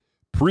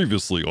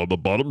Previously on the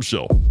bottom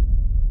shelf.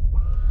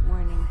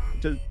 Morning.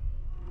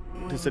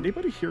 Does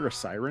anybody hear a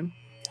siren?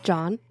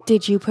 John,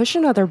 did you push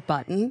another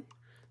button?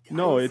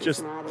 No, it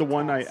just the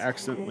one I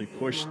accidentally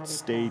pushed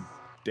stayed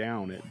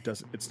down.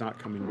 It's not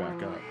coming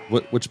back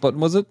up. Which button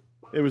was it?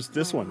 It was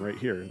this one right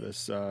here,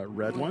 this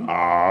red one.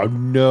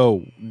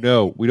 No.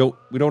 We don't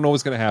know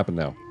what's gonna happen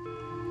now.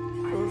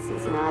 This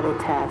is not a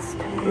test.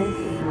 This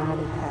is not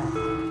a test.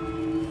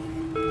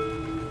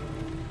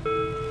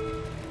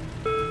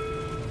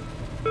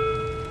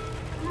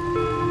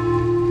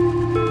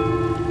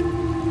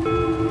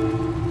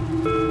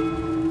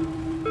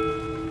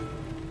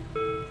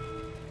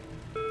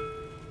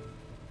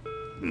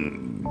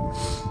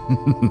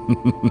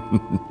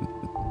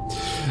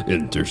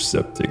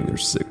 Intercepting their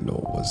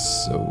signal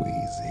was so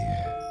easy.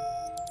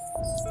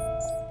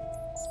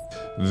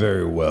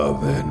 Very well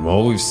then.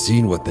 Well, we've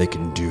seen what they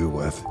can do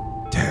with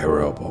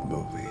terrible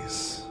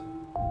movies.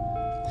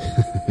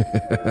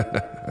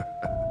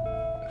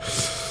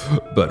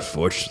 But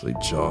fortunately,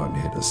 John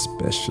hit a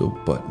special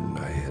button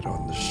I hit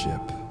on the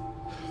ship.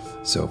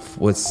 So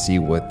let's see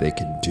what they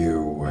can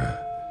do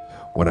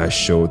when I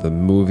show the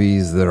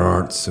movies that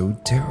aren't so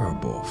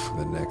terrible for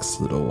the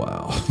next little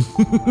while.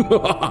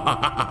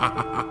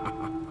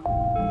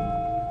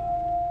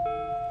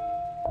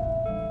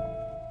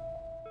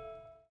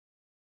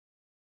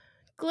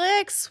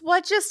 Glix,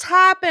 what just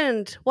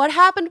happened? What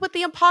happened with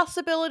the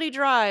impossibility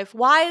drive?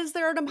 Why is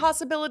there an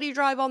impossibility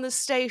drive on this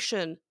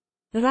station?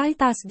 Right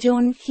as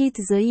John hit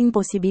the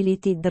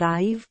impossibility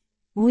drive,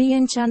 we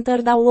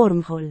encountered a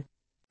wormhole.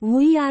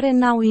 We are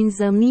now in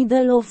the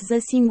middle of the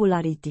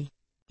singularity.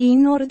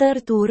 In order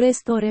to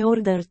restore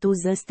order to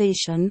the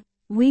station,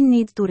 we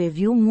need to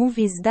review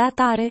movies that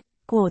are,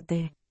 quote,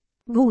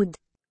 good.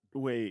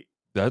 Wait.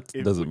 That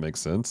doesn't make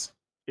sense.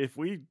 If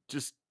we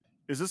just...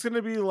 Is this going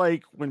to be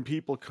like when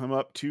people come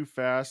up too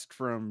fast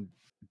from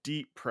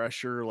deep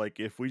pressure? Like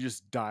if we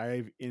just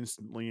dive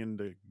instantly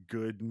into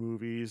good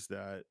movies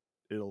that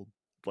it'll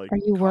like... Are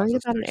you worried cause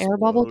us about to an air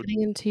bubble explode?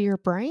 getting into your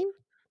brain?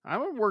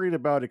 I'm worried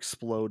about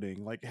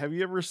exploding. Like, have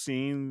you ever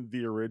seen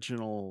the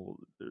original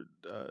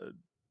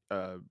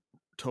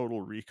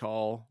Total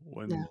Recall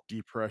when No.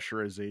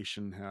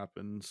 depressurization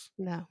happens?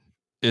 No.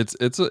 It's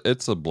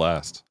a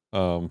blast.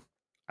 I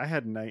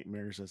had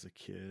nightmares as a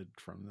kid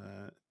from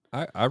that.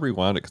 I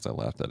rewound it because I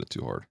laughed at it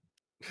too hard.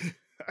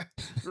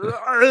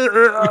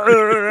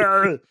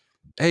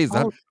 Hey,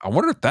 I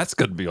wonder if that's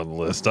going to be on the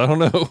list. I don't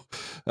know.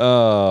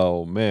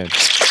 Oh man.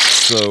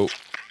 So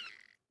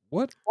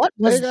what? What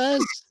was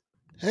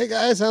Hey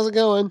guys, how's it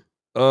going?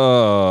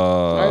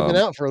 I've been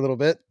out for a little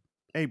bit.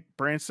 Hey,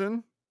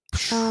 Branson.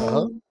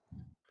 Do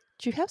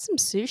you have some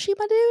sushi,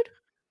 my dude?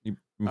 You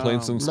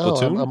playing some No,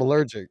 Splatoon? I'm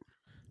allergic.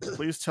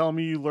 Please tell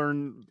me you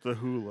learned the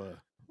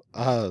hula.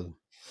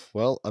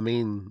 Well, I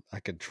mean, I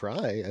could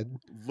try.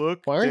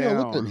 Look Why are you down.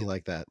 looking at me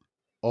like that?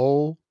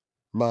 Oh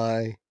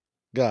my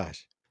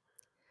gosh!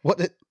 What?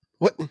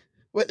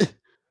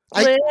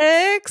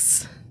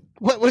 Glix?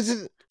 What was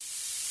it?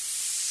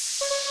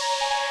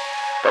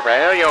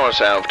 Prepare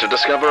yourself to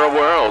discover a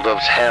world of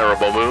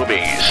terrible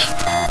movies.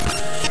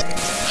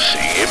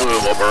 See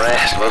move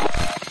abreast with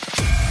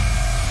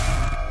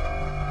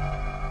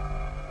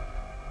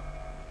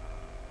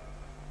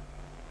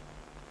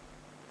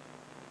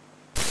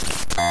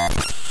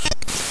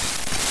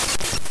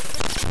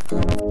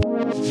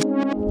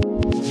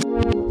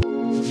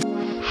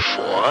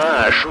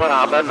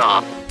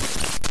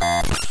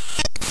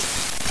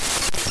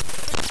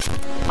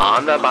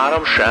on the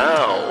bottom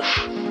shelf.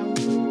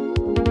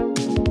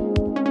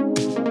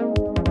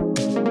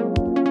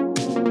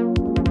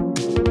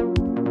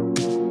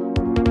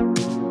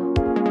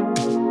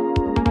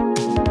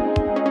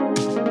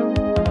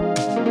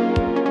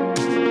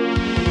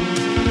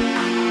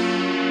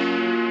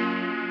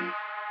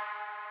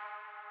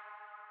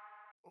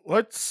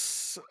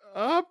 What's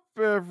up,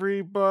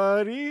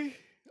 everybody?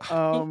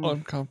 I'm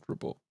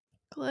uncomfortable.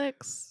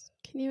 Glix,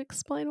 can you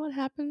explain what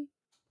happened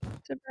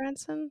to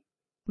Branson?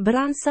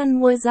 Branson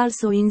was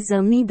also in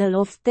the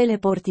middle of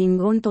teleporting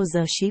onto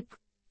the ship.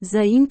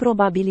 The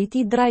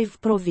improbability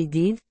drive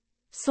provided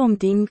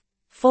something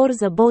for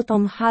the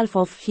bottom half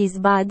of his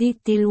body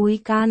till we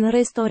can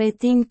restore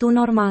things to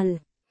normal.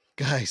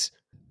 Guys,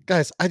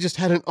 I just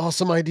had an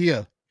awesome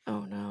idea.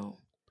 Oh no.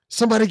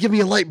 Somebody give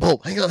me a light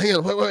bulb. Hang on.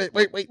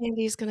 Wait.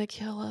 Andy's gonna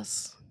kill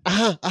us.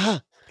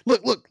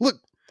 Look.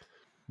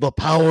 The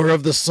power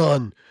of the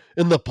sun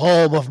in the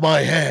palm of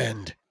my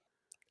hand.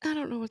 I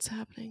don't know what's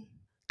happening.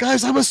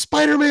 Guys, I'm a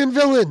Spider-Man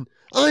villain.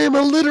 I am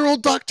a literal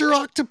Dr.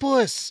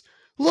 Octopus.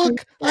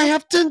 Look, I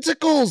have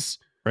tentacles.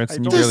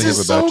 Branson, you This really have This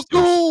a is so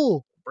bachelor's.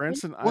 cool.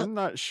 Branson, What? I'm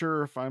not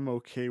sure if I'm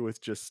okay with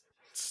just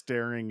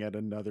staring at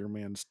another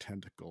man's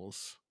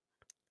tentacles.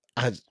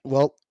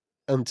 Well,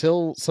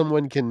 until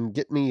someone can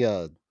get me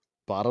a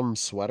bottom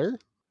sweater.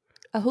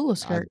 A hula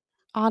skirt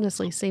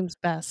honestly seems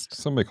best.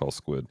 Somebody call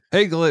Squid.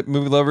 Hey,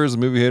 movie lovers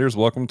and movie haters,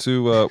 welcome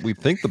to We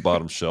Think the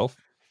Bottom Shelf.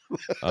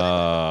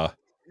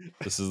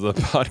 This is the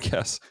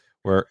podcast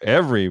where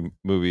every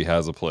movie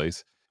has a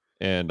place,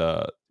 and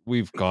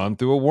we've gone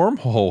through a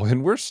wormhole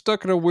and we're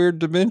stuck in a weird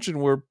dimension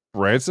where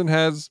Branson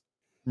has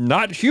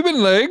not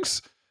human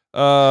legs.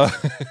 Legs!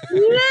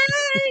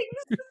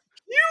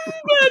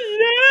 Human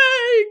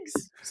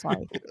legs!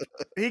 Sorry.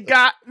 He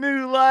got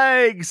new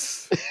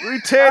legs.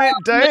 Lieutenant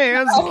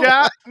Dan's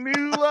got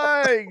new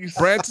legs.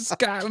 Branson's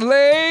got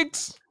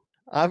legs.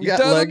 I've He got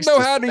doesn't legs know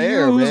to how to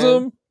spare, use man.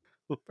 them.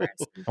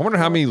 I wonder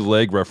how many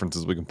leg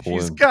references we can pull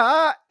He's in.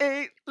 got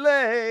 8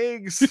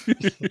 legs.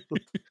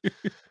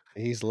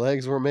 These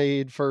legs were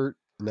made for.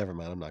 Never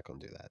mind. I'm not going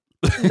to do that.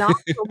 Not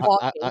for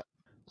walking.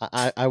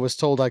 I was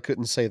told I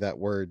couldn't say that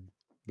word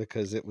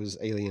because it was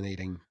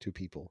alienating to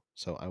people,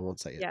 so I won't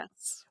say it.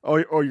 Yes.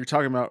 Oh, you're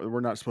talking about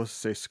we're not supposed to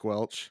say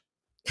squelch.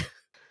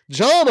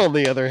 John, on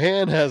the other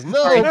hand, has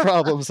no Sorry.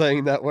 problem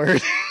saying that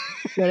word.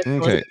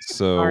 Okay,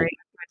 so Sorry.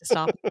 I had to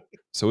stop.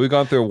 so we've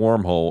gone through a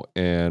wormhole,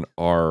 and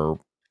our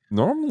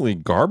normally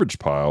garbage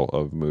pile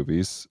of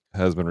movies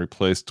has been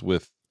replaced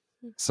with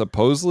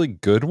supposedly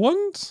good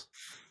ones.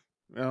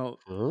 Well,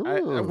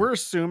 Oh. we're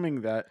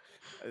assuming that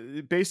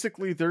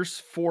basically there's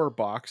 4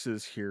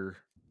 boxes here,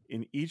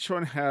 and each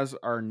one has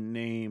our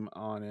name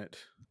on it.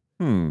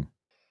 And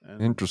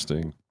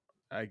Interesting.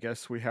 I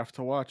guess we have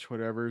to watch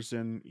whatever's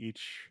in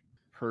each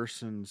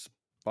person's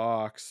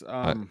box.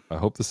 I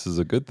hope this is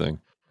a good thing.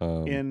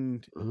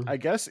 I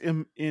guess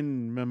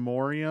in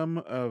memoriam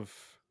of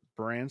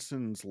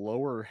Branson's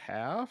lower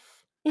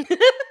half, it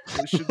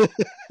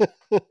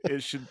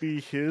should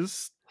be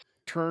his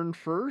turn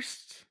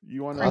first.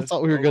 You want? I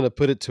thought we were going to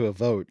put it to a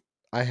vote.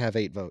 I have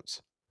 8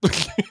 votes.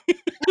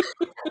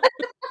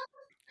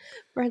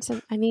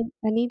 Branson, I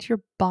need your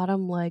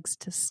bottom legs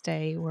to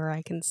stay where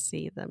I can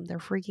see them. They're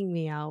freaking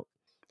me out.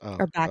 Oh,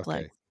 Or back okay.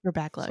 legs. Or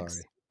back legs.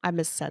 Sorry. I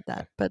missaid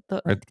that. But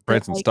the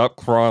Branson, like, stop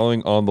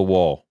crawling on the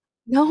wall.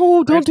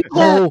 no, don't do that.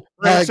 Oh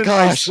Branson, my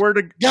gosh! I swear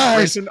to guys,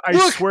 Branson, I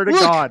look, swear to look!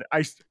 God,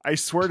 I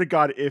swear to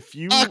God, if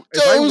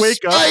I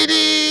wake up,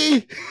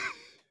 Spidey!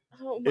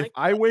 Oh my if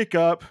I wake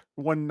up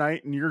one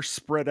night and you're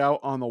spread out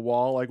on the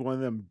wall like one of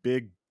them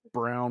big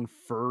brown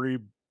furry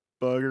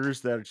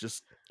buggers that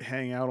just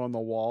hang out on the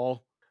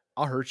wall,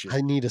 I'll hurt you.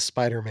 I need a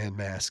Spider-Man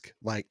mask,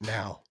 like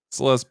now.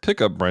 So let's pick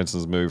up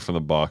Branson's movie from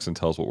the box and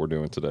tell us what we're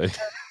doing today.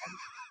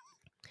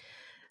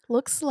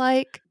 Looks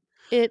like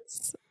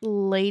it's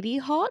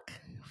Ladyhawke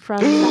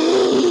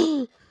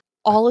from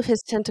all of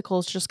his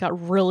tentacles just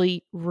got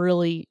really,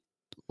 really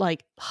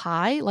like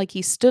high. Like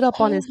he stood up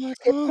on his my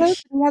toes.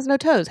 gosh. He has no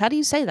toes. How do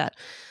you say that?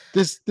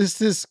 This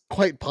is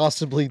quite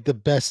possibly the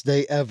best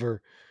day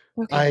ever.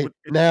 Okay. I It's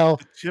now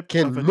the tip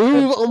can of a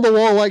move on the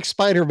wall like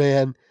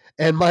Spider-Man,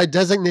 and my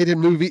designated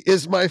movie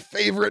is my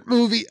favorite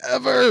movie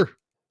ever.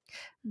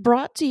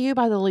 Brought to you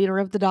by the leader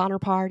of the Donner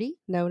Party.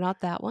 No,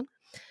 not that one.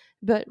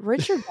 But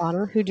Richard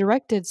Donner, who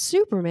directed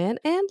Superman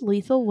and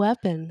Lethal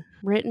Weapon,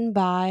 written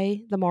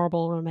by the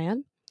Marlboro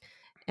Man.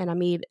 And I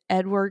mean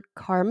Edward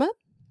Karma,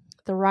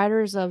 the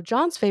writers of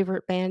John's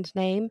favorite band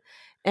name,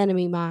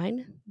 Enemy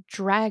Mine,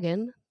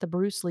 Dragon, the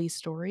Bruce Lee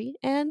story,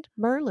 and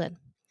Merlin.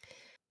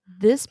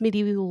 This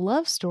medieval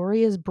love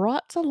story is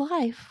brought to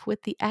life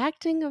with the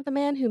acting of the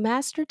man who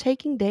mastered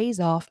taking days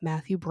off,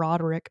 Matthew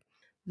Broderick,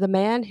 the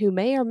man who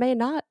may or may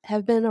not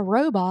have been a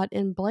robot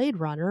in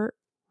Blade Runner,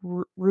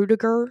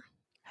 Rudiger.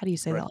 How do you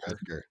say that?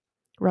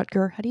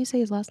 Rutger. How do you say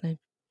his last name?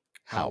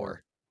 Hauer.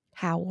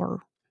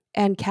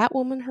 And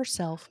Catwoman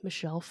herself,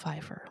 Michelle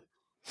Pfeiffer.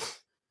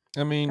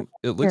 I mean,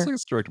 it looks like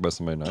it's directed by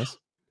somebody nice.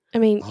 I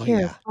mean, Oh, here,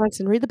 yeah.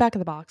 Bronson, read the back of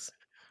the box.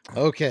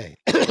 Okay.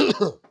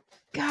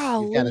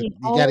 Golly,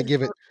 you gotta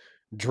give it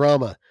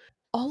drama.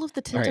 all of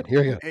the All right,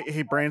 tentacles. here we go.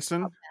 Hey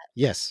Branson,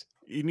 Yes.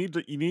 you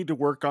need to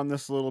work on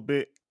this a little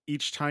bit.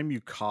 Each time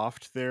you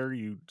coughed there,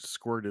 you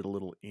squirted a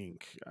little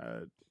ink.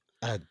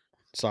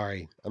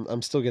 Sorry.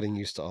 I'm still getting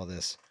used to all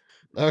this.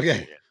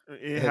 Okay.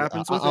 It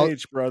happens with I'll-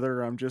 age,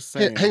 brother. I'm just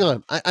saying. Hang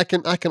on. I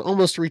can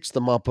almost reach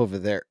the mop over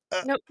there.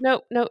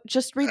 No.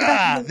 Just read the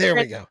back. Of the There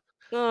we script. go.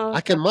 Oh,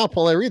 I can mop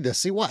while I read this.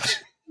 See, watch.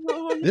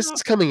 oh, This no.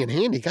 is coming in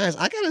handy, guys.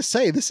 I gotta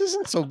say, this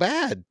isn't so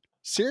bad.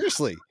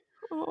 Seriously.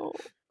 Oh.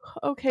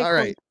 Okay, All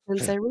right.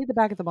 Say, read the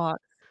back of the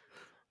box.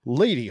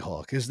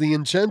 Ladyhawke is the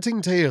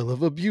enchanting tale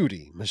of a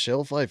beauty,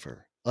 Michelle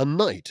Pfeiffer, a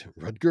knight,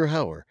 Rutger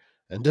Hauer,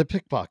 and a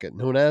pickpocket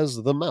known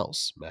as the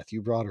Mouse,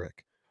 Matthew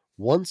Broderick.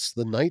 Once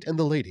the knight and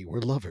the lady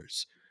were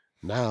lovers.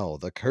 Now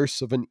the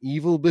curse of an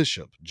evil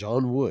bishop,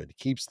 John Wood,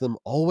 keeps them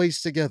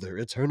always together,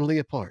 eternally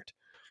apart.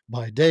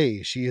 By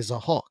day she is a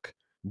hawk,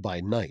 by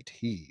night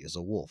he is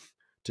a wolf.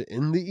 To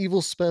end the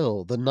evil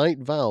spell, the knight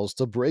vows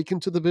to break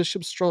into the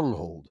bishop's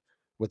stronghold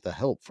with the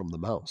help from the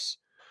mouse.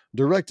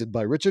 Directed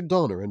by Richard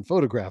Donner and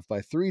photographed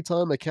by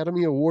 3-time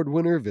Academy Award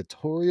winner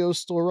Vittorio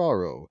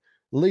Storaro,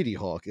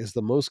 Ladyhawke is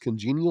the most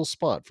congenial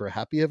spot for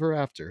happy ever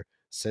after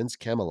since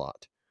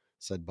Camelot.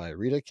 Said by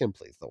Rita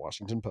Kempley, The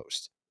Washington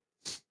Post.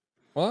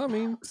 Well, I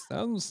mean,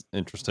 sounds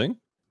interesting.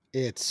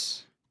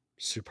 It's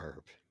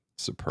superb.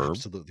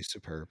 Absolutely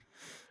superb.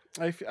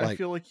 I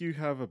feel like you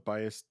have a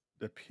biased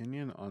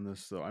opinion on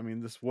this, though. I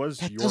mean, this was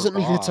That your doesn't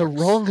mean it's a box.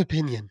 wrong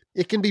opinion.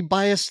 It can be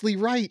biasedly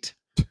right.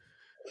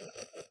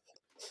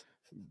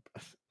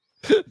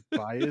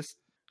 Biased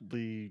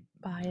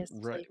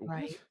Biasedly right.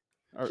 What?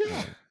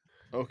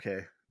 Okay.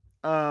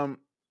 All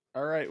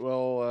right.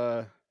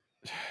 Well,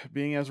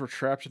 being as we're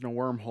trapped in a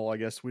wormhole, I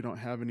guess we don't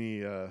have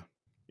any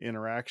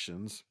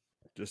interactions.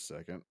 Just a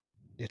second.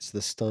 It's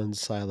the stunned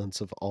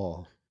silence of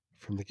awe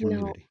from the No,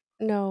 community.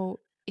 no,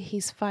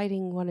 he's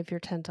fighting one of your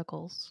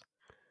tentacles.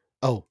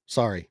 Oh,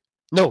 sorry.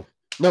 No.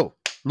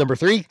 Number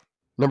three,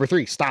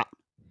 stop.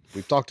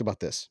 We've talked about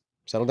this.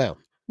 Settle down.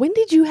 When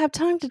did you have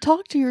time to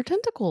talk to your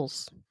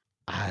tentacles?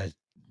 That's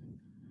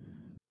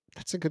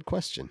a good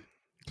question.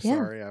 Yeah.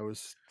 Sorry, I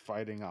was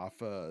fighting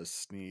off a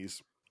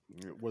sneeze.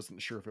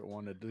 Wasn't sure if it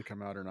wanted to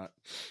come out or not.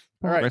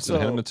 All right, Branson,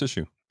 hand him so a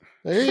tissue.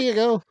 There you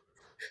go.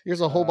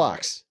 Here's a whole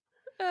box.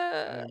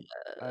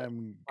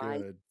 I'm Why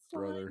good,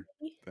 brother.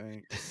 slimy?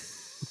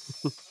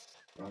 Thanks.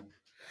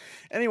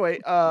 Anyway,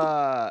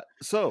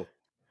 so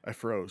I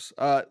froze.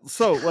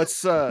 So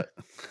let's go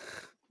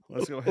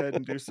ahead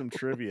and do some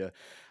trivia.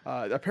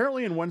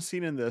 Apparently, in one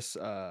scene in this,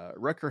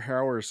 Rutger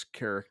Hauer's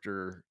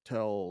character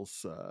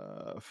tells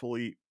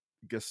Philippe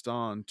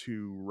Gaston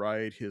to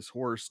ride his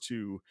horse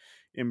to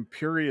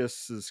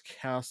Imperious's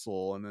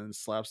castle and then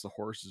slaps the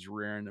horse's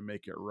rear end to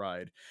make it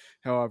ride.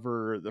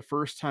 However, the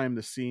first time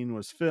the scene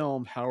was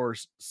filmed, Hauer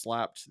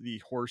slapped the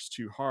horse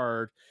too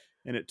hard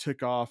and it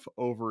took off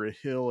over a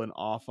hill and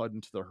off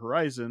into the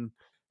horizon.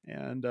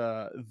 And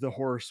the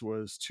horse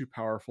was too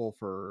powerful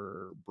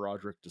for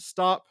Broderick to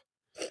stop.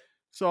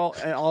 So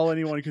all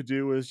anyone could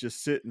do was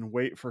just sit and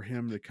wait for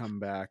him to come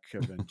back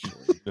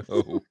eventually. No.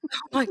 Oh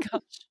my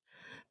gosh.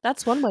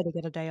 That's one way to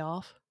get a day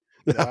off.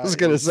 I was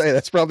going to say,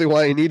 that's probably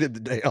why he needed the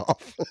day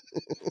off.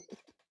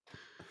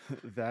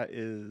 That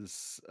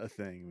is a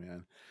thing,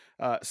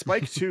 man.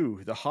 Spike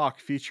 2, the hawk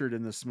featured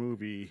in this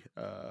movie,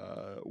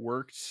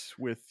 worked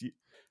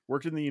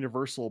in the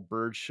Universal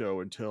Bird Show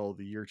until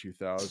the year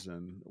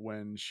 2000,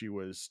 when she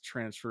was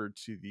transferred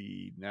to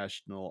the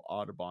National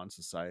Audubon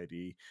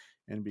Society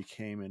and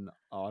became an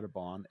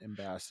Audubon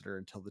ambassador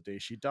until the day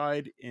she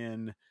died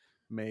in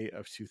May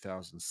of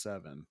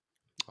 2007.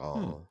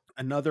 Oh,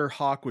 Another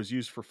hawk was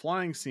used for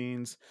flying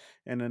scenes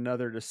and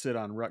another to sit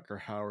on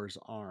Rutger Hauer's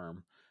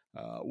arm.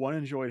 One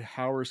enjoyed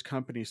Hauer's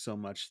company so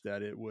much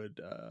that it would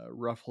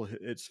ruffle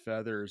its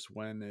feathers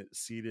when it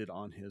seated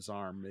on his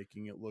arm,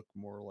 making it look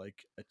more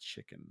like a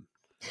chicken.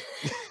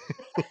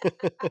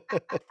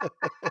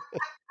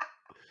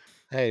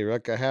 Hey,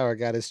 Rutger Hauer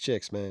got his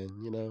chicks, man.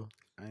 You know.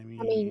 I I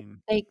mean,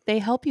 mean, they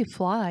help you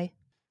fly.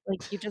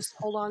 Like you just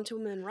hold on to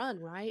them and run,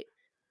 right?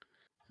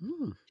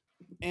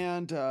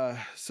 and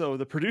so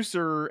the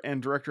producer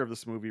and director of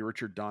this movie,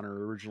 Richard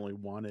Donner, originally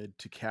wanted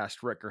to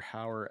cast Rutger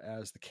Hauer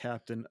as the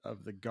captain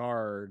of the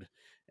guard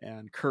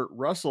and Kurt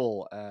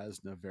Russell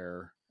as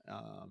Navarre.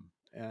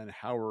 And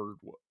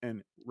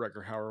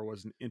Rutger Hauer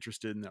wasn't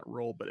interested in that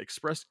role, but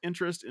expressed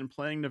interest in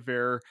playing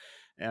Navarre.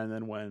 And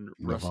then when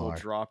Russell Navarre.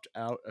 dropped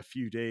out a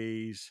few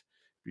days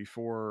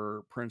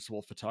before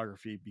principal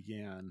photography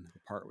began, the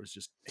part was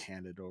just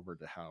handed over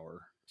to Hauer.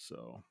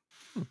 So,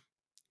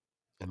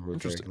 And we're very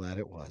Interesting. glad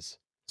it was.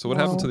 So what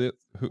happened to Moral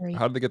the? story.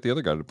 How did they get the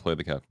other guy to play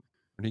the captain?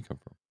 Where'd he come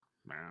from?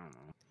 I don't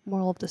know.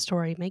 Moral of the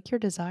story: make your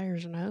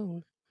desires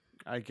known.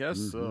 I guess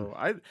Mhm.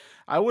 so.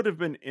 I would have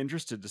been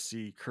interested to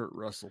see Kurt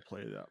Russell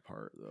play that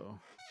part though.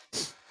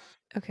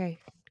 Okay,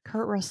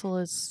 Kurt Russell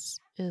is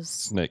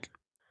Snake.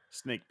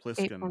 Snake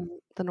Escape Plissken. from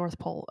the North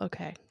Pole.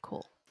 Okay,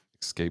 cool.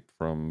 Escape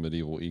from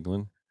medieval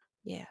England.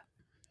 Yeah,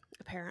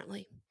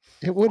 apparently.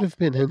 It would have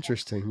been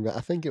interesting, but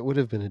I think it would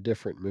have been a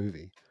different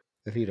movie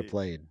if he'd have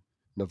played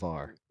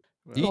Navarre.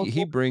 Well,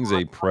 He brings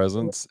a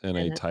presence and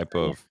a minutes, type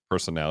so yeah. of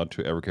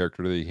personality to every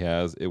character that he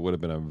has. It would have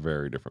been a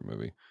very different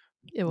movie.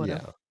 It would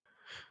have. Yeah.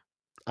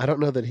 I don't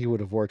know that he would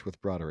have worked with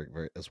Broderick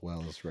as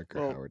well as Rutger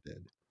Well, Hauer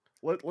did.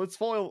 let's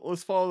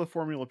follow the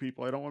formula,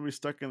 people. I don't want to be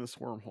stuck in this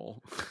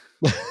wormhole.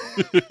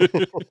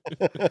 You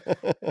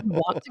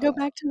want to go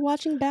back to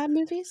watching bad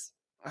movies?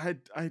 I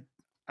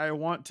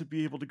want to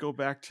be able to go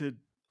back to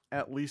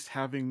at least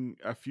having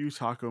a few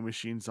taco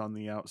machines on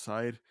the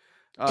outside.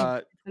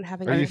 And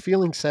having Are you a-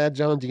 feeling sad,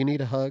 John? Do you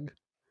need a hug?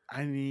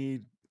 I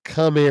need.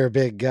 Come here,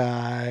 big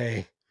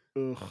guy.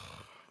 Ugh.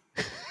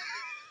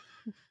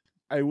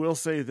 I will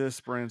say this,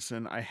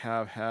 Branson. I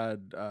have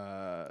had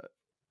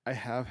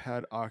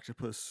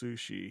octopus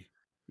sushi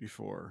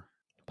before.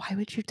 Why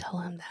would you tell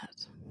him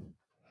that?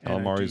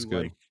 And Calamari's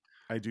good.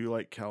 I do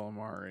like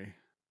calamari.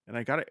 And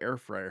I got an air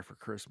fryer for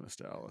Christmas,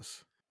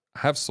 Dallas. I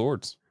have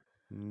swords.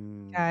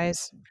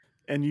 Guys.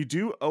 And you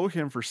do owe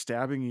him for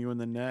stabbing you in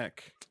the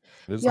neck.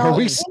 It is Y'all, Are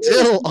we nice.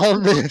 still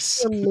on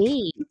this? For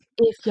me,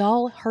 if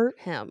y'all hurt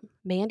him,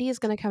 Mandy is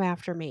going to come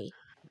after me.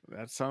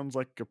 That sounds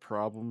like a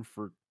problem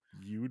for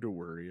you to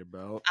worry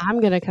about. I'm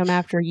going to come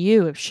after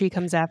you if she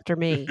comes after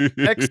me.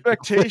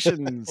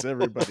 Expectations,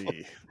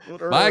 everybody.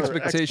 What are My our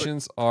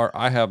expectations are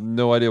I have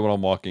no idea what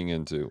I'm walking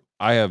into.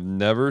 I have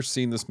never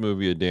seen this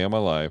movie a day in my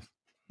life.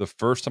 The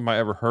first time I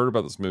ever heard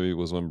about this movie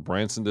was when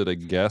Branson did a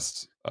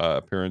guest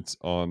appearance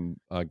on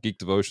Geek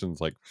Devotions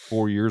like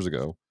 4 years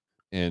ago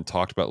and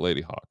talked about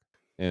Ladyhawke.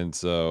 And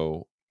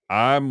so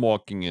I'm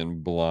walking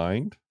in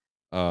blind.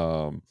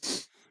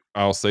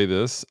 I'll say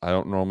this: I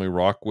don't normally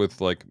rock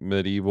with like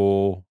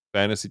medieval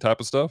fantasy type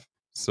of stuff,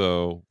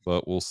 so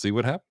but we'll see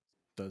what happens.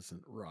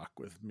 Doesn't rock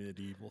with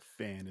medieval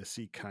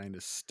fantasy kind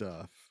of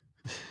stuff.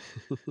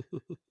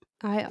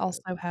 I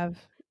also have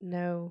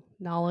no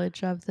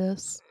knowledge of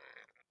this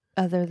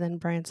other than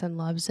Branson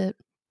loves it.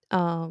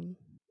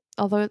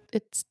 Although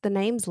it's the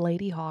name's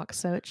Ladyhawke,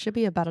 so it should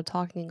be about a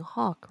talking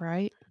hawk,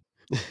 right?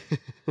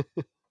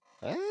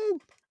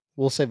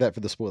 We'll save that for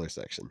the spoiler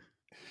section.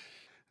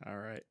 All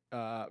right,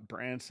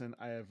 Branson.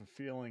 I have a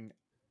feeling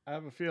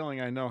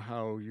I know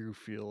how you're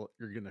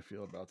gonna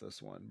feel about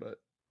this one, but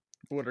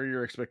what are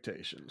your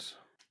expectations?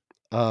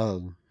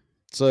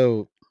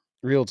 So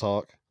real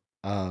talk.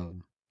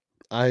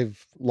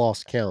 I've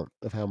lost count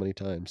of how many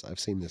times I've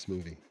seen this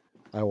movie.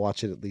 I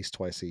watch it at least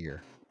twice a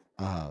year.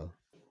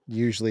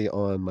 Usually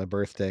on my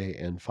birthday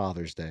and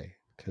Father's Day,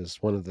 because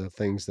one of the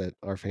things that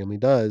our family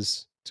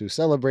does to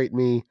celebrate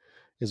me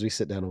is we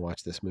sit down and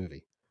watch this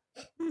movie.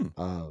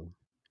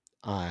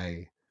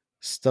 I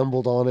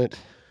stumbled on it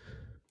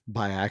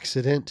by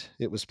accident.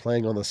 It was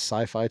playing on the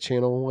Sci-Fi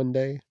Channel one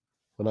day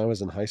when I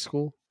was in high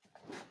school,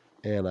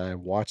 and I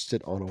watched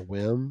it on a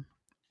whim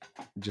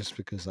just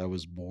because I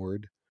was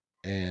bored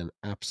and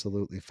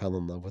absolutely fell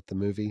in love with the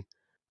movie.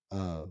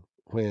 Uh,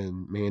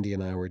 when Mandy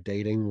and I were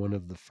dating, one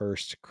of the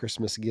first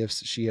Christmas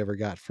gifts she ever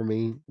got for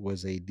me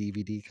was a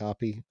DVD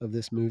copy of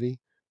this movie,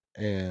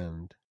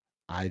 and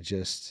I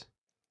just,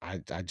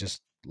 I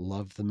just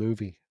loved the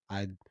movie.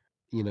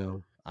 You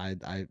know,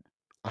 I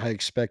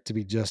expect to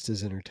be just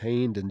as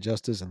entertained and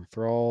just as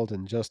enthralled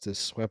and just as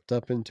swept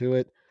up into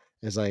it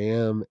as I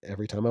am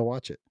every time I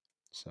watch it.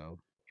 So,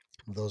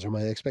 those are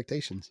my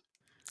expectations.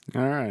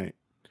 All right,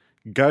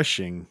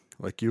 gushing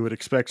like you would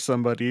expect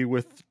somebody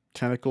with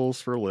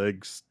tentacles for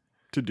legs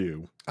to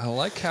do. I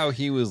like how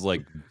he was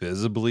like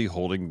visibly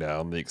holding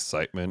down the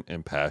excitement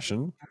and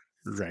passion.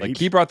 Right. Like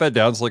he brought that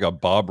down to like a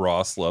Bob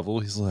Ross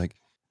level. He's like,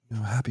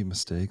 happy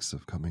mistakes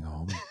of coming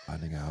home and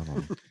finding out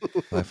on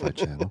Sci-Fi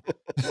Channel.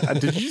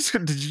 Did you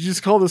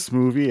just call this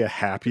movie a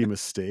happy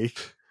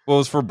mistake? Well,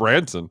 it's for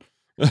Branson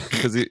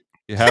because he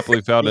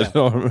happily found it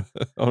on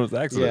his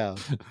accident.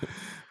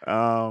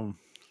 Yeah.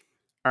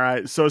 All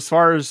right. So as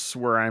far as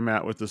where I'm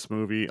at with this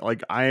movie,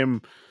 like I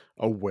am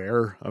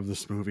aware of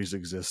this movie's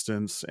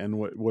existence and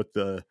what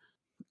the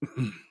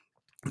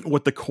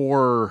what the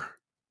core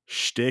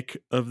shtick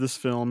of this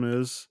film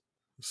is.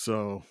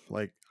 So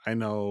like I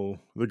know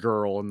the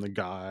girl and the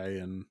guy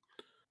and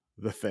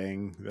the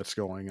thing that's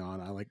going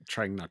on. I like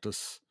trying not to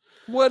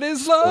what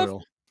is love?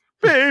 spoil.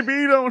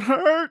 Baby, don't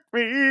hurt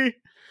me.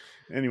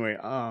 Anyway,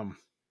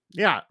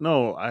 yeah,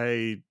 no,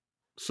 I'm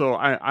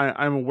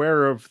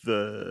aware of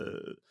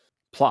the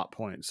plot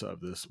points of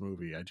this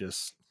movie.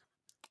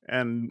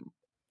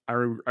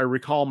 I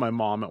recall my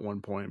mom at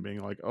one point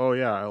being like, "Oh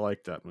yeah, I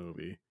like that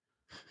movie,"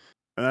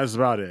 and that's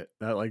about it.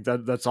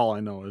 That's all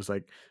I know is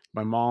like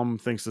my mom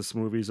thinks this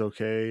movie's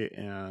okay,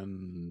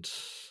 and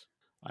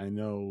I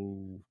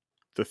know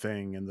the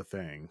thing and the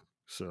thing.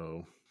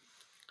 So,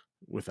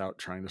 without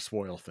trying to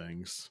spoil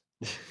things.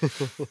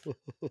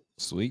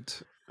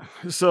 Sweet.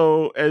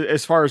 So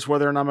as far as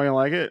whether or not I'm gonna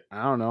like it,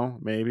 I don't know.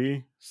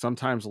 Maybe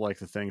sometimes I like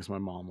the things my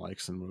mom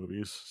likes in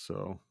movies.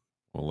 So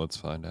well, let's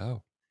find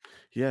out.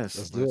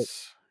 Yes,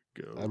 let's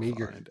go. I'm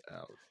eager. Find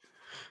out.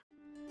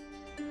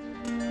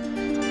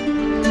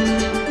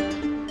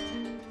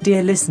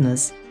 Dear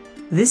listeners,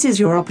 this is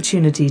your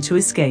opportunity to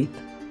escape.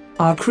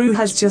 Our crew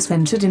has just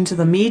entered into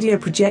the media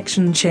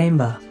projection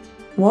chamber.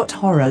 What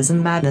horrors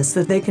and madness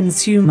that they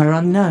consume are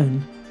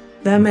unknown.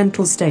 Their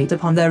mental state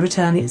upon their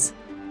return is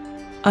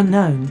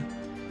unknown.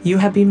 You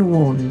have been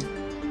warned.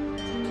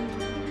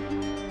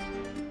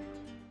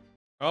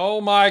 Oh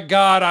my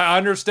God, I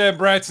understand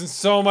Branson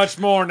so much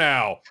more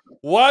now.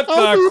 What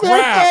I'll the be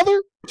crap?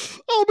 there,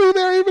 Father. I'll be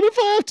there even if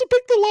I have to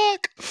pick the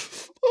lock.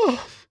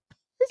 Oh,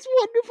 it's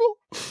wonderful.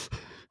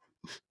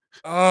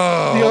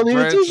 Oh, Do y'all need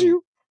Branson. a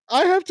tissue?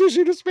 I have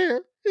tissue to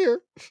spare.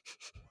 Here.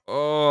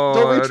 Oh,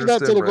 Don't reach for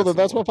that tentacle, though.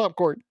 That's my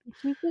popcorn. Did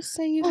you just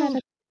say you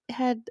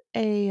had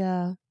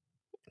a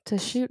to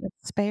shoot a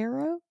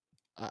sparrow?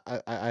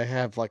 I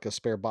have like a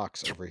spare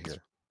box over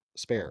here.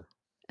 Spare.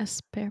 A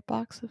spare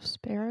box of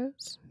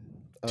sparrows?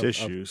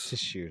 Tissues.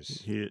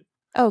 Tissues.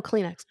 Oh,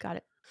 Kleenex. Got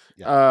it.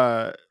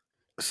 Yeah.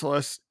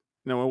 Celeste,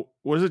 no,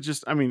 was it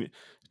just? I mean,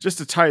 just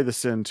to tie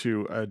this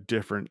into a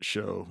different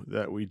show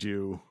that we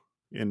do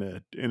in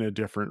a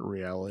different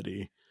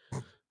reality.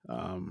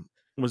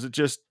 Was it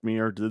just me,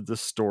 or did the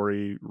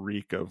story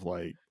reek of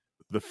like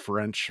the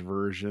French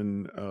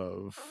version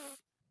of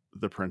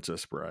The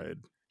Princess Bride?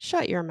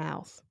 Shut your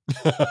mouth.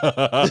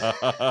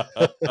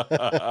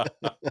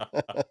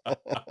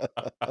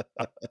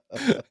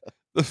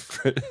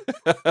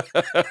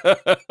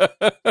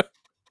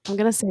 I'm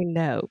gonna say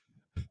no.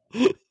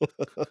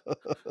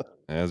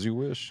 As you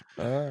wish.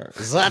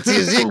 That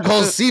is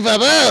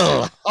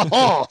inconceivable.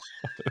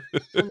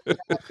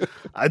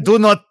 I do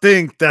not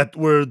think that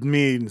word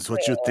means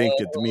what you think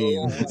it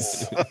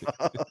means.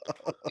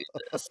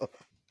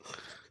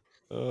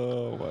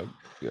 Oh my!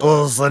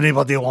 Does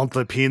anybody want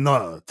a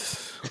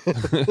peanut?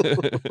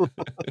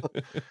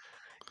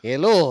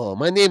 Hello,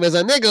 my name is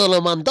Anigo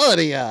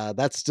Montoria.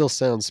 That still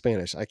sounds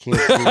Spanish. I can't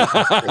do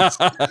accents.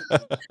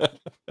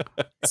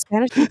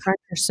 Spanish and French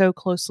are so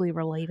closely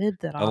related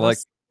that I like-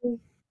 honestly,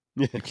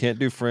 You can't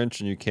do French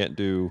and you can't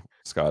do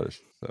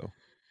Scottish, so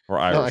or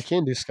No, I Irish.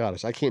 can do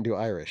Scottish. I can't do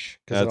Irish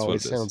because it That's what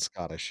always it is. sounds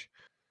Scottish.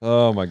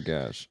 Oh my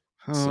gosh.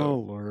 Oh So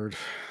Lord.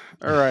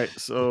 All right,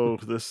 so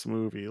this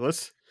movie.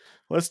 Let's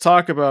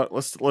talk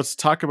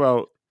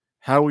about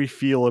how we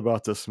feel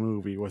about this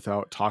movie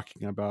without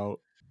talking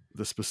about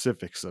the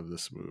specifics of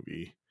this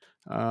movie.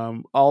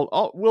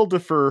 We'll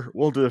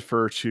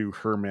defer to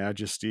Her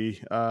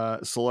Majesty.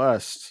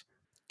 Celeste.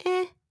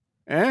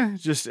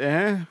 Just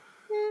eh.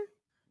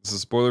 this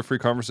is spoiler-free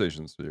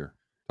conversations here.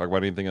 Talk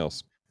about anything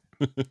else.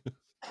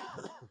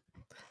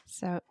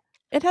 So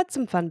it had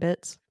some fun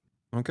bits.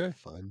 Okay.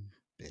 Fun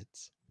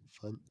bits.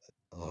 Fun.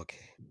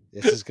 Okay.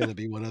 This is going to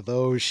be one of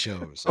those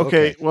shows.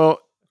 Okay, well,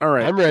 all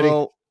right. I'm ready.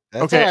 Well,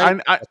 That's okay, all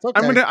right. That's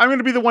okay. I'm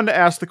gonna be the one to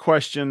ask the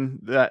question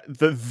that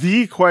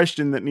the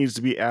question that needs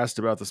to be asked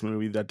about this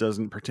movie that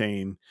doesn't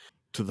pertain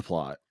to the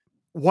plot.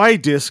 Why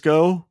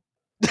disco?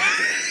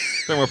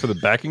 Talking for the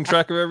backing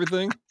track of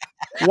everything.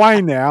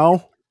 Why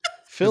now?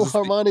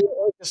 Philharmonic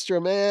Orchestra,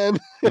 man.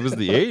 It was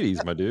the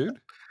 80s, my dude.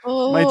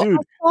 Oh, My dude,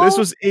 I this saw-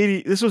 was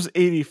 80. This was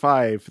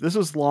 85. This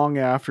was long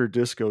after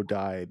disco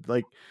died.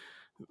 Like,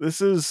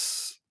 this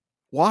is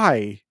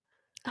why.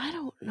 I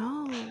don't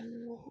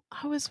know.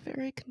 I was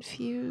very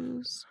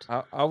confused.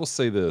 I will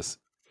say this.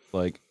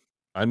 Like,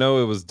 I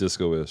know it was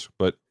disco-ish,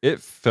 but it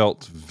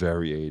felt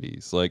very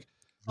 80s. Like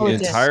the Oh, it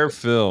did. entire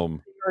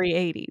film, Very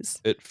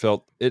 80s. it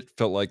felt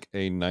like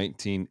a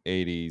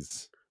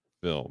 1980s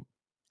film.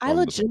 I From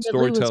the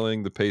legitimately was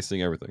storytelling, the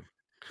pacing, everything.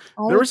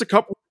 There was a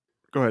couple.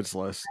 Go ahead,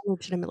 Celeste. I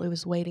legitimately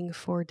was waiting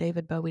for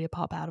David Bowie to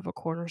pop out of a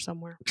corner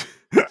somewhere.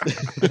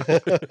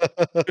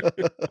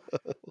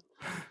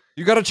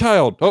 You got a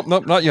child. Oh, no,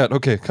 not yet.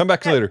 Okay, come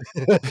back later.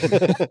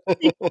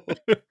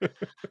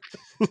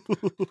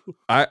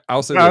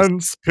 I'll say this.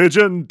 Dance,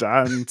 pigeon,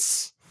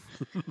 dance.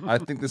 I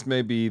think this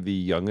may be the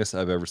youngest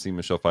I've ever seen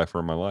Michelle Pfeiffer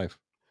in my life.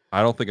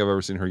 I don't think I've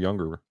ever seen her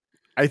younger.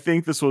 I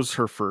think this was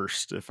her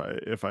first, if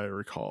I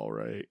recall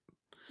right.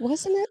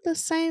 Wasn't it the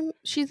same?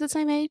 She's the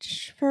same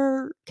age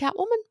for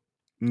Catwoman?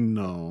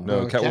 No.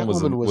 No, Catwoman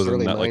was in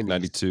early like 90s.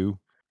 92.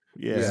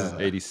 Yeah. This is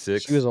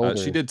 86. She was older.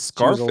 She did She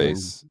was older.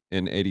 Scarface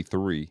in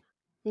 83.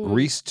 Mm.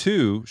 Grease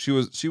 2. She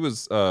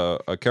was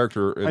a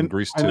character in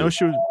Grease 2. I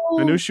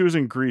know she was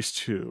in Grease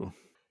 2.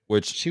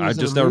 Which She I was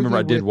in just a now remember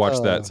I movie did with,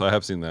 watch that, so I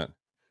have seen that.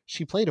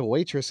 She played a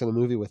waitress in a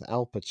movie with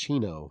Al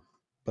Pacino,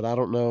 but I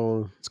don't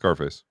know.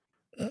 Scarface.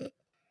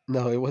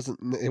 No, it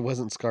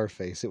wasn't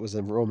Scarface. It was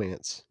a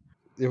romance.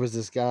 There was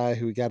this guy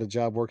who got a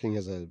job working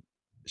as a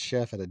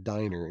chef at a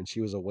diner, and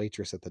she was a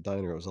waitress at the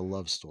diner. It was a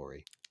love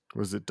story.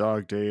 Was it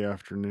Dog Day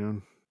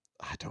Afternoon?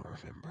 I don't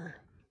remember.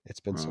 It's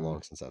been so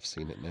long since I've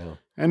seen it now.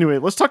 Anyway,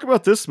 let's talk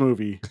about this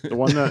movie, the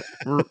one that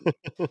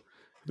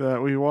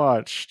that we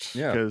watched.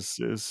 Yeah. Because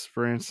it's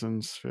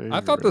Branson's favorite.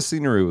 I thought the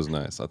scenery was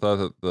nice. I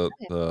thought that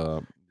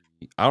the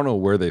I don't know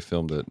where they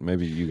filmed it.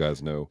 Maybe you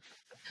guys know,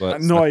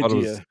 but no I thought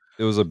idea.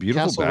 It was a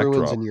beautiful Castle backdrop.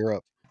 ruins in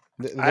Europe.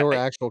 There were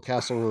actual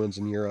castle ruins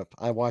in Europe.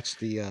 I watched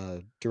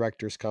the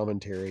director's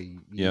commentary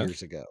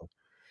years ago.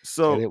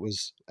 So and it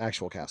was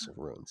actual castle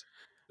ruins.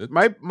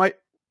 My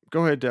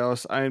go ahead,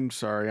 Dallas. I'm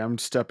sorry. I'm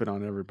stepping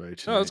on everybody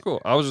tonight. No, that's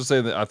cool. I was just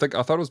saying that I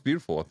thought it was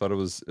beautiful. I thought it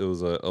was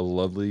a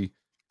lovely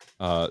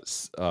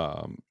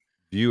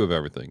view of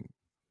everything.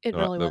 It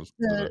really was.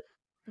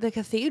 The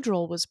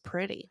cathedral was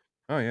pretty.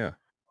 Oh yeah.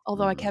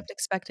 Although I kept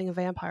expecting a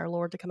vampire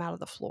lord to come out of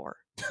the floor.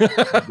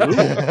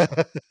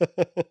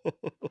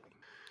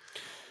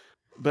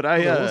 But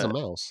there was a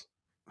mouse.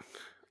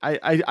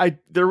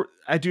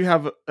 I do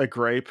have a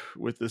gripe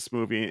with this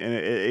movie, and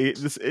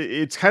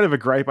it's kind of a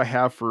gripe I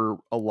have for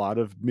a lot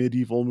of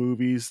medieval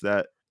movies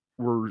that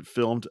were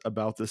filmed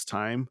about this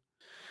time.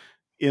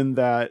 In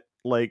that,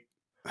 like,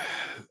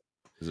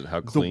 is it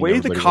how clean the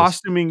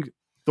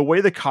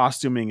way the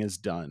costuming is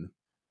done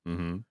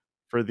mm-hmm.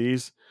 for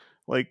these?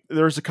 Like,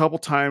 there's a couple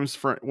times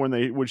when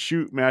they would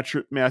shoot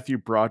Matthew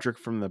Broderick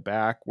from the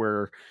back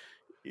where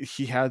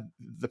he had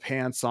the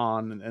pants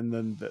on, and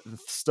then the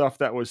stuff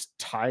that was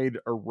tied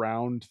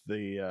around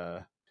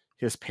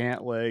his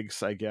pant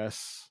legs, I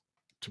guess,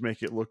 to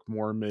make it look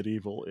more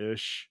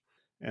medieval-ish.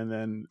 And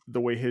then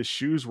the way his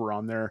shoes were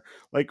on there,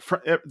 like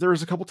there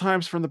was a couple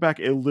times from the back,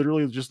 it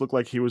literally just looked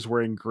like he was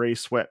wearing gray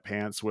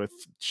sweatpants with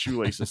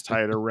shoelaces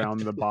tied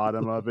around the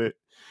bottom of it,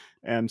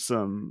 and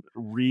some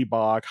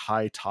Reebok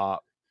high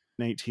top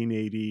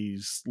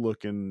 1980s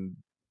looking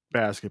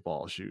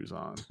basketball shoes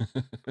on.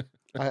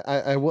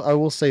 I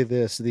will say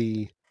this: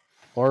 the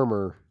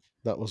armor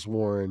that was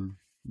worn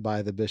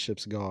by the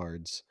bishop's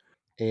guards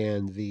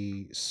and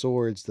the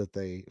swords that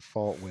they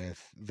fought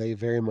with, they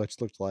very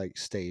much looked like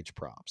stage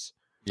props.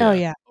 Yeah. Oh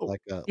yeah,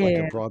 like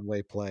a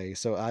Broadway play.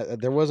 So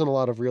there wasn't a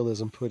lot of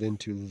realism put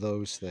into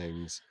those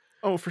things.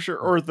 Oh, for sure.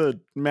 Or the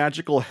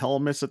magical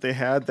helmets that they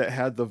had that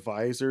had the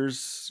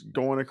visors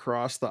going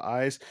across the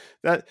eyes.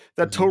 That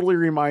totally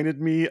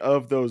reminded me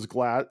of those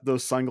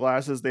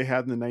sunglasses they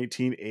had in the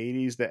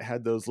 1980s that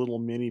had those little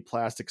mini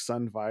plastic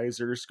sun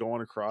visors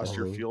going across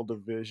your field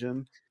of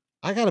vision.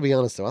 I gotta be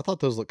honest though, I thought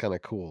those looked kind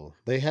of cool.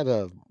 They had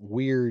a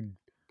weird,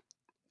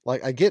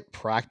 like, I get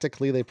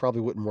practically they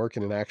probably wouldn't work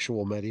in an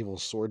actual medieval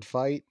sword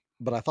fight,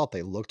 but I thought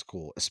they looked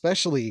cool,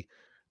 especially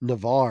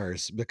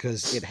Navarre's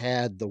because it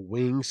had the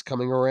wings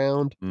coming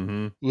around,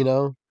 Mm-hmm. you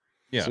know?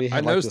 Yeah, So you I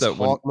had like noticed this that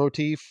when. hawk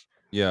motif. I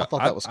Yeah,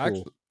 thought that was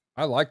cool.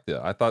 I liked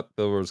it. I thought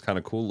that was kind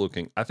of cool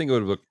looking. I think it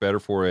would look better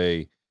for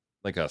a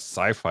like a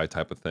sci-fi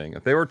type of thing.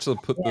 If they were to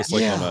put this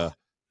like on Yeah.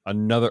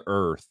 another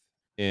Earth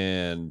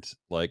and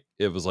like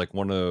it was like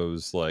one of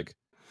those like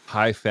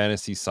high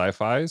fantasy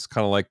sci-fis,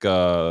 kind of like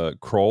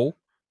Kroll,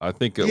 I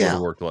think it would Yeah. have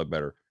worked a lot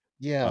better.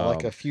 Yeah,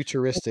 like a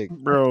futuristic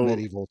Bro,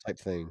 medieval type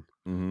thing.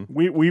 Mhm.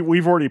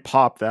 we've already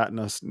popped that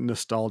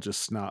nostalgia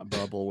snot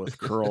bubble with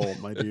Kroll,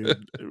 my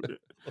dude.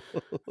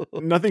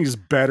 Nothing's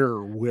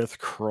better with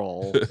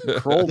Kroll.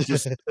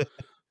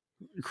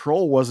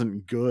 Kroll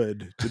wasn't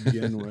good to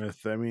begin with.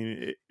 I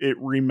mean, it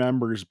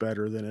remembers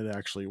better than it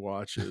actually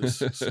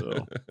watches.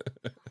 So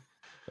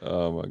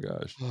Oh my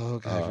gosh. Oh,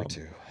 Guyver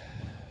 2.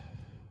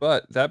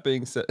 But that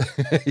being said,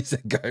 he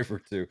said Guyver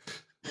too.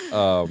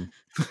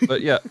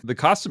 But yeah, the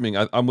costuming,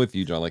 I'm with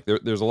you, John. Like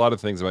there's a lot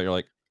of things about you're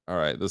like, all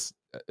right,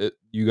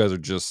 you guys are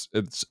just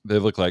they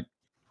look like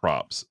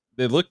props.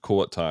 They look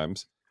cool at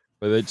times,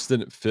 but they just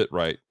didn't fit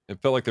right.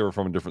 It felt like they were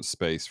from a different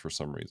space for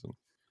some reason.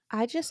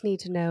 I just need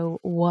to know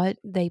what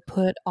they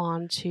put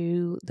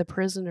onto the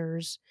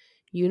prisoners'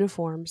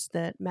 uniforms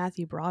that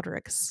Matthew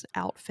Broderick's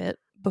outfit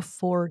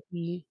before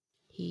he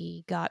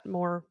got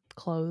more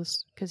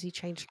clothes because he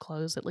changed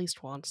clothes at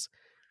least once.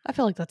 I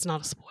feel like that's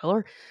not a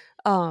spoiler.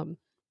 Um,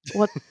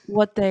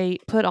 what they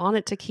put on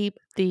it to keep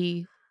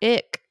the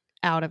ick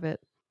out of it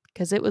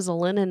because it was a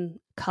linen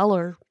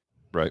color,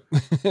 Right.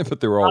 But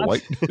they were all not a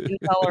white. skin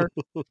color.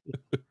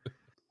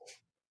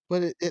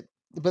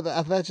 But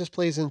that just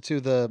plays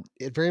into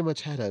it very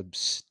much had a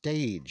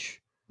stage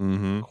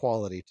Mm-hmm.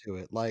 quality to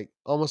it, like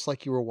almost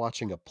like you were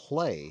watching a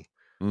play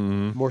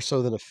Mm-hmm. more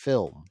so than a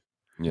film.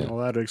 Yeah.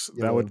 well,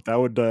 You know, that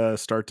would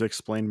start to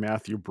explain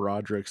Matthew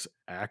Broderick's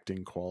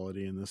acting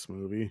quality in this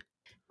movie.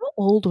 How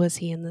old was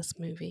he in this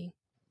movie?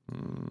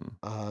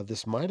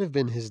 this might have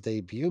been his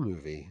debut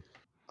movie,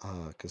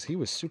 because he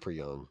was super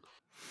young.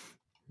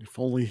 If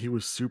only he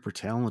was super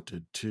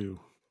talented too.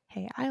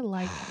 Hey, I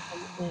liked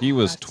him in He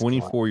was Red Squad.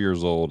 24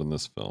 years old in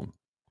this film,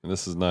 and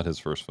this is not his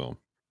first film.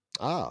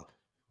 Ah,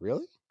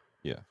 really?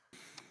 Yeah.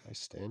 I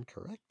stand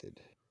corrected.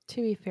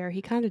 To be fair,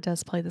 he kind of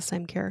does play the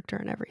same character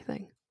and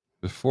everything.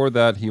 Before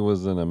that, he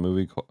was in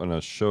in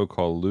a show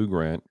called Lou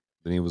Grant.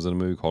 Then he was in a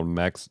movie called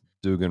Max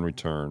Dugan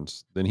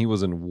Returns. Then he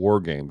was in War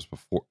Games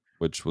before,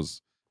 which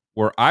was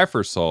where I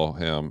first saw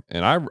him,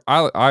 and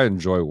I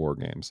enjoy War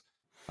Games.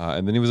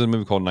 And then he was in a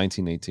movie called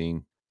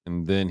 1918,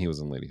 and then he was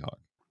in Ladyhawke.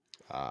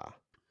 Ah,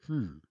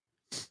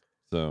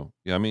 So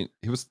yeah, I mean,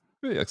 he was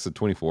like I said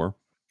 24.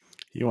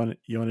 You want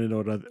to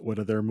know what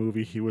other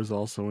movie he was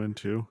also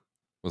into?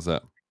 What's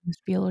that?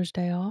 Bueller's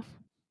Day Off.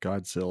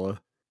 Godzilla.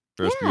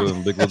 Ferris Yeah. Bueller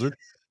and the Big Lizard.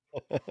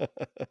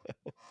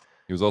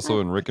 He was also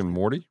in Rick and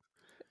Morty.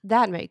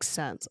 That makes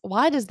sense.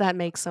 Why does that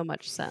make so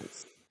much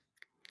sense?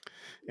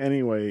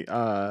 Anyway,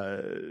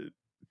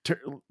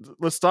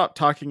 let's stop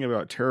talking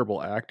about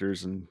terrible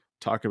actors and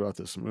talk about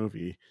this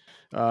movie.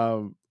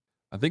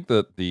 I think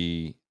that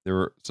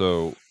there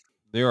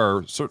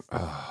are certain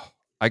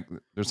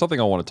there's something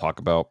I want to talk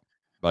about,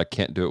 but I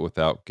can't do it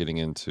without getting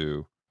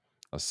into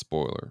a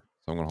spoiler.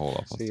 So I'm gonna hold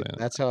off on see, saying it.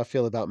 that's how I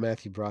feel about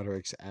Matthew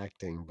Broderick's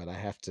acting, but I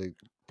have to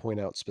point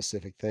out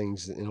specific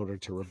things in order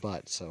to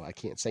rebut, so I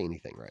can't say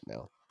anything right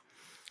now.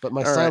 But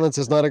my All right. silence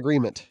is not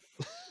agreement.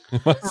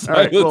 My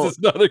silence is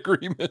not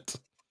agreement.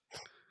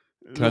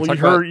 Can I talk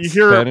about you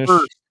hear it Spanish?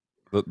 first.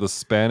 The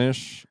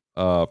Spanish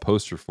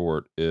poster for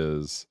it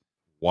is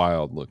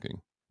wild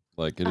looking.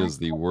 Like it is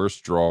the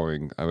worst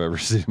drawing I've ever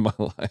seen in my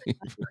life.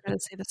 We're going to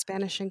say the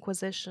Spanish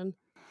Inquisition.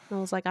 And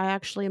I was like, I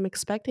actually am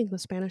expecting the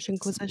Spanish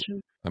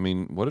Inquisition. I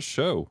mean, what a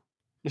show.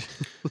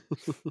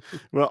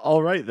 Well,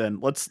 all right then.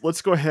 Let's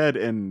go ahead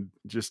and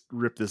just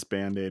rip this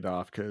Band-Aid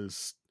off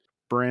because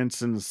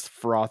Branson's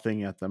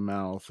frothing at the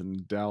mouth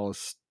and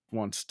Dallas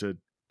wants to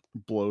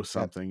blow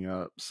something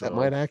up. So That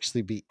might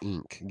actually be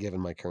ink, given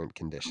my current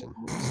condition.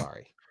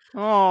 Sorry.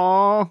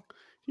 Aw,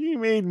 you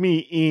made me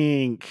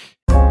ink.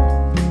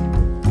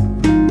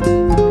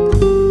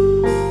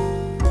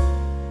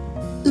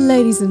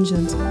 Ladies and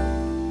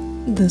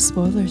gentlemen, the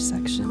spoiler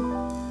section.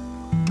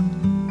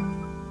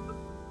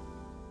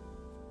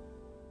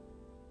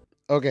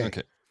 Okay.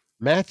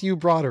 Matthew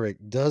Broderick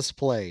does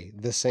play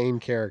the same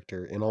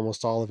character in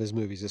almost all of his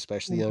movies,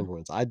 especially the younger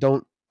ones. I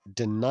don't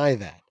deny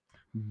that,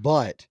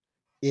 but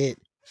it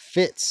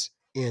fits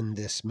in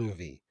this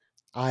movie.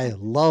 I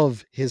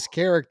love his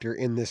character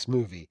in this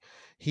movie.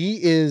 He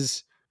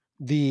is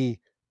the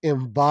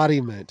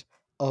embodiment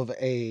of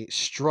a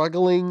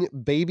struggling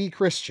baby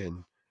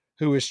Christian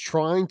who is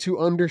trying to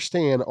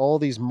understand all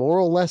these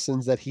moral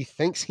lessons that he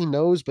thinks he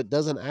knows but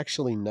doesn't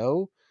actually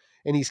know.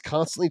 And he's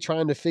constantly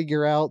trying to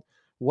figure out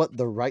what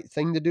the right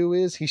thing to do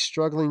is. He's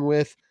struggling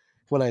with,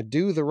 when I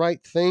do the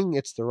right thing,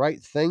 it's the right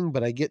thing,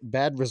 but I get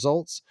bad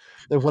results.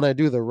 And when I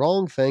do the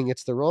wrong thing,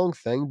 it's the wrong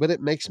thing, but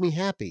it makes me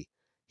happy.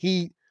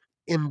 He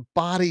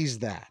embodies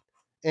that.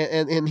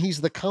 And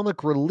he's the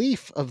comic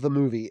relief of the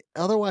movie.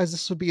 Otherwise,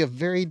 this would be a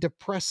very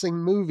depressing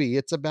movie.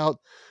 It's about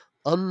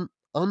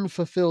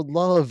unfulfilled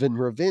love and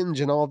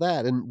revenge and all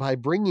that. And by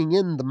bringing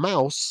in the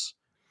mouse,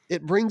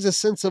 it brings a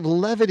sense of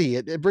levity.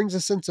 It brings a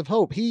sense of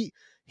hope. He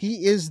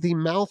is the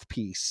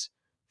mouthpiece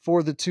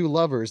for the two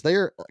lovers. They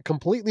are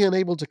completely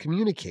unable to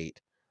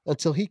communicate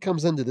until he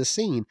comes into the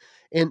scene.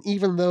 And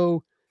even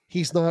though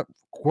he's not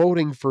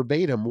quoting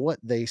verbatim what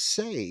they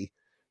say,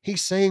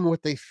 he's saying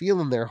what they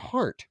feel in their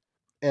heart.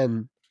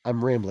 And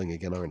I'm rambling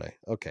again, aren't I?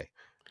 Okay.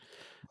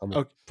 I'm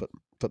going to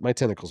put my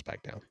tentacles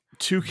back down.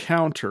 To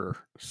counter,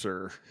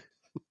 sir,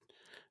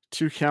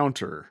 to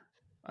counter,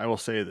 I will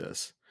say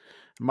this.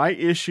 My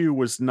issue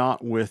was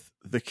not with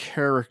the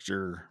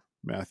character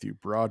Matthew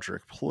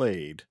Broderick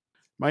played.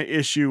 My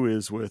issue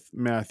is with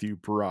Matthew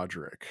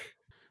Broderick.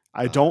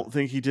 I don't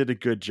think he did a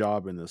good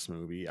job in this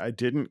movie. I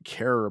didn't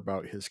care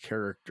about his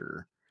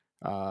character.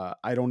 I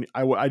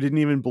didn't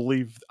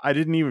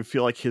even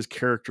feel like his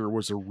character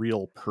was a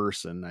real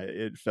person.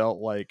 It felt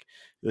like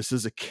this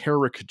is a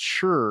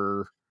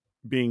caricature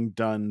being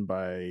done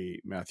by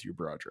Matthew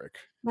Broderick.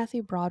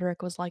 Matthew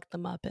Broderick was like the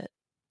Muppet.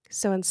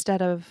 So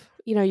instead of,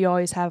 you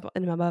always have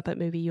in a Muppet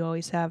movie, you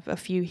always have a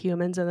few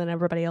humans and then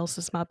everybody else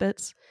is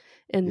Muppets.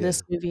 In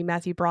this movie,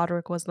 Matthew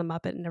Broderick was the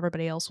Muppet and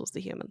everybody else was the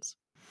humans.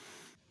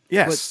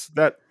 Yes,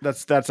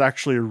 that's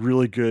actually a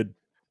really good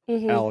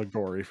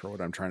allegory for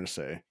what I'm trying to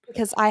say.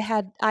 Because I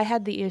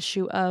had the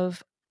issue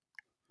of,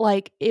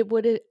 like,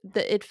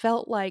 it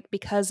felt like,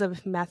 because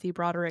of Matthew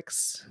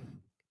Broderick's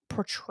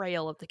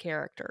portrayal of the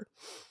character,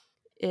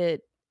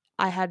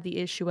 I had the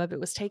issue of, it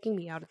was taking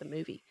me out of the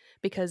movie,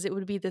 because it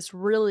would be this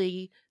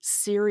really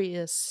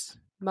serious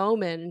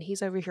moment and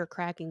he's over here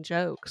cracking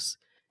jokes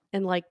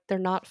and, like, they're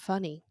not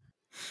funny.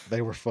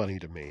 They were funny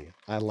to me.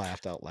 I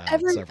laughed out loud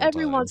several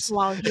Every times. once in a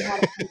while he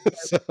had a funny joke.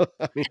 So,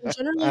 I mean, And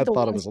generally I the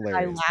thought it ones was that I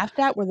hilarious. laughed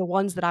at were the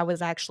ones that I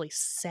was actually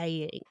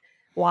saying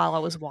while I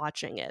was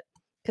watching it.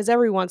 Because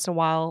every once in a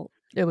while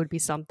it would be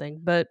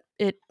something, but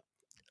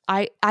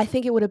I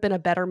think it would have been a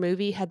better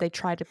movie had they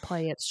tried to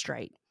play it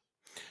straight.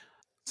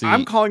 See,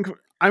 I'm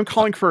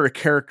calling for a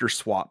character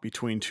swap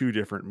between two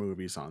different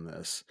movies on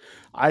this.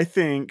 I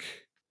think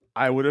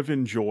I would have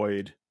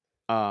enjoyed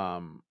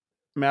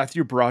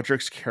Matthew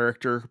Broderick's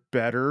character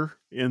better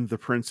in The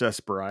Princess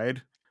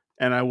Bride,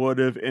 and I would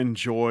have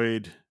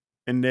enjoyed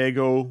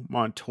Inigo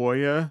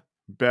Montoya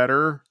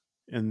better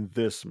in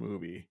this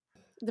movie.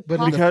 But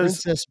in The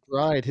Because Princess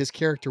Bride, his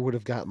character would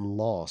have gotten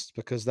lost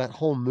because that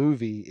whole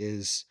movie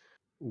is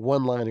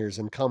one-liners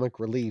and comic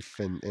relief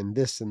and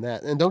this and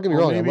that. And don't get me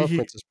wrong, I love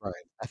Princess Bride.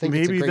 I think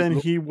it's a great then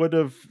movie. he would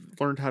have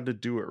learned how to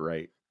do it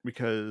right,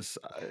 because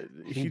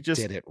He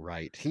did it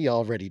right. He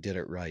already did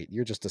it right.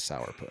 You're just a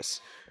sourpuss.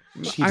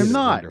 He I'm did it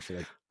not.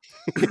 wonderfully.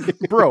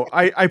 Bro,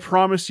 I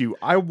promise you,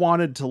 I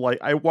wanted to like.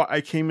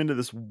 I came into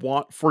this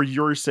for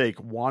your sake,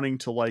 wanting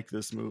to like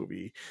this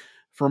movie,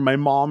 for my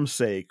mom's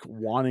sake,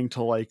 wanting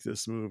to like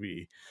this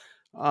movie.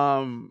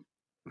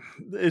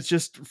 It's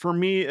just, for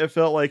me, it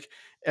felt like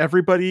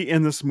everybody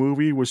in this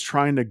movie was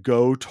trying to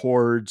go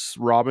towards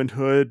Robin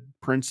Hood,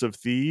 Prince of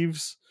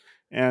Thieves,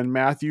 and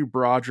Matthew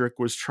Broderick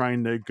was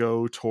trying to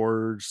go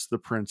towards The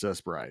Princess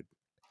Bride.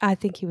 I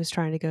think he was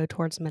trying to go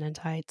towards Men in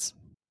Tights.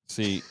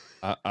 See,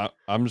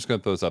 I'm just going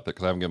to throw this out there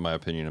because I haven't given my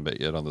opinion a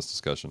bit yet on this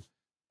discussion.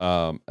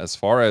 As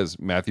far as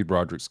Matthew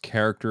Broderick's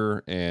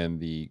character and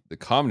the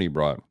comedy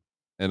brought,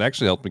 it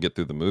actually helped me get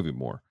through the movie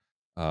more.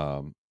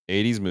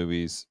 80s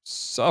movies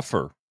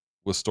suffer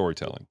with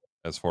storytelling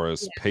as far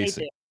as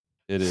pacing.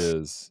 It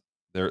is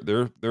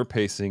their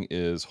pacing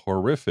is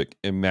horrific,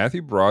 and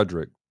Matthew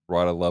Broderick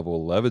brought a level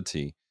of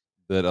levity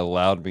that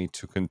allowed me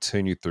to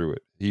continue through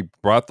it. He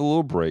brought the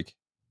little break,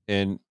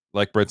 and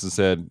like Brenton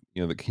said,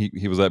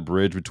 he was that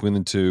bridge between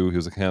the two. He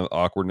was a kind of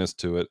awkwardness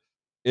to it.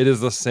 It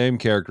is the same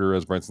character,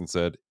 as Brenton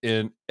said,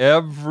 in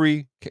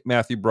every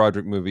Matthew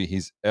Broderick movie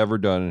he's ever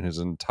done in his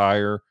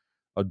entire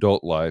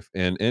adult life,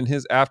 and in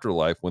his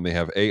afterlife when they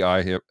have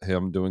AI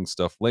him doing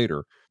stuff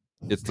later.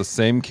 It's the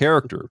same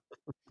character,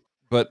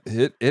 but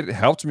it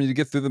helped me to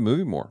get through the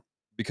movie more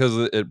because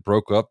it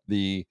broke up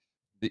the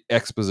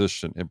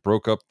exposition. It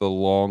broke up the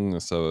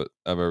longness of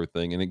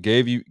everything, and it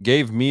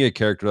gave me a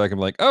character that I can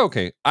be like, oh,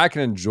 okay, I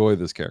can enjoy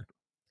this character.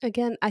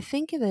 Again, I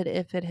think that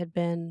if it had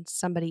been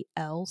somebody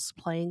else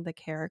playing the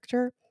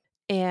character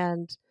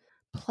and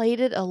played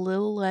it a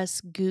little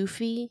less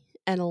goofy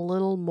and a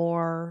little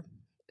more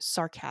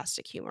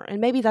sarcastic humor,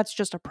 and maybe that's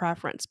just a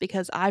preference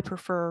because I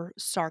prefer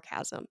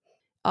sarcasm,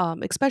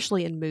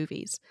 especially in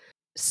movies.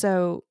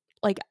 So,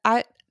 like,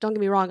 I don't get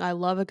me wrong, I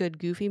love a good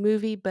goofy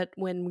movie, but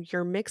when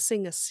you're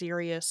mixing a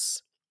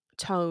serious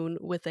tone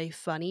with a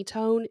funny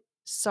tone,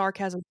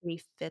 sarcasm to me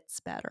fits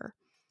better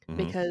Mhm.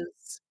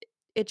 because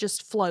it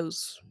just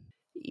flows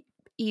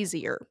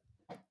easier,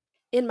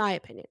 in my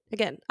opinion.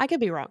 Again, I could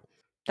be wrong.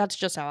 That's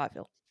just how I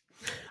feel.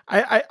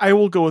 I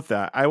will go with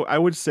that. I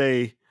would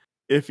say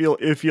if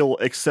you'll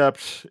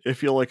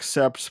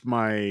accept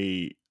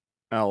my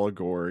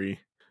allegory,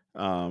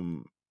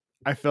 um,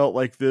 I felt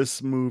like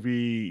this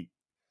movie,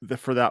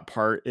 for that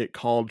part, it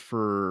called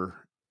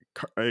for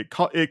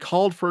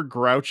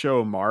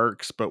Groucho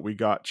Marx, but we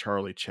got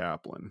Charlie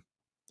Chaplin.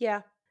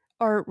 Yeah.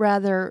 Or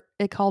rather,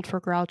 it called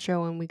for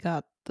Groucho and we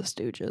got the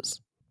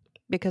Stooges,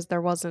 because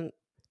there wasn't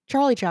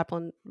Charlie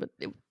Chaplin, but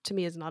to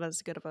me is not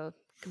as good of a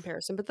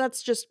comparison. But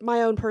that's just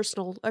my own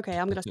personal. Okay,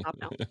 I'm gonna stop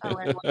now. All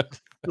right,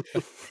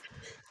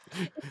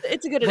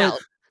 it's a good But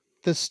analogy.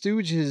 the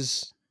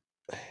Stooges,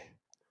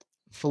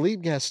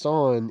 Philippe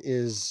Gaston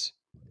is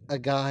a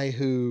guy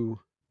who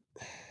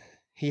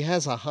he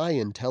has a high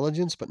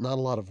intelligence, but not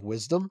a lot of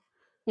wisdom.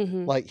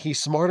 Mm-hmm. Like,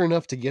 he's smart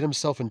enough to get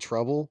himself in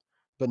trouble,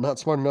 but not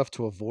smart enough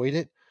to avoid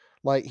it.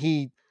 Like,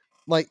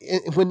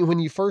 when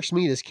you first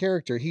meet his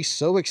character, he's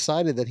so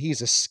excited that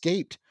he's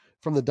escaped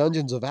from the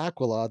dungeons of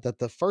Aquila that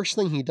the first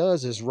thing he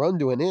does is run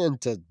to an inn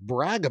to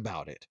brag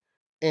about it,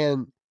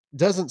 and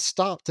doesn't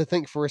stop to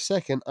think for a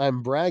second,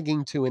 I'm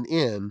bragging to an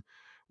inn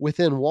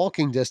within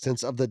walking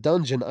distance of the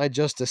dungeon I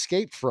just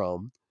escaped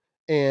from,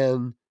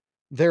 and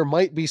there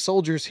might be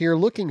soldiers here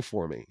looking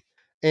for me.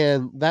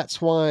 And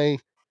that's why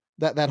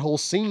that whole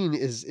scene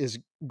is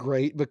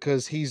great,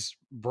 because he's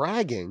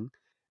bragging,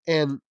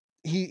 and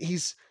he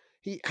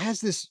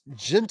has this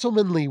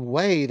gentlemanly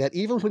way that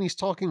even when he's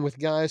talking with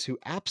guys who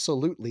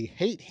absolutely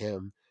hate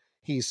him,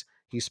 he's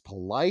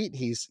polite.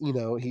 He's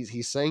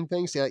saying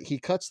things. Like, he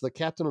cuts the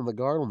captain on the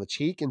guard on the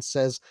cheek and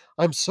says,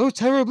 "I'm so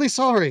terribly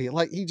sorry."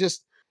 Like,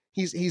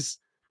 he's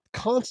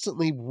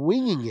constantly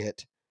winging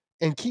it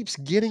and keeps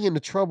getting into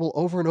trouble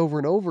over and over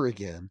and over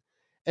again.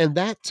 And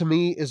that, to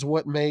me, is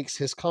what makes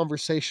his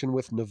conversation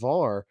with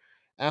Navarre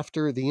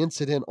after the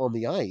incident on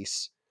the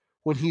ice,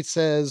 when he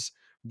says,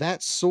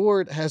 "That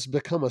sword has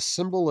become a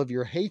symbol of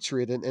your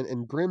hatred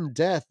and grim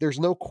death. There's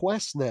no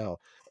quest now.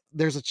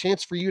 There's a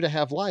chance for you to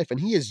have life." And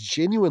he is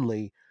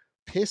genuinely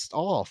pissed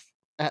off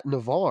at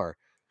Navarre.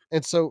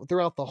 And so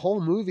throughout the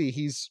whole movie,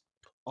 he's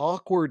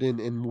awkward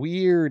and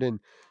weird and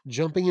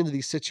jumping into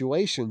these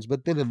situations.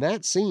 But then in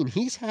that scene,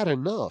 he's had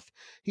enough.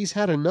 He's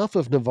had enough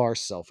of Navarre's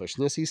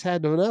selfishness. He's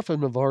had enough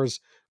of Navarre's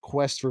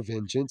quest for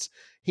vengeance.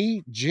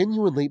 He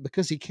genuinely,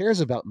 because he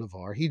cares about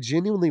Navarre, he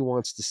genuinely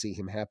wants to see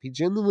him happy,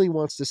 genuinely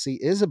wants to see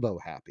Isabeau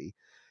happy.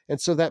 And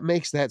so that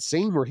makes that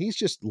scene where he's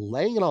just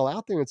laying it all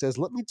out there and says,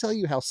 "Let me tell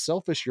you how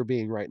selfish you're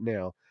being right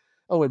now.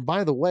 Oh, and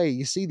by the way,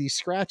 you see these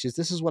scratches?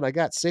 This is what I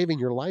got saving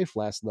your life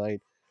last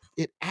night."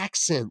 It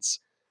accents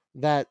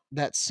that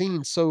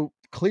scene so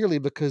clearly,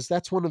 because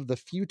that's one of the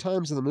few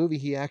times in the movie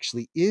he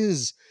actually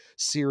is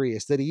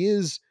serious, that he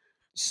is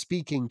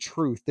speaking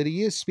truth, that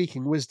he is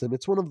speaking wisdom.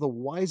 It's one of the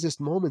wisest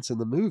moments in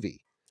the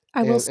movie,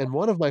 I will say, and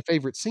one of my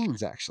favorite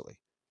scenes, actually.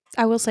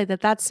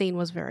 that scene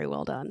was very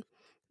well done.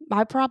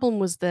 My problem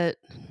was that,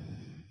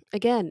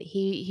 again,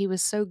 he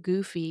was so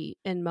goofy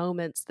in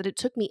moments that it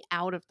took me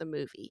out of the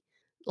movie.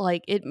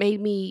 Like, it made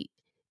me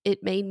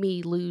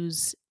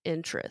lose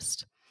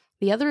interest.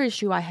 The other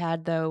issue I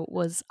had, though,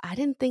 was I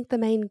didn't think the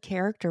main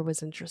character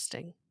was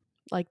interesting.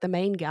 Like, the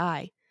main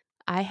guy.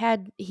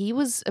 He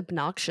was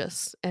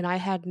obnoxious, and I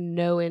had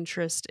no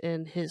interest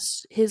in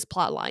his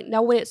plot line.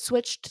 Now, when it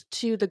switched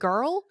to the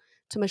girl,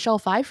 to Michelle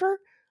Pfeiffer,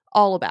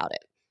 all about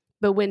it.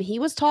 But when he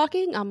was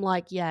talking, I'm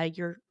like, yeah,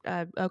 you're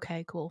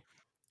okay, cool.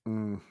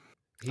 Mm.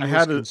 He I was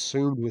had a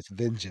consumed with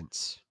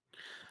vengeance.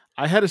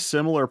 I had a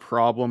similar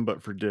problem,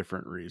 but for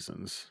different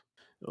reasons.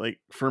 Like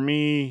for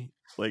me,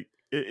 like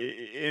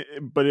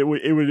but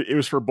it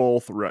was for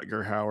both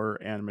Rutger Hauer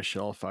and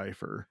Michelle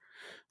Pfeiffer.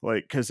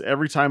 Like, because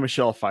every time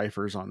Michelle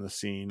Pfeiffer's on the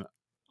scene,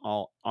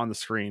 all on the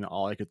screen,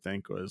 all I could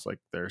think was like,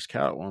 "There's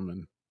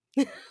Catwoman,"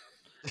 and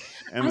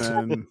I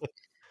thought then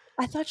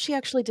I thought she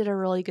actually did a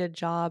really good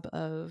job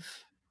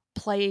of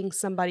playing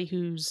somebody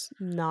who's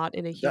not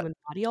in a that human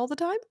body all the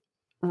time.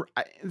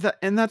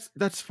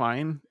 that's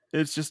fine.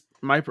 It's just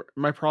my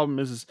problem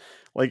is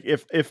like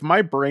if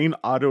my brain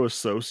auto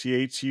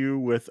associates you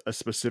with a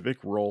specific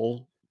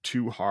role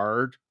too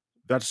hard,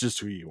 that's just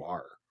who you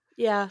are.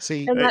 Yeah,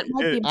 See, and that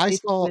might be my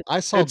issue with I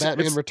saw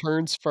Batman It's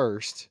Returns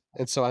first,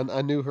 and so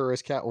I knew her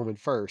as Catwoman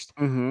first.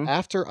 mm-hmm.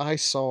 After I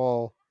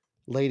saw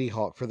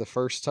Ladyhawke for the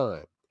first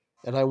time,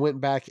 and I went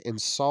back and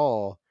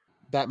saw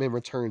Batman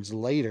Returns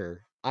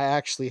later, I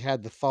actually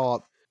had the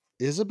thought,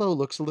 Isabeau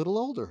looks a little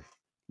older.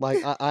 Like,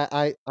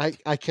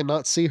 I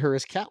cannot see her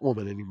as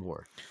Catwoman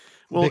anymore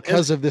Well,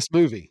 because of this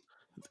movie.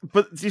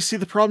 but you see,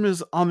 the problem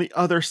is on the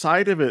other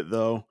side of it,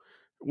 though.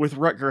 With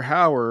Rutger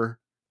Hauer,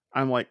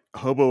 I'm like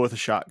hobo with a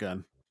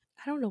shotgun.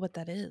 I don't know what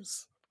that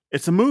is.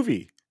 It's a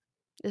movie.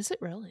 Is it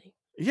really?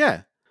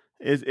 Yeah,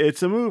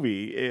 it's a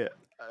movie,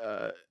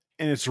 and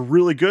it's a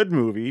really good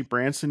movie.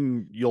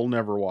 Branson, you'll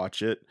never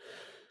watch it,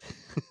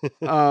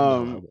 No, I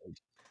um, won't.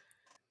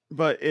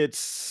 but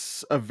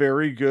it's a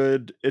very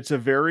good. It's a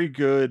very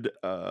good.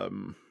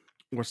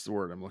 What's the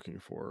word I'm looking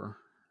for?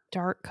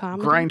 dark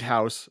comedy.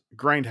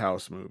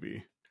 grindhouse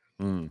movie.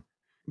 Mm.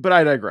 But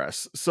I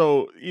digress.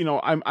 So,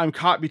 I'm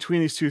caught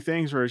between these two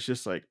things where it's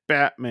just like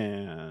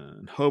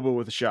Batman, Hobo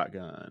with a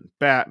Shotgun,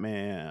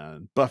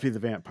 Batman, Buffy the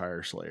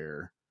Vampire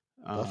Slayer.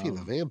 Buffy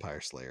the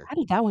Vampire Slayer. How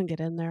did that one get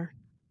in there?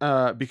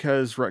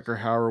 Because Rutger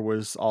Hauer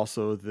was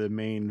also the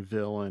main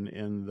villain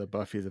in the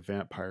Buffy the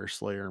Vampire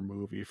Slayer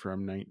movie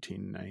from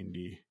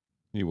 1990.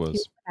 He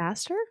was.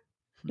 Master?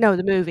 No,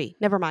 the movie.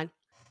 Never mind.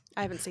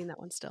 I haven't seen that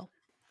one still.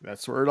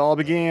 That's where it all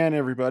began,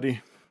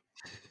 everybody.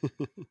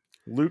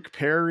 Luke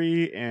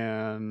Perry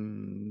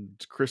and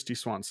Christy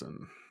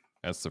Swanson.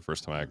 That's the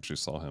first time I actually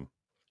saw him.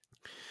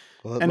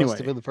 Well, that must Anyway.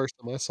 have been the first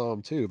time I saw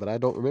him too, but I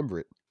don't remember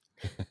it.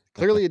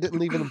 Clearly, it didn't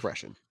leave an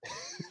impression.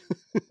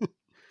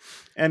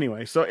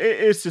 Anyway, so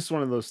it's just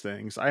one of those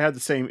things. I had the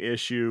same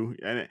issue,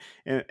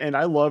 and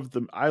I loved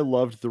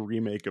the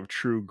remake of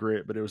True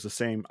Grit, but it was the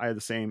same. I had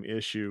the same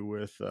issue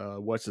with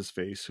what's his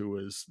face, who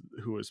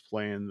was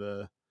playing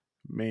the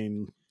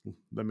main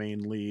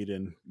lead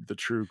in the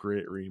True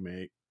Grit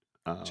remake.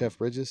 Jeff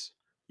Bridges.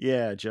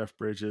 Yeah, Jeff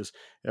Bridges.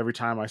 Every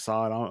time I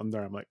saw it on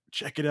there, I'm like,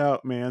 check it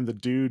out, man. The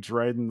dude's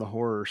riding the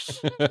horse.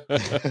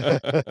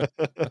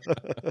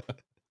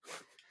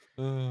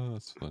 Oh,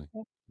 that's funny.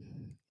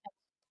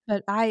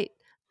 But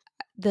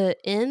the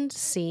end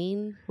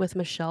scene with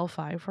Michelle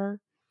Pfeiffer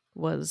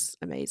was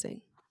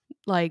amazing.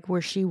 Like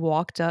where she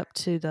walked up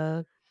to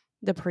the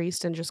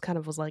priest and just kind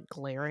of was like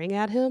glaring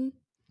at him.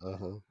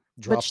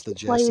 Drops the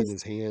Jess in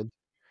his hand.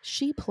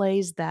 She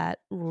plays that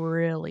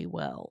really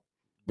well.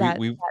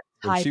 When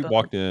she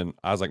walked in,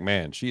 I was like,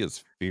 man, she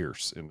is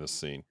fierce in this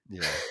scene.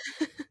 Yeah.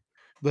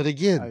 But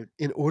again,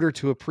 in order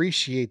to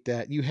appreciate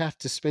that, you have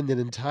to spend an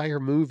entire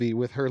movie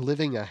with her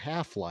living a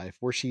half-life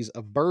where she's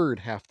a bird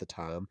half the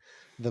time.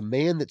 The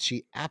man that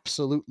she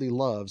absolutely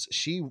loves,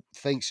 she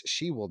thinks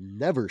she will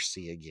never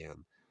see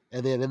again.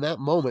 And then in that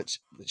moment,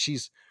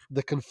 she's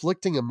the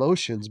conflicting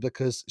emotions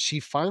because she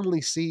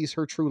finally sees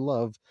her true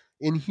love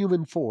in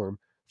human form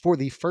for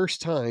the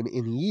first time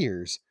in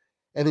years.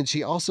 And then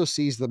she also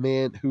sees the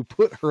man who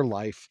put her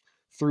life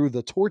through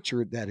the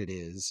torture that it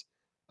is.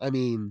 I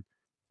mean,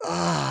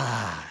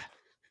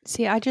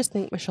 See, I just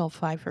think Michelle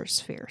Pfeiffer's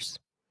fierce.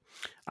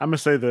 I'm going to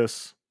say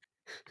this.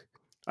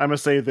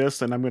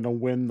 And I'm going to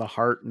win the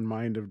heart and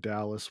mind of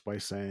Dallas by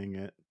saying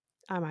it.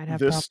 I might have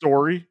this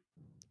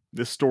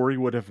story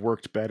would have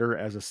worked better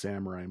as a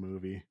samurai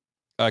movie.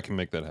 I can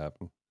make that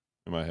happen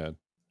in my head.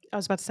 I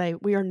was about to say,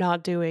 we are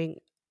not doing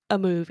a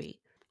movie.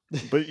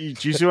 But do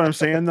you see what I'm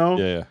saying, though?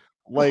 Yeah.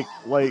 Like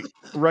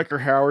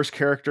Rutger Hauer's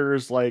character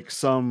is like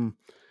some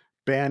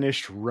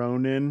banished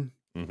Ronin.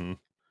 Mm-hmm.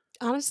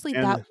 Honestly,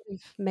 that would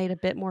have made a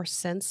bit more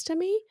sense to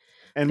me.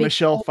 And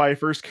Michelle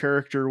Pfeiffer's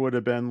character would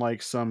have been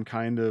like some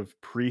kind of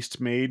priest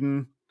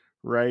maiden,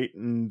 right?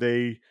 And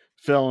they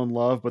fell in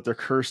love, but they're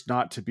cursed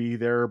not to be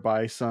there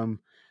by some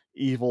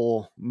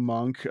evil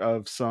monk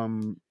of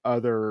some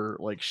other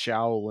like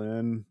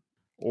Shaolin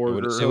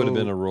order. It would have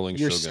been a rolling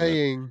You're shogun.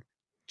 saying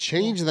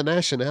change the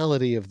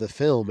nationality of the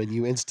film and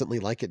you instantly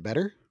like it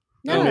better?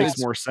 No, it makes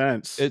more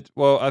sense.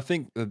 Well, I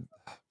think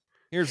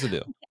here's the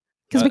deal.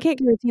 Because we can't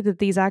guarantee that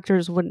these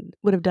actors would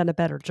have done a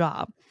better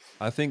job.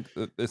 I think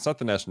it's not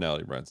the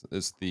nationality, Brent.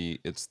 It's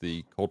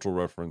the cultural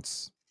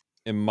reference.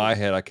 In my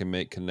head, I can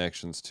make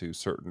connections to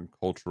certain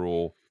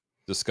cultural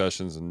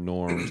discussions and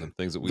norms and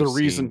things that we've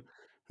seen.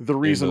 The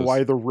reason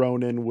why the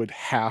Ronin would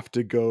have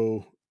to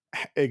go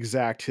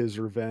exact his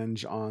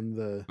revenge on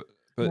the.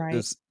 But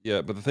right.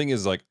 But the thing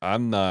is, like,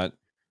 I'm not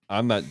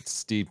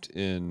steeped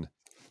in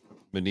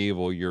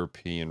medieval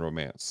European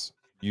romance.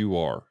 You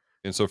are.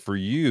 And so for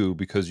you,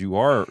 because you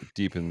are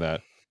deep in that,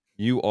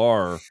 you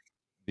are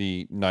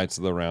the Knights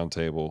of the Round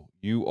Table.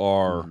 You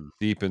are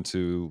deep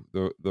into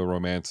the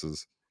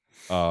romances.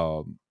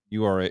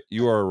 You are a romantic.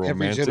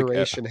 Every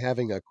generation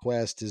having a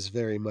quest is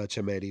very much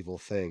a medieval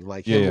thing.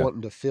 Like him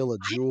wanting to fill a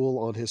jewel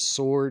on his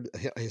sword,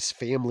 his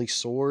family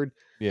sword.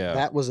 Yeah,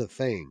 that was a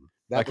thing.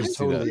 That was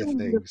totally a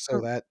thing.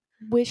 So that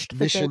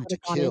mission to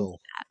kill.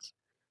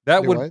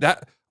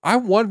 I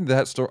wanted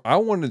that story. I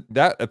wanted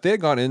that if they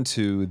had gone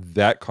into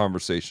that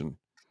conversation,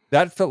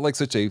 that felt like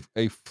such a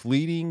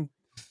fleeting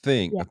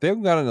thing. Yeah. If they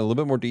had gotten a little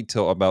bit more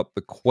detail about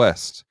the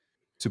quest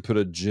to put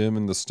a gem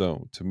in the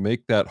stone, to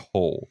make that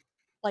whole,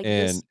 like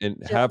and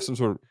have some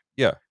sort of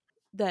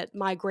that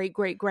my great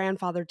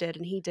grandfather did,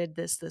 and he did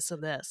this,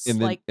 and this,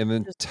 and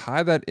then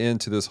tie that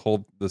into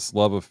this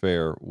love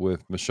affair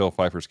with Michelle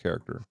Pfeiffer's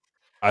character.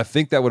 I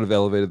think that would have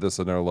elevated this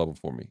another level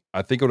for me.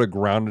 I think it would have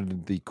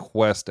grounded the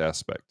quest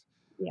aspect.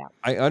 Yeah,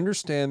 I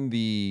understand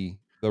the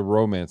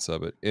romance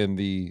of it and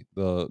the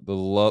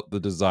love, the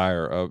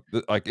desire of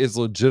like it's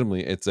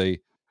legitimately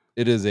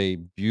it is a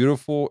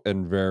beautiful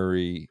and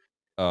very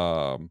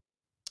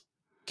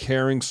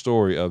caring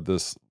story of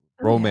this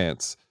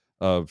romance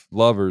of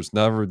lovers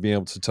never being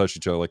able to touch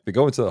each other. Like they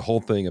go into the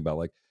whole thing about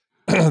like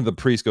the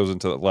priest goes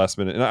into the last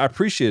minute, and I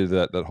appreciated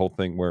that whole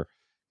thing where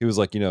he was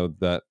like,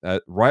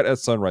 that right at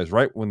sunrise,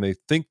 right when they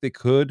think they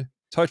could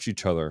touch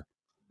each other,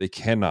 they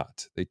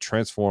cannot. They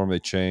transform, they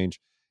change.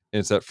 And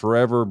it's that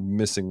forever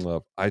missing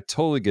love. I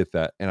totally get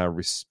that, and I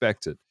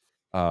respect it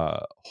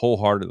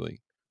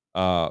wholeheartedly.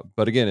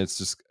 But again, it's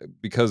just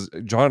because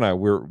John and I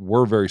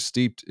we're very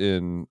steeped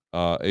in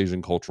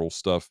Asian cultural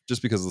stuff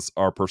just because it's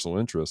our personal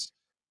interest.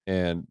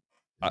 And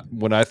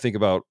when I think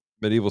about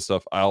medieval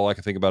stuff, all I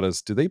can think about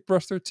is, do they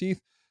brush their teeth?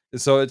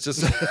 And so it's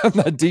just I'm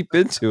not deep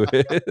into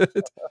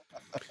it.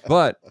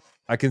 But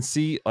I can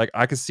see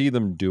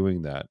them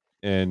doing that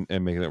and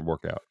making it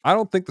work out. I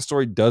don't think the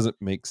story doesn't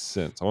make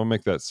sense. I want to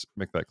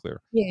make that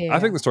clear. I Yeah.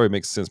 think the story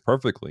makes sense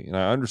perfectly, and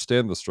I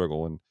understand the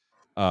struggle. And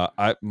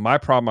I my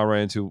problem I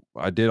ran into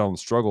I did on the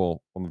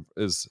struggle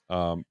is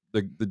the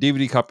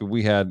DVD copy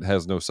we had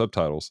has no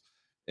subtitles,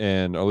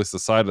 and or at least the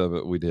side of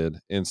it we did,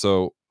 and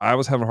so I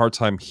was having a hard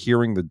time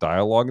hearing the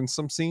dialogue in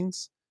some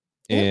scenes,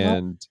 It was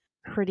and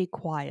pretty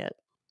quiet,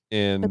 but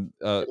and it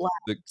loud.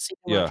 the So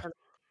you want yeah to turn.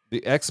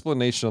 the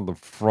explanation on the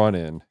front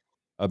end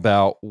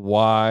about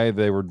why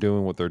they were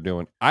doing what they're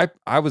doing. I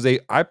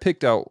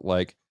picked out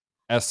like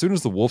as soon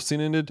as the wolf scene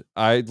ended,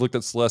 I looked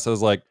at Celeste. I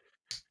was like,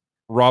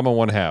 Rama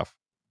one half.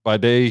 By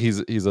day he's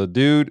a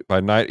dude. By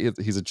night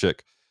he's a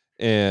chick,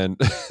 and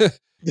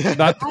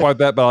not quite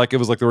that, but like it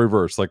was like the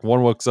reverse. Like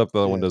one wakes up, the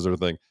other one Yeah. does their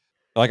thing.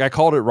 Like I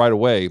called it right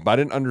away, but I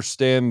didn't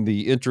understand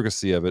the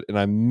intricacy of it, and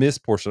I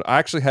missed portion. I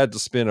actually had to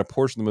spend a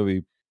portion of the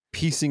movie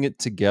piecing it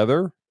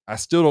together. I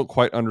still don't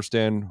quite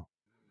understand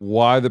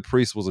why the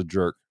priest was a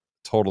jerk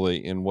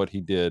totally in what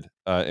he did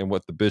and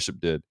what the bishop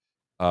did,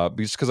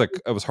 because it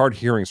was hard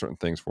hearing certain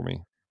things for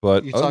me.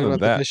 But You other talking than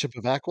about the that, Bishop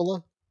of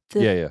Aquila?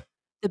 The yeah, yeah.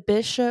 the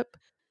bishop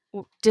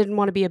didn't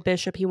want to be a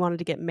bishop. He wanted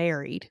to get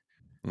married.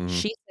 Mhm.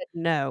 She said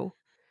no.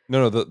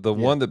 No, the Yeah.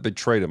 one that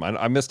betrayed him.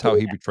 I missed how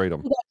Yeah, he betrayed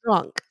him. he got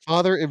drunk.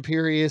 Father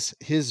Imperius,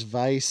 his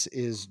vice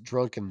is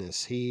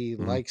drunkenness. He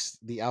Mhm. likes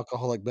the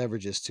alcoholic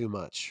beverages too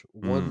much.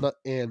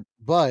 Mm.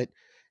 But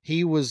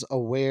he was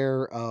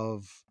aware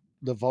of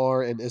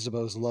Navarre and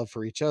Isabeau's love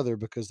for each other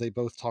because they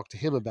both talked to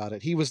him about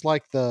it. He was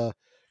like the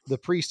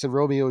priest in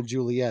Romeo and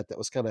Juliet that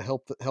was kind of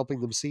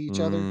helping them see each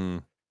other.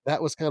 Mm.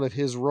 That was kind of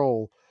his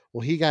role.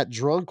 Well, he got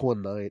drunk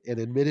one night and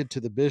admitted to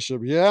the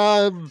bishop, "Yeah,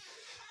 I'm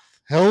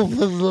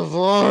helping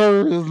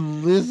Navarre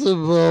and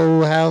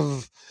Isabeau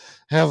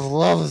have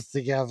love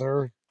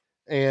together,"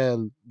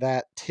 and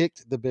that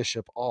ticked the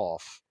bishop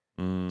off.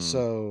 Mm.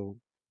 So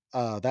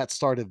that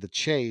started the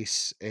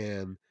chase,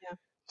 and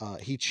Yeah.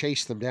 he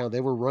chased them down.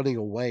 They were running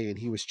away, and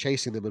he was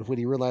chasing them. And when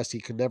he realized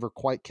he could never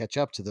quite catch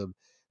up to them,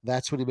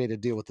 that's when he made a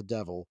deal with the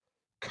devil,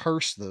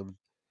 cursed them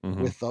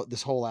Mhm. with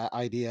this whole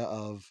idea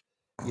of,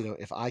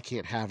 if I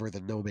can't have her,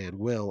 then no man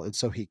will. And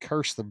so he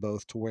cursed them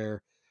both to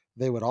where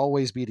they would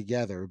always be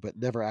together, but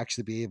never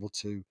actually be able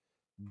to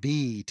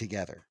be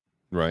together.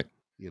 Right.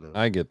 You know,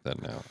 I get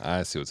that now.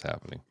 I see what's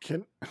happening.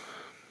 Can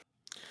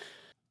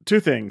two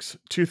things,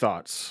 two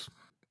thoughts.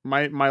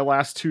 My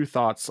last two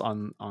thoughts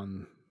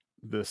on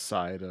this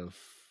side of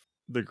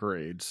the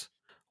grades.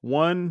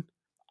 One,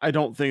 I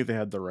don't think they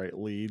had the right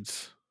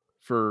leads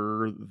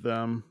for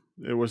them.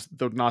 It was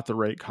not the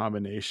right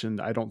combination.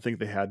 I don't think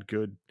they had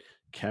good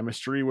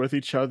chemistry with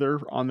each other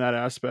on that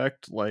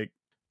aspect. Like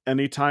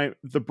anytime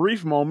the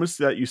brief moments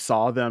that you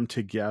saw them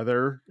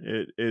together,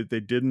 they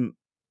didn't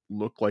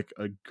look like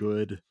a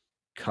good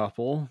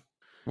couple.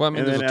 Well, I mean,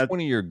 And there's then a at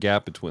 20-year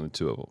gap between the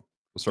two of them.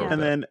 We'll start Yeah.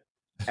 with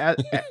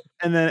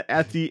and then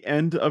at the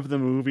end of the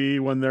movie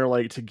when they're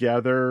like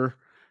together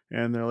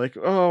and they're like,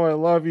 "Oh, I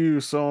love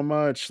you so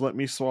much. Let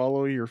me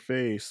swallow your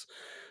face."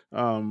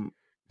 Um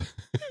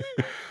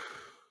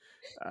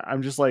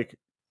I'm just like,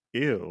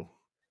 "Ew.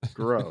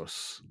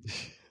 Gross."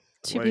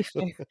 To be Like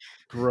fair,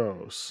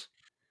 gross.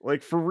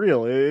 Like for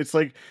real. It's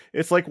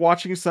like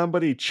watching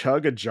somebody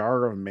chug a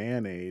jar of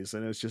mayonnaise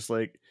and it's just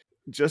like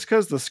just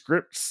cuz the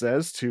script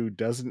says to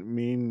doesn't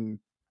mean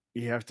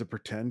you have to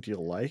pretend you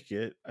like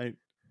it.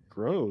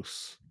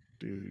 Gross,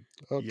 dude.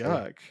 okay,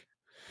 Yuck.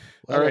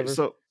 All right, whatever.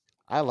 so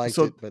I liked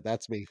so it, but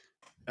that's me.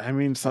 I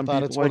mean I some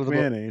thought people it's one of like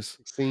the most mayonnaise.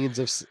 scenes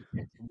of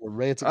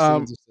romantic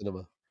Um scenes of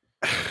cinema.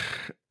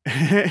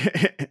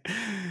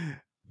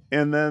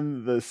 and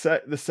then the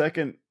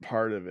second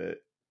part of it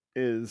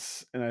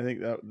is, and I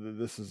think that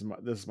this is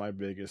my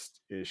biggest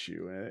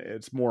issue, and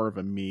it's more of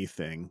a me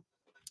thing,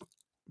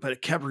 but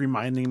it kept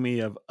reminding me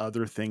of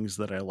other things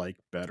that I like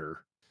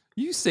better.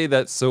 you say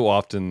that so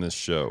often in this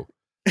show.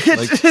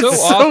 Like It's so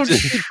so often.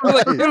 You're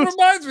like, it true.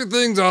 reminds me of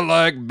things I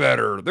like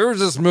better. There was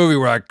this movie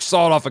where I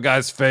sawed off a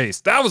guy's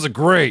face. That was a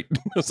great. I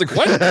was like,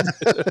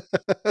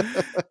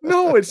 what?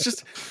 No, it's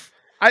just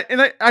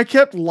I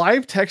kept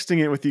live texting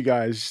it with you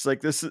guys. Just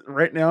like this is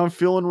right now I'm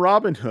feeling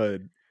Robin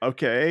Hood.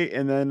 Okay.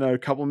 And then a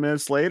couple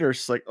minutes later,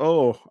 it's like,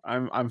 oh,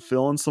 I'm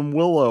feeling some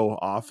Willow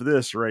off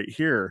this right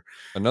here.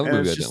 Another And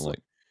movie it's I didn't just like.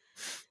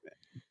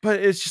 but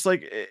it's just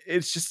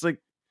like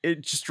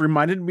it just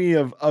reminded me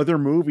of other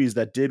movies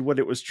that did what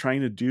it was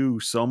trying to do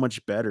so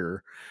much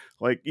better.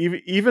 Like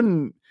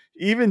even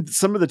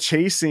some of the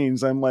chase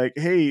scenes, I'm like,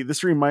 hey,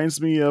 this reminds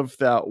me of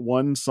that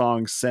one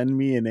song, "Send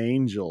Me an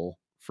Angel,"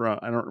 from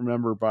I don't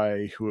remember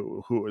by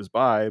who it was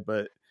by,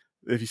 but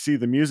if you see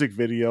the music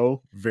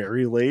video,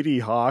 very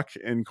Ladyhawke,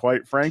 and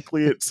quite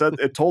frankly,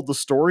 it told the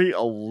story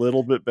a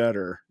little bit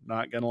better.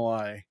 Not gonna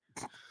lie.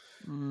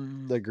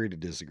 Agree to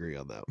disagree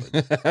on that one.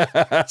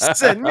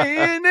 Send me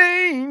an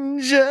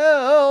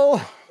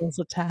angel. Was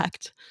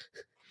attacked.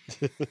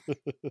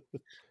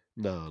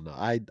 No.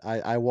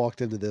 I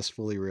walked into this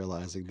fully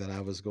realizing that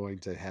I was going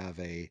to have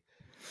a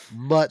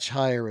much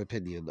higher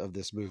opinion of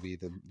this movie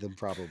than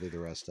probably the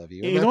rest of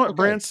you. And You know that's what,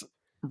 okay.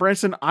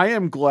 Branson? I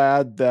am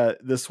glad that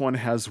this one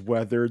has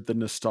weathered the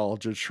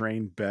nostalgia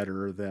train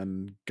better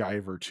than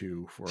Guyver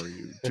 2 for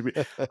you. To be,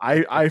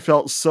 I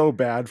felt so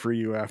bad for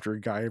you after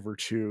Guyver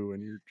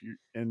 2,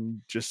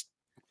 and just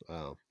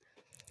Wow.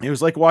 it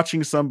was like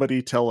watching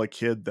somebody tell a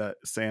kid that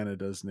Santa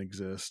doesn't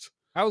exist.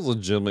 I was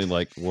legitimately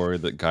like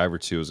worried that Guyver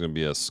 2 was going to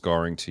be as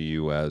scarring to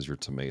you as your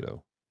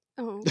tomato.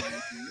 Oh.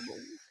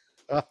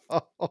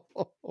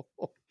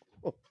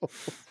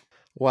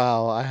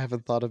 Wow, I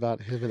haven't thought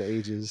about him in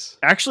ages.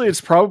 Actually,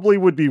 it's probably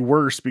would be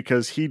worse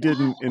because he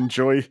didn't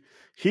enjoy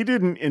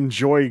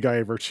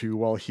Guyver 2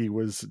 while he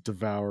was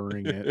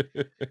devouring it.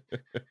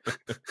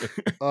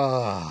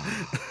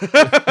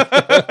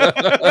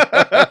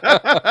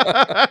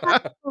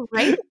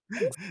 Right?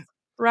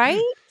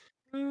 Right?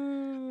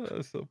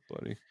 That's so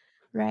funny.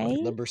 Right?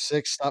 Number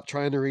 6, stop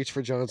trying to reach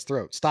for John's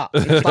throat. Stop.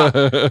 Stop.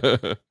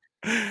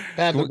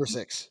 Bad number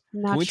 6.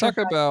 Can we talk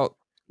about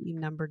you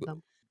numbered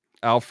them?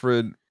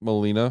 Alfred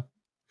Molina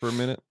for a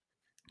minute?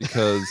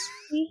 Because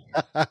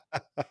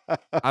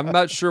I'm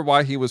not sure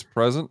why he was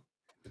present.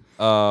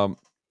 I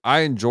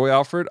enjoy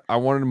Alfred. I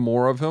wanted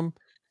more of him.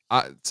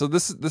 So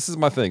this is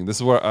my thing. This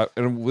is where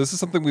and this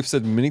is something we've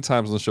said many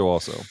times on the show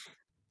also.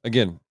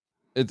 Again,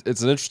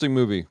 it's an interesting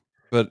movie,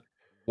 but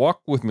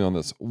walk with me on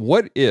this.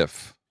 What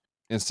if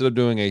instead of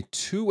doing a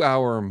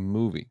 2-hour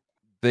movie,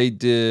 they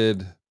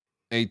did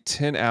a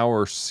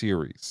 10-hour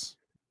series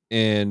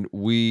and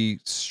we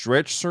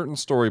stretch certain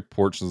story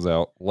portions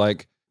out,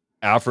 like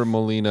Alfred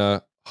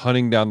Molina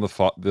hunting down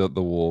the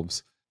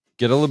wolves,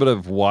 get a little bit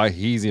of why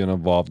he's even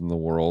involved in the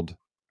world,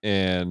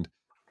 and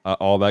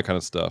all that kind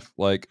of stuff.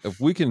 Like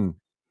if we can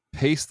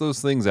pace those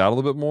things out a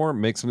little bit more,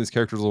 make some of these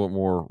characters a little bit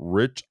more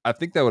rich, I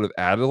think that would have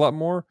added a lot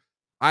more.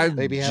 I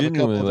Maybe have a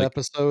genuinely couple of like,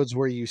 episodes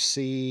where you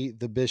see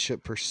the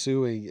bishop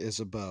pursuing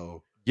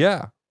Isabeau.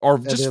 yeah, or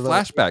And just then,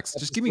 flashbacks.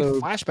 Just give me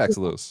episode- flashbacks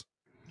of those.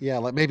 Yeah,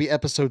 like maybe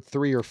episode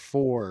 3 or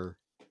 4,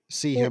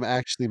 see him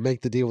actually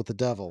make the deal with the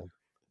devil.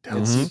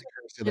 And see the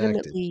curse enacted.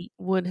 Legitimately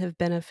would have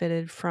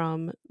benefited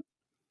from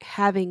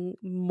having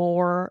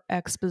more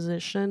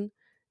exposition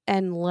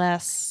and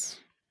less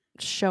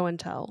show and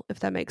tell,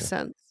 if that makes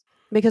sense.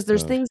 Because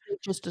there's things they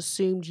just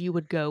assumed you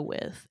would go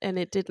with, and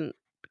it didn't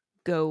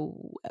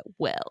go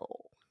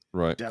well.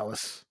 Right.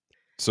 Dallas,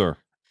 Sir.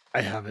 I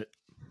have it.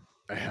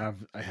 I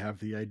have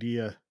the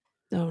idea.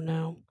 Oh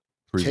no.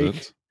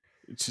 Present.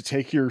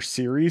 Take your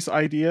series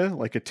idea,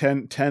 like a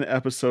 10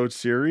 episode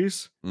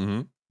series,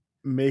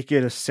 make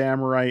it a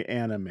samurai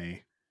anime.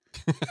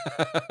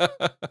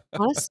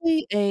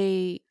 Honestly,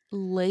 a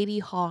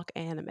Ladyhawke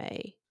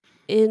anime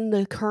in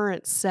the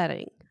current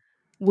setting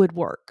would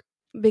work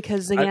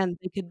because again,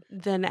 they could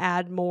then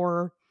add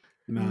more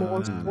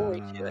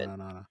story to it.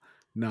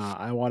 Nah,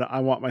 I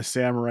want my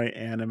samurai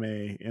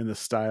anime in the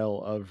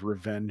style of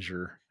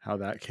Revenger, how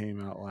that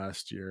came out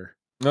last year.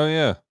 Oh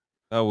yeah,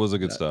 that was a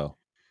good style.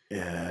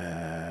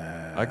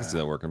 Yeah, I can see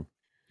that working.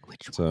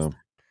 So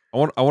I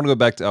want to go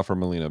back to Alfred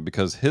Molina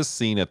because his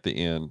scene at the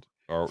end,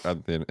 or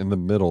in the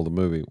middle of the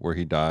movie where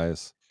he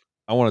dies,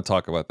 I want to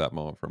talk about that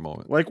moment for a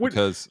moment. Like what?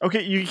 Because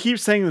okay, you keep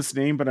saying this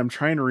name, but I'm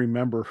trying to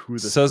remember who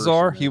this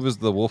Cesar, person he is. was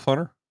the wolf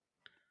hunter.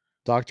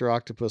 Dr.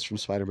 Octopus from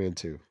Spider-Man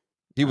 2.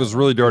 He was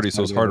really dirty,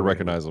 so it's hard to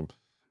recognize him.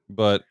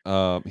 But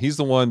he's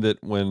the one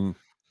that when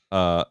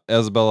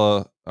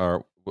Isabella,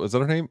 or was that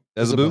her name?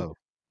 Isabeau.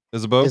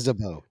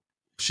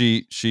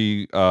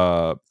 She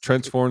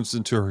transforms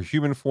into her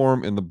human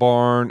form in the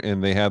barn,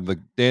 and they have the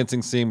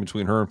dancing scene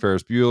between her and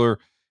Ferris Bueller.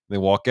 They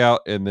walk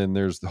out, and then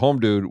there's the home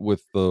dude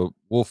with the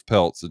wolf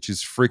pelts, and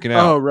she's freaking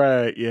out. Oh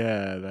right,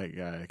 yeah, that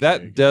guy.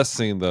 That death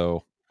scene,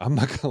 though, I'm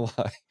not gonna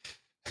lie,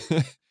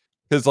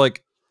 because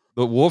like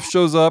the wolf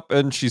shows up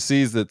and she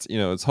sees that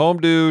it's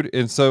home dude,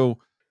 and so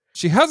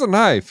she has a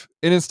knife,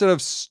 and instead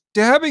of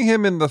stabbing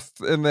him in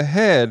the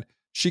head,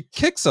 she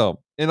kicks him.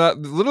 And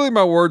literally,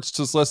 my words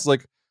to Celeste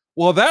like,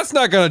 well, that's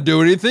not going to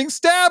do anything.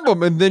 Stab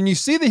him. And then you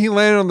see that he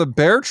landed on the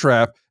bear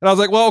trap. And I was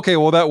like, well, okay,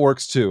 well, that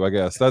works too, I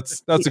guess.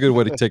 That's a good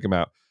way to take him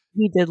out.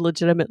 He did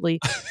legitimately.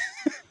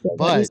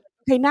 But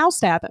okay, now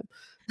stab him.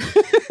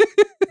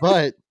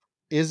 But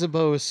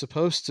Isabeau is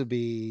supposed to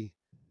be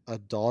a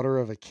daughter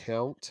of a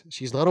count.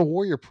 She's not a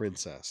warrior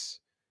princess.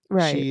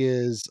 Right. She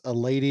is a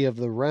lady of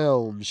the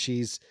realm.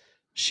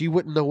 She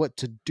wouldn't know what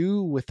to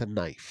do with a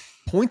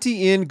knife.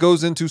 Pointy end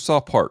goes into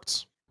soft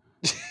parts.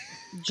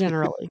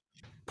 Generally.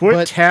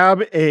 Put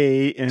tab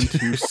A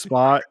into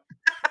spot.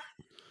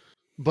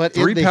 But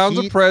 3 pounds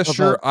of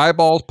pressure,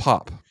 eyeballs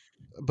pop.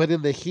 But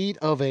in the heat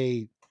of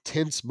a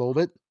tense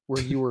moment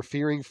where you were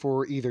fearing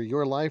for either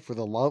your life or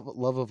the love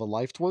of a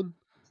loved one,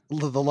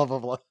 the love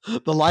of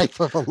the life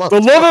of a loved The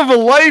love of a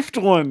life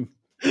one.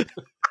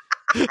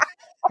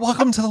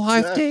 Welcome to the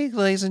live day,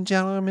 ladies and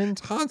gentlemen.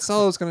 Han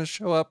Solo's going to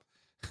show up.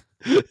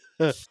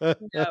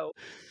 No.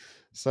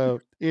 So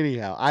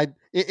anyhow,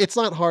 it's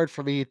not hard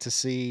for me to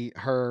see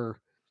her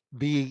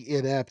being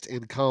inept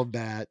in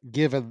combat,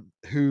 given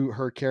who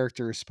her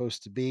character is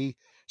supposed to be.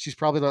 She's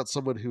probably not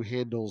someone who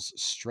handles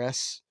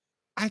stress.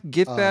 I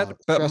get that,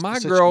 but stressful my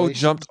girl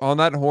situations. jumped on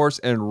that horse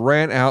and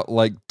ran out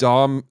like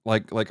Dom,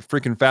 like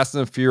freaking Fast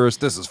and Furious.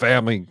 This is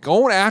family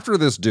going after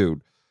this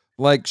dude.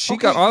 Like she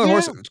got on the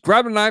horse,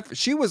 grabbed a knife.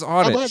 She was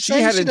on I'm it. not She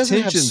saying had she doesn't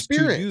have intentions to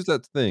spirit. use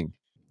that thing.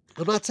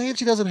 I'm not saying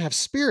she doesn't have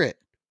spirit,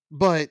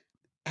 but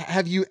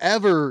have you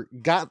ever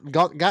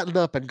gotten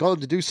up and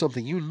gone to do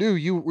something you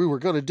knew we were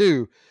going to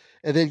do,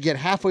 and then get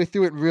halfway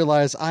through it and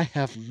realize I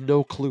have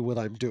no clue what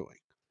I'm doing?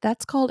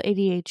 That's called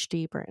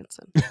ADHD,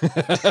 Branson.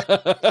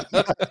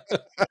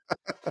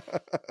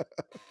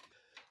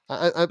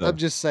 I'm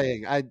just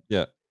saying.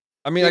 Yeah.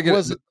 I mean, it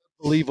wasn't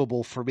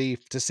believable for me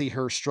to see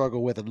her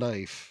struggle with a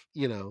knife.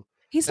 You know,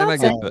 He's And not I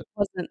get saying that.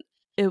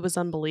 it was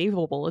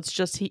unbelievable. It's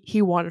just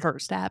he wanted her to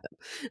stab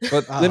him.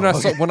 But then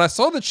when I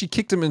saw that she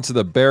kicked him into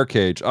the bear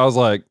cage, I was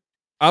like,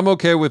 I'm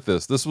okay with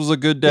this. This was a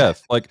good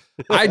death. Like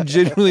I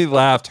genuinely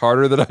laughed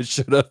harder than I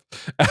should have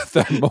at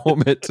that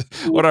moment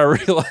when I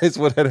realized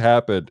what had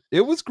happened.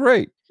 It was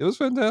great. It was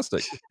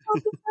fantastic.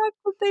 The fact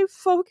that they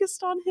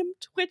focused on him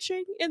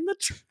twitching in the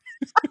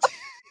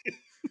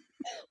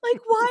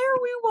like, why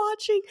are we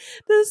watching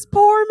this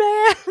poor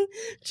man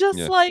just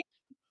like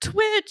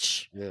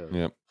twitch?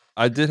 Yeah.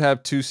 I did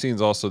have two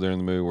scenes also during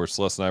the movie where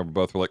Celeste and I were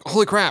both like,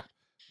 holy crap.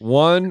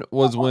 One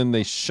was when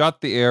they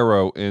shot the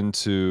arrow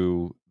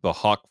into the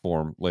hawk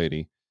form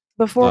lady.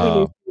 Before we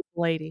knew she was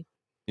a lady.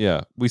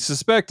 Yeah. We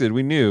suspected,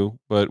 we knew,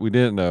 but we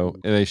didn't know.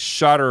 And they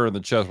shot her in the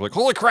chest. We're like,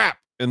 holy crap.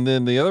 And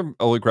then the other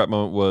holy crap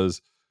moment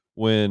was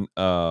when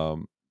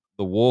the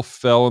wolf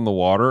fell in the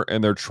water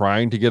and they're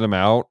trying to get him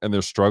out and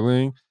they're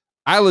struggling.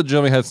 I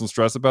legitimately had some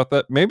stress about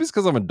that. Maybe it's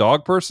because I'm a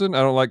dog person.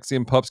 I don't like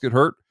seeing pups get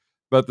hurt.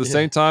 But at the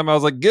same time, I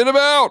was like, get him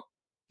out.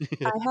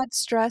 I had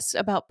stress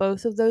about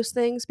both of those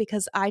things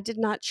because I did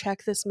not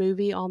check this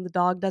movie on The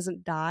Dog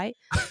Doesn't Die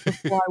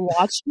before I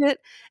watched it.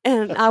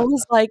 And I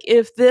was like,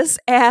 if this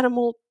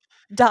animal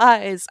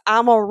dies,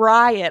 I'm a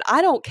riot.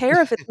 I don't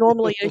care if it's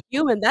normally a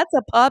human. That's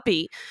a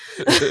puppy.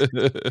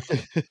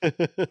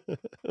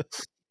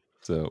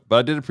 So, but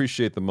I did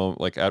appreciate the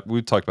moment, like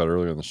we talked about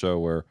earlier in the show,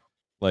 where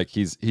like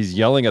he's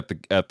yelling at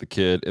the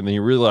kid, and then he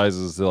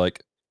realizes that,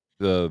 like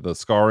the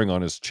scarring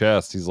on his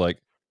chest. He's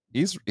like,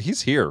 he's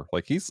here,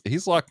 like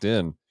he's locked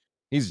in.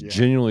 He's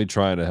genuinely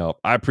trying to help.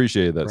 I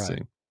appreciated that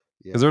scene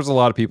because there's a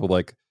lot of people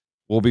like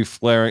will be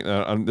flaring.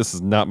 This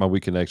is not my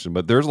weak connection,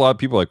 but there's a lot of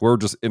people like we're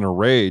just in a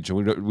rage,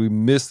 and we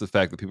miss the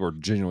fact that people are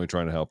genuinely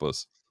trying to help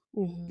us.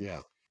 Mm-hmm.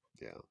 Yeah,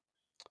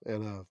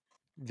 and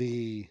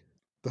the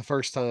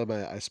first time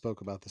I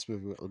spoke about this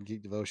movie on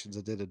Geek Devotions,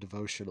 I did a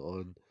devotion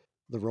on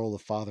the role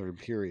of Father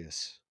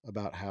Imperius,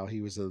 about how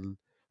he was in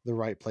the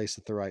right place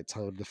at the right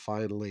time to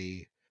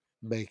finally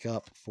make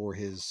up for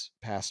his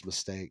past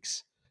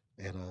mistakes.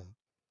 And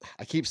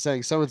I keep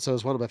saying so-and-so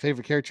is one of my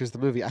favorite characters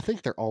in the movie. I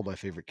think they're all my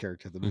favorite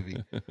character in the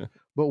movie.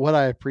 But what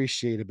I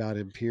appreciate about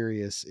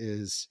Imperius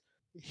is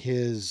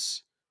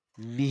his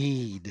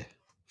need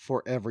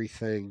for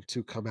everything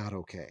to come out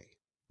okay.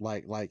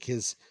 Like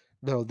his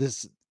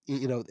this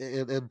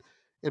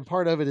and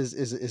part of it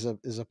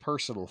is a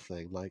personal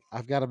thing. Like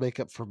I've got to make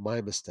up for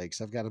my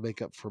mistakes. I've got to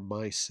make up for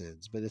my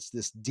sins. But it's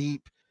this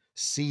deep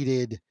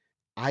seated,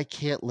 I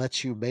can't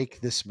let you make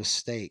this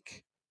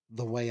mistake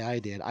the way I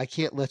did. I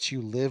can't let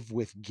you live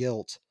with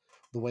guilt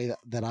the way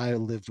that I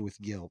lived with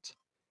guilt.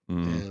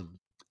 And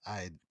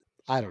I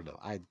don't know.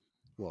 I've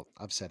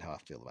said how I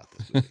feel about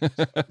this movie.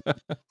 So.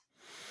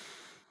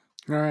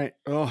 All right.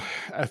 Well,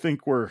 I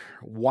think we're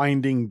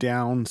winding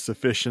down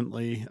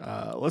sufficiently.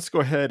 Let's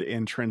go ahead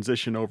and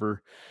transition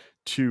over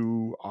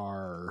to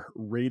our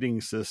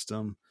rating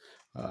system.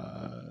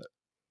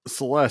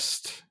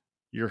 Celeste,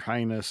 Your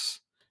Highness,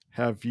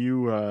 have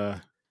you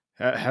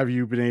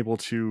been able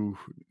to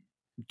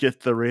get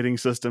the rating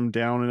system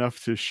down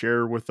enough to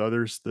share with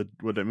others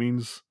what it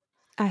means?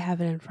 I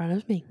have it in front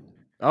of me.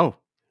 Oh,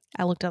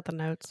 I looked at the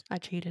notes. I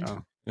cheated.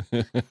 Oh.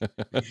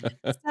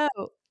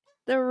 So,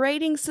 the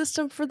rating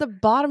system for the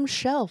bottom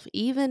shelf,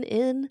 even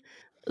in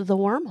the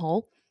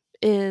wormhole,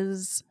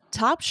 is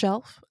top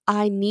shelf.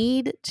 I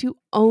need to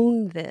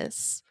own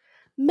this.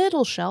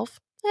 Middle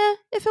shelf,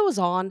 if it was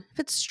on, if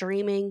it's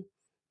streaming,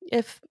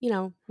 if,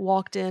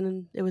 walked in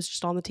and it was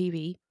just on the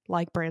TV,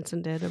 like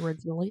Branson did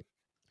originally.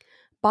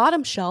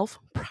 Bottom shelf,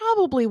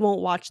 probably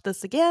won't watch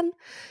this again.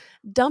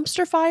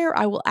 Dumpster fire,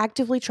 I will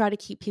actively try to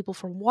keep people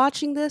from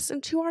watching this.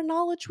 And to our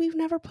knowledge, we've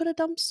never put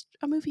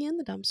a movie in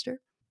the dumpster.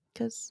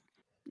 Because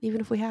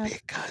even if we have,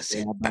 because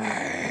it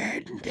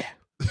burned.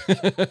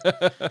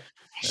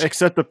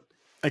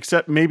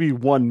 Except maybe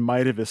one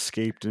might have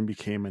escaped and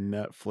became a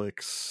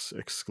Netflix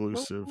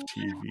exclusive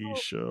TV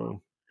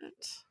show.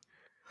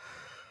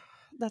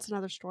 That's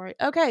another story.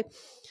 Okay.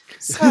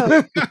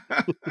 So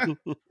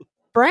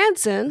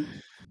Branson,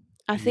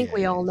 I think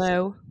we all Yes.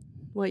 know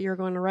what you're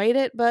going to rate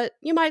it, but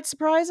you might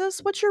surprise us.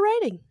 What's your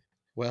rating?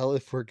 Well,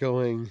 if we're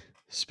going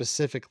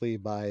specifically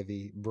by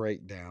the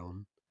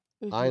breakdown,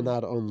 I Mm-hmm.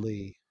 not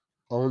only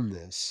own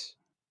this,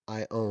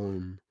 I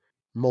own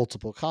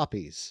multiple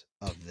copies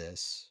of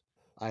this.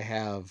 I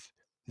have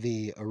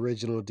the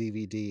original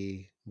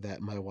DVD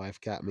that my wife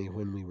got me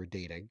when we were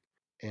dating,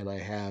 and I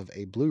have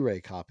a Blu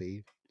ray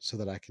copy so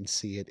that I can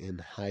see it in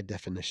high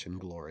definition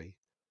glory.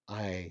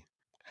 I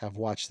have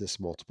watched this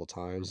multiple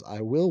times.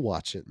 I will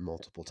watch it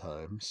multiple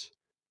times.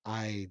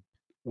 I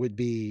would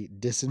be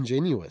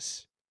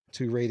disingenuous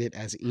to rate it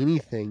as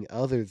anything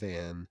other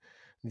than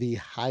the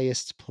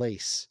highest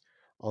place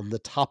on the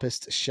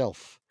toppest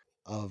shelf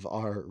of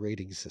our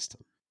rating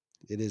system.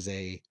 It is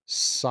a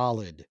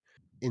solid,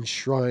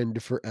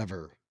 enshrined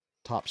forever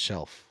top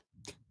shelf,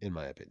 in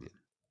my opinion.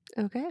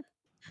 Okay.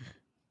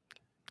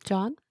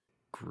 John?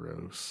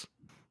 Gross.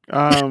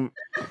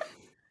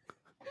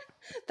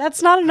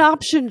 That's not an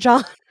option,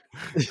 John.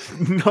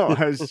 No,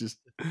 I was just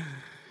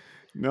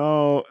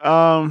no.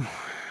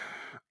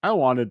 I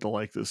wanted to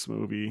like this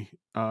movie.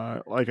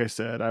 Like I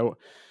said,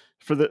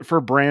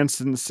 for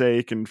Branson's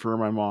sake and for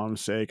my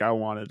mom's sake, I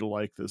wanted to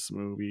like this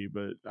movie,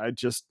 but I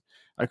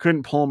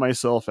couldn't pull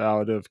myself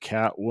out of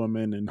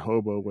Catwoman and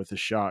Hobo with a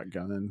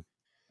shotgun,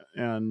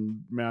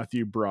 and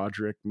Matthew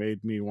Broderick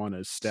made me want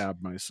to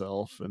stab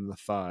myself in the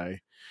thigh,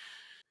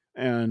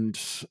 and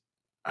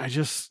I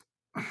just.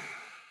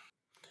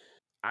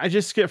 I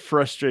just get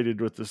frustrated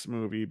with this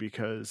movie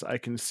because I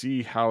can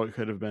see how it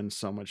could have been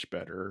so much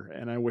better,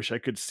 and I wish I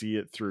could see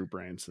it through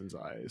Branson's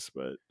eyes,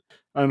 but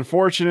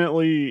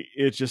unfortunately,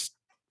 it just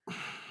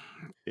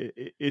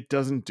it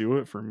doesn't do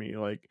it for me.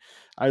 Like,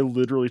 I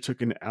literally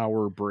took an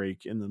hour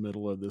break in the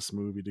middle of this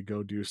movie to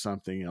go do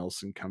something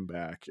else and come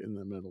back in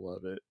the middle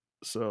of it.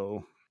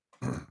 So,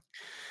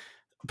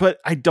 but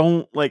I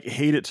don't like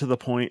hate it to the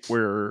point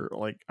where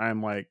like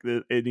I'm like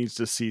it needs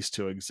to cease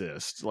to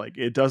exist. Like,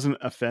 it doesn't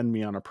offend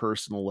me on a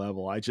personal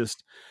level. It's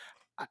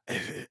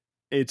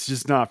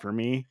just not for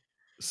me.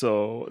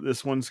 So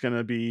this one's gonna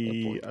Fair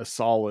be point. a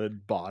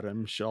solid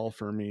bottom shelf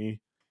for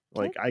me.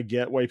 Okay. Like, I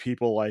get why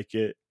people like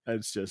it.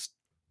 It's just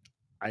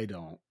I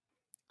don't.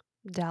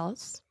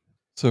 Dallas?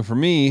 So for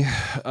me,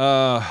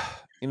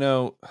 you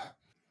know,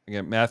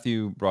 again,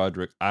 Matthew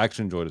Broderick, I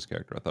actually enjoyed his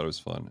character. I thought it was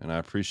fun, and I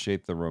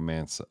appreciate the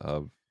romance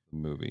of the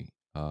movie.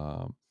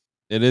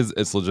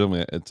 It's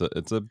legitimate. It's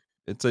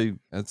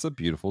a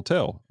beautiful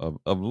tale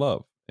of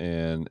love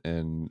and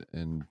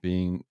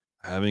being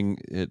having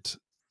it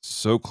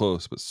so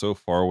close but so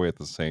far away at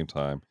the same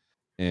time,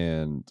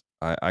 and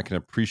I can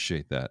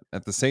appreciate that.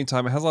 At the same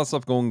time, it has a lot of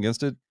stuff going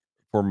against it.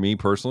 For me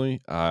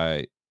personally,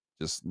 I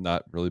just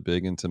not really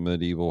big into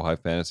medieval high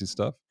fantasy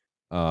stuff.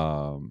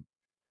 Um,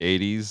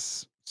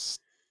 80s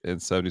and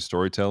 70s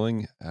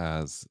storytelling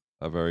has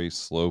a very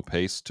slow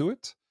pace to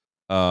it.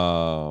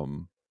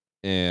 Um,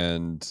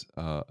 again,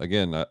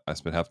 I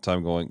spent half the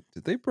time going,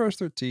 did they brush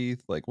their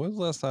teeth? Like, when's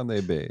the last time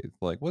they bathed?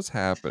 Like, what's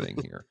happening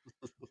here?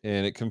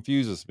 And it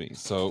confuses me.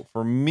 So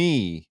for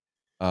me,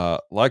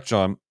 like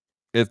John,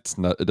 it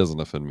doesn't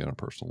offend me on a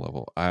personal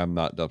level. I am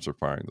not dumpster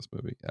firing this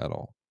movie at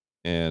all.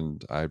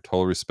 And I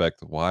totally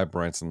respect why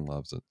Branson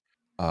loves it.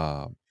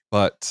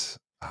 But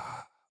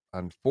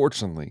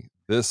unfortunately,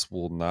 this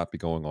will not be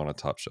going on a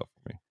top shelf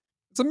for me.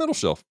 It's a middle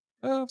shelf.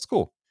 It's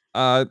cool.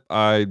 I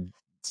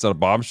It's not a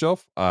bottom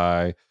shelf.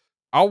 I'll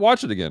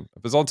watch it again.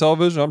 If it's on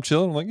television, I'm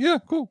chilling. I'm like, yeah,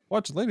 cool.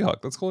 Watch it,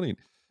 Ladyhawke. That's cool and neat.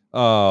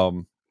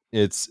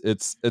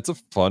 It's a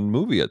fun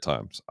movie at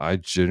times. I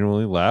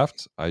genuinely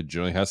laughed. I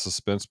genuinely had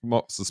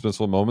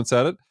suspenseful moments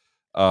at it.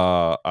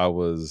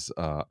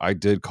 I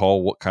did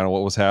call what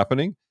was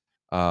happening.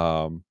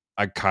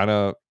 I kind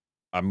of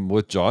I'm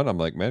with John. I'm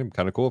like, man, I'm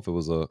kind of cool if it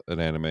was an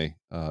anime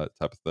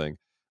type of thing.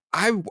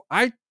 I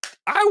I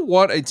I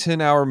want a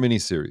 10-hour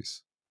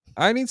miniseries.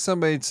 I need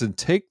somebody to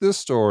take this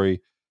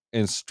story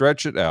and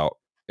stretch it out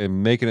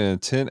and make it in a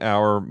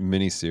 10-hour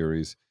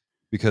miniseries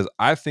because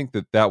I think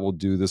that will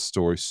do this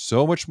story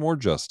so much more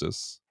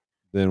justice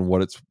than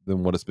what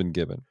it's been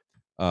given.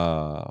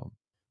 Um,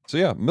 so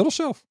yeah, middle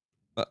shelf,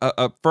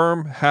 a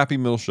firm, happy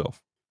middle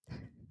shelf.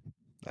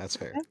 That's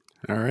fair.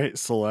 All right,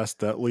 Celeste,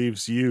 that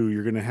leaves you.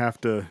 You're gonna have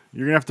to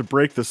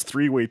break this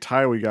three-way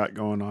tie we got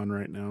going on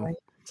right now. Right.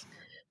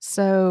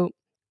 So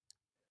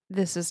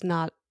this is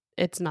not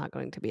it's not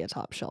going to be a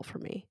top shelf for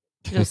me.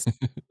 Just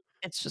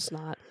it's just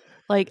not.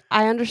 Like,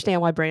 I understand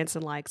why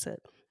Branson likes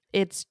it.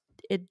 It's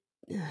it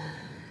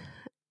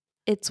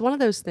it's one of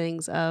those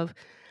things of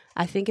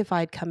I think if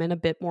I'd come in a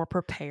bit more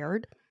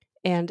prepared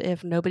and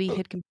if nobody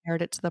had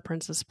compared it to The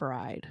Princess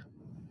Bride,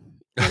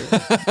 it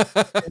would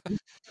have been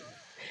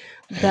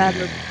better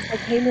because I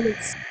came in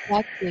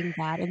expecting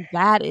that, and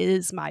that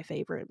is my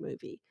favorite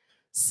movie.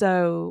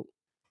 So,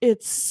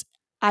 it's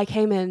I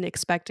came in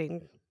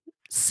expecting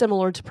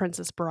similar to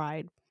Princess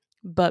Bride,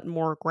 but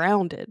more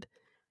grounded,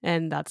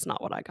 and that's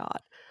not what I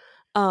got.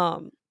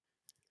 Um,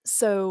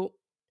 so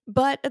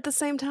but at the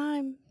same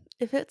time,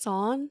 if it's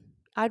on,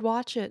 I'd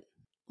watch it.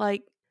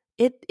 Like,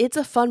 it's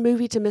a fun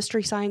movie to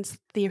Mystery Science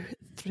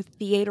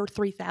Theater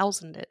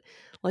 3000 it.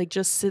 Like,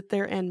 just sit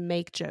there and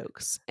make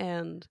jokes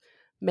and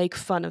make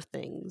fun of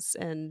things,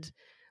 and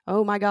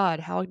oh my god,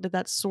 how did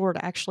that sword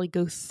actually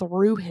go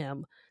through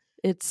him?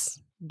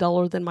 It's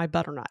duller than my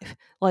butter knife.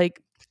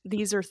 Like,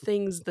 these are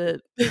things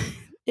that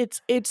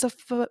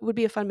would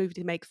be a fun movie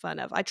to make fun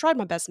of. I tried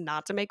my best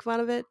not to make fun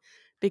of it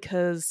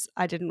because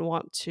I didn't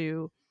want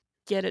to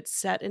get it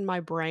set in my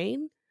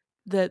brain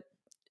that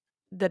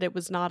it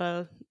was not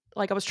a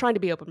like, I was trying to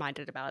be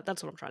open-minded about it.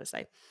 That's what I'm trying to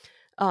say.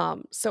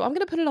 So I'm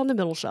gonna put it on the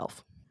middle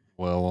shelf.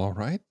 Well, all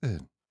right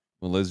then.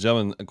 Well, ladies and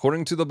gentlemen,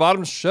 according to the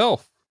bottom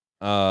shelf,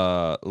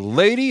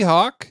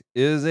 Ladyhawke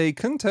is a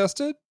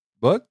contested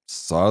but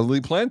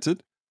solidly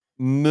planted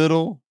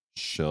middle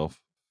shelf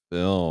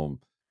film.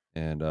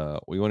 And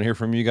we want to hear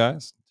from you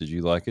guys. Did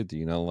you like it? Do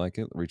you not like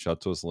it? Reach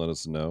out to us and let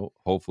us know.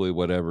 Hopefully,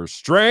 whatever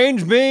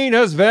strange being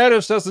has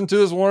vanished us into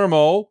this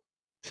wormhole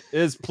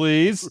is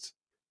pleased,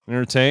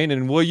 entertained,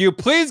 and will you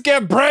please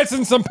get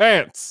Branson some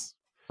pants?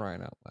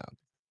 Crying out loud.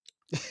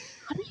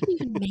 How do you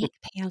even make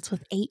pants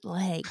with 8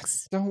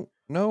 legs? Don't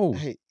know.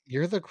 Hey,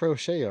 you're the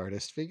crochet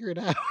artist. Figure it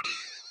out.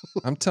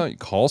 I'm telling you,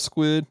 call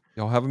Squid.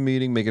 Y'all have a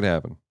meeting, make it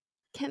happen.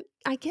 Can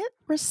I get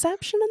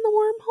reception in the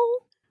wormhole?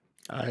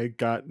 I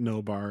got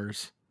no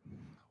bars.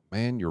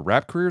 Man, your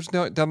rap career's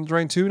down the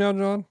drain too now,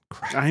 John?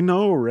 Crap. I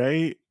know,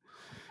 right?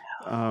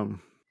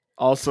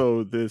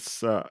 Also,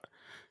 this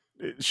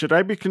should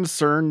I be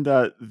concerned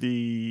that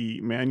the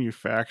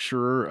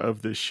manufacturer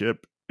of the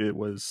ship, it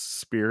was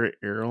Spirit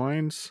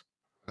Airlines?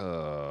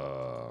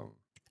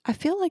 I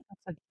feel like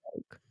that's a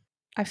joke.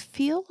 I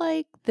feel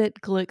like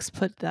that Glix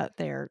put that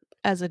there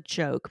as a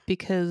joke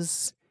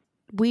because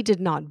we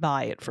did not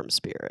buy it from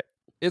Spirit.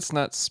 It's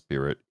not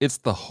Spirit. It's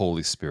the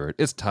Holy Spirit.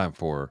 It's time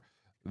for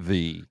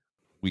the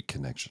Weak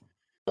Connection.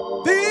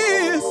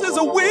 This is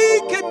a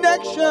weak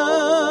connection.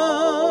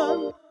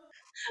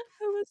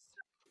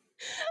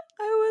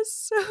 I was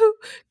so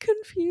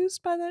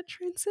confused by that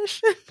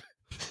transition.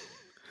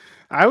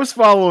 I was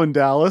following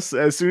Dallas.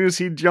 As soon as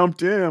he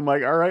jumped in, I'm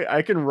like, all right,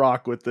 I can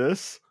rock with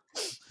this.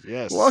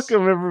 Yes.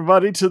 Welcome,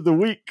 everybody, to the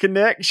Weak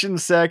Connection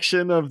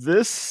section of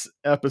this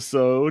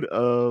episode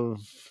of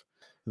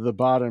The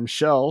Bottom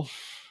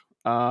Shelf,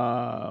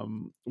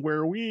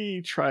 where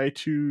we try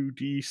to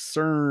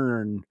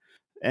discern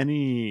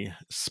any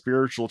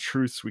spiritual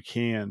truths we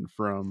can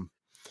from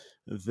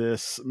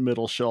this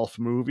middle shelf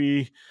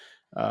movie.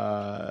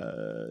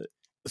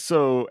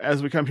 So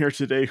as we come here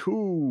today,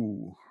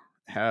 who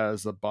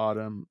has a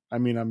bottom? I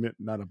mean, I'm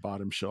not a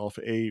bottom shelf,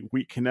 a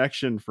weak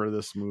connection for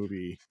this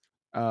movie.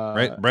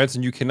 Right,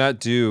 Branson, you cannot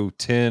do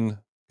 10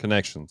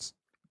 connections.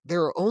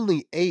 There are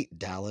only 8,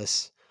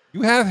 Dallas.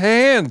 You have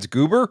hands,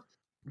 goober.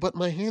 But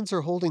my hands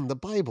are holding the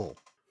Bible.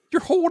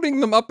 You're holding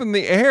them up in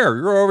the air.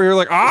 You're over here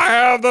like, I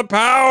have the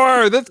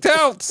power. This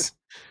counts.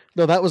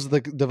 No, that was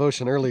the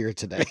devotion earlier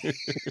today.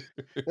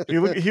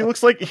 He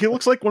looks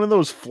like one of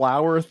those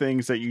flower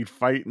things that you'd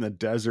fight in the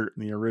desert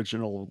in the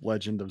original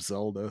Legend of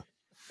Zelda.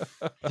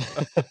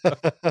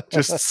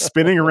 Just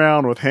spinning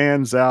around with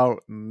hands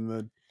out.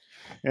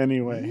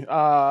 Anyway,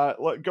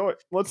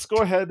 let's go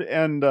ahead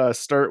and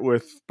start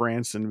with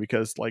Branson,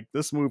 because like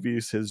this movie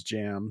is his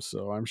jam,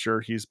 so I'm sure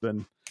he's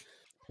been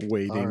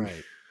waiting. All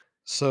right.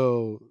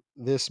 So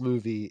this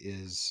movie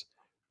is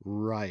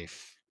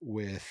rife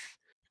with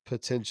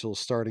potential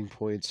starting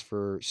points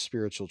for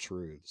spiritual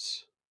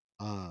truths.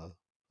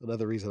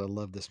 Another reason I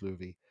love this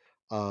movie.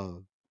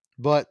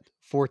 But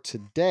for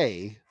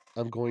today,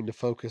 I'm going to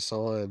focus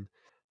on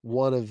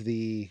one of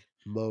the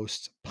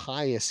most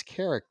pious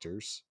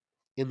characters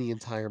in the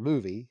entire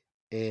movie,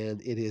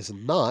 and it is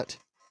not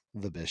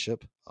the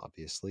bishop,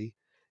 obviously.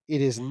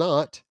 It is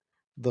not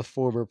the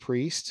former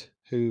priest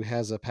who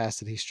has a past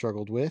that he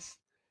struggled with.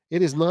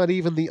 It is not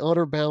even the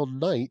honor-bound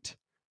knight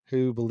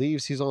who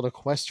believes he's on a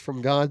quest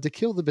from God to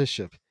kill the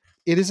bishop.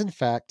 It is, in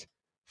fact,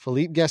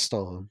 Philippe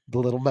Gaston, the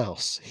little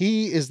mouse.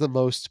 He is the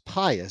most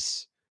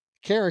pious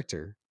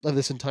character of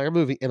this entire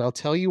movie, and I'll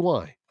tell you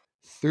why.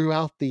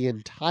 Throughout the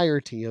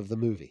entirety of the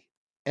movie,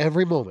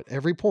 every moment,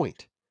 every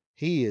point,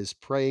 he is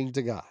praying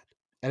to God.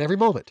 At every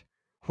moment.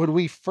 When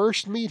we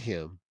first meet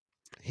him,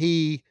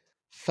 he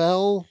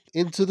fell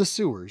into the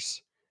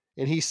sewers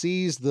and he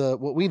sees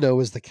what we know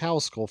is the cow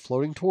skull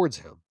floating towards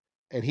him,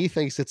 and he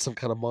thinks it's some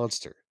kind of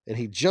monster. And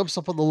he jumps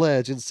up on the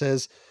ledge and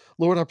says,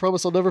 Lord, I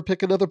promise I'll never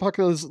pick another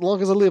pocket as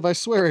long as I live. I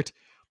swear it.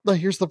 Now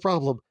here's the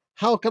problem.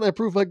 How can I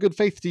prove my good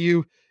faith to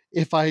you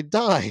if I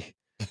die?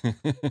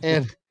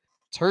 And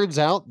turns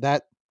out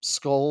that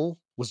skull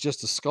was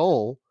just a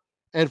skull.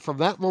 And from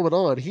that moment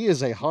on, he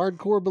is a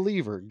hardcore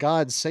believer.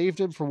 God saved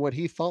him from what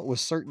he thought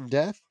was certain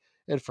death.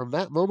 And from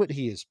that moment,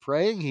 he is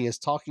praying. He is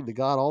talking to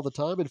God all the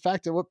time. In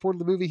fact, at what point in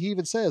the movie, he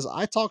even says,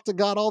 I talk to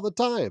God all the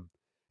time.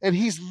 And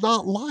he's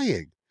not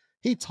lying.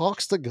 He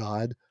talks to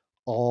God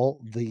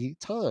all the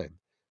time.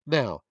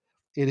 Now,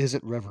 it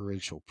isn't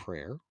reverential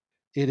prayer.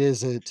 It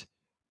isn't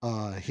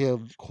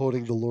him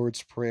quoting the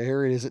Lord's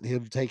Prayer. It isn't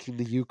him taking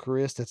the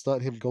Eucharist. It's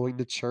not him going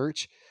to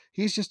church.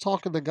 He's just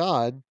talking to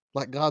God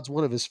like God's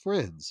one of his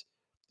friends.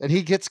 and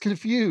he gets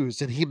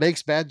confused and he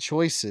makes bad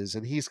choices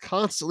and he's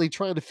constantly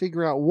trying to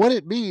figure out what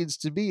it means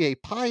to be a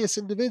pious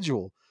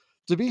individual,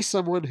 to be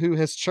someone who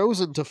has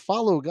chosen to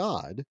follow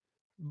God.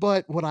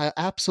 But what I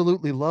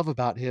absolutely love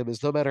about him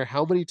is no matter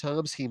how many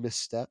times he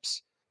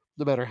missteps,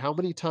 no matter how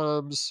many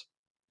times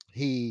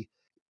he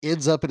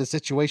ends up in a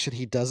situation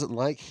he doesn't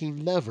like, he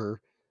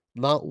never,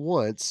 not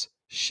once,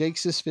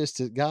 shakes his fist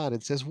at God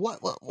and says,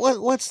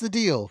 what's the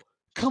deal?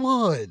 Come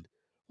on.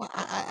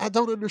 I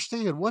don't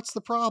understand. What's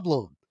the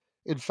problem?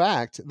 In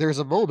fact, there's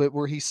a moment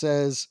where he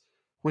says,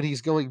 when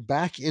he's going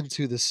back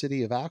into the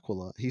city of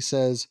Aquila, he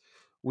says,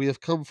 "We have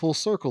come full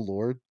circle,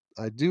 Lord.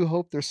 I do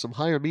hope there's some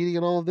higher meaning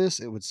in all of this.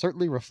 It would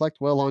certainly reflect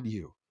well on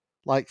you."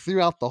 Like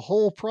throughout the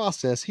whole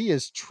process, he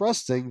is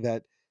trusting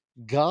that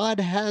God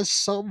has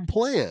some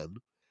plan.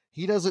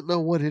 He doesn't know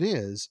what it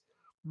is,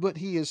 but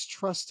he is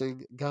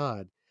trusting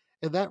God.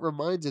 And that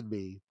reminded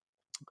me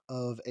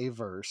of a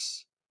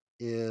verse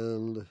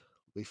in, let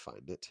me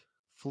find it,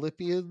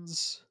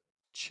 Philippians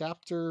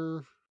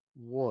chapter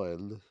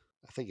 1.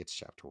 I think it's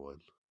chapter 1.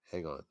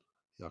 Hang on.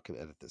 Y'all can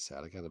edit this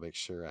out. I got to make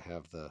sure I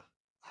have the,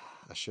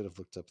 I should have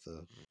looked up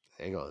the,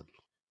 hang on.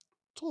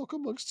 Talk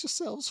amongst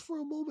yourselves for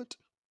a moment.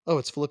 Oh,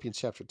 it's Philippians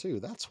chapter 2.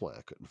 That's why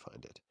I couldn't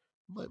find it.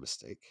 My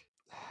mistake.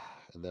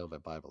 And now my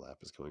Bible app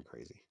is going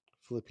crazy.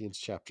 Philippians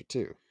chapter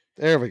 2.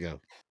 There we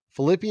go.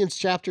 Philippians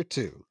chapter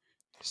 2,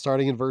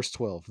 starting in verse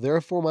 12.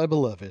 "Therefore, my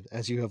beloved,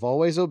 as you have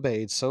always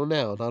obeyed, so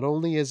now, not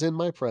only as in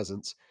my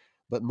presence,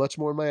 but much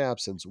more in my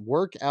absence,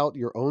 work out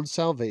your own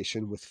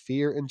salvation with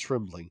fear and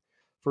trembling,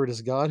 for it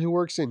is God who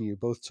works in you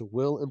both to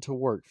will and to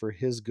work for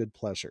his good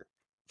pleasure."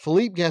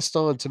 Philippe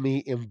Gaston to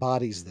me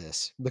embodies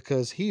this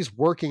because he's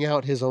working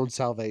out his own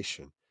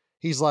salvation.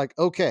 He's like,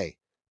 okay,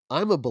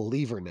 I'm a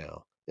believer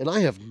now, and I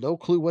have no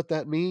clue what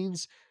that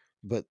means,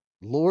 but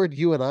Lord,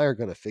 you and I are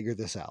going to figure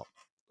this out.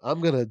 I'm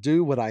going to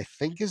do what I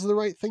think is the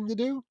right thing to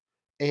do,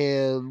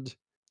 and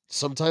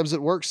sometimes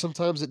it works,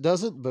 sometimes it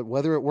doesn't, but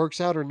whether it works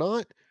out or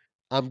not,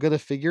 I'm going to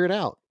figure it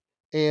out.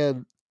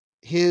 And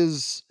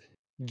his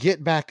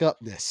get back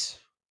upness,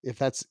 if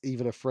that's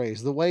even a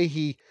phrase, the way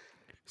he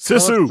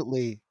Sisu.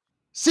 constantly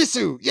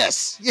Sisu,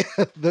 yes,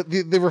 yeah,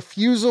 the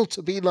refusal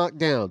to be knocked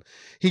down.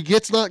 He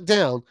gets knocked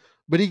down,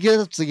 but he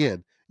gets up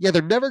again. Yeah,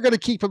 they're never going to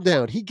keep him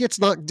down. He gets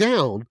knocked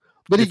down,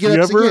 but he If gets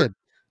you up ever again.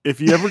 if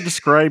you ever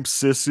describe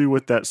Sisu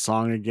with that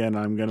song again,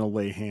 I'm gonna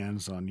lay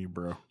hands on you,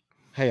 bro.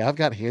 Hey, I've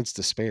got hands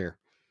to spare.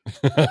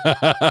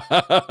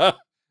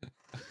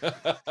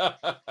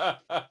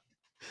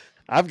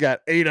 I've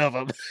got 8 of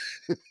them.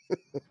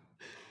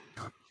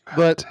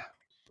 But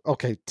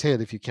okay, 10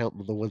 if you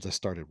count the ones I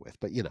started with.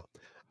 But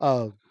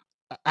uh,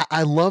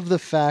 I love the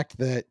fact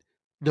that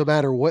no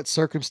matter what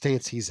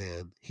circumstance he's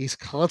in, he's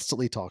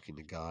constantly talking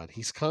to God.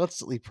 He's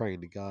constantly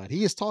praying to God.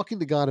 He is talking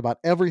to God about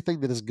everything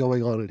that is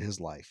going on in his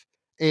life.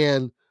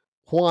 And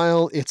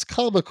while it's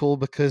comical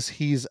because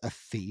he's a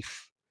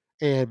thief,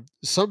 and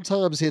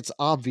sometimes it's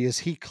obvious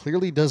he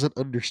clearly doesn't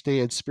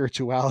understand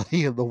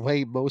spirituality in the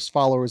way most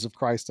followers of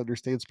Christ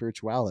understand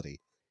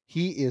spirituality,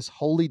 he is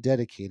wholly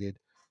dedicated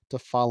to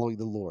following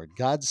the Lord.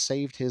 God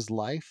saved his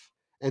life,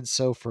 and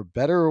so for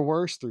better or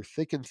worse, through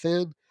thick and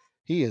thin,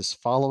 he is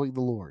following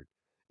the Lord.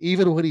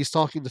 Even when he's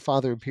talking to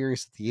Father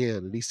Imperius at the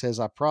end, and he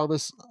says, "I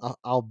promise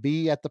I'll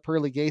be at the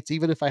pearly gates,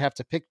 even if I have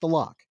to pick the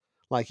lock."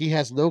 Like he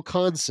has no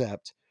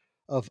concept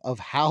of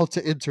how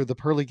to enter the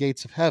pearly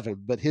gates of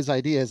heaven, but his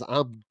idea is,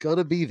 "I'm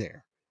gonna be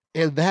there,"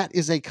 and that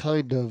is a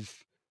kind of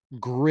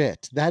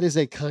grit. That is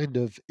a kind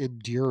of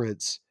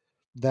endurance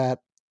that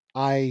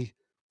I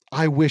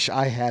I wish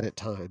I had at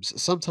times.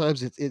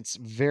 Sometimes it's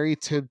very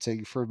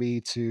tempting for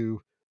me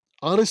to,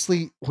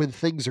 honestly, when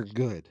things are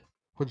good,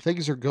 when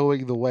things are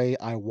going the way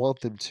I want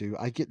them to,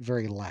 I get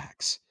very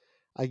lax.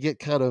 I get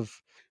kind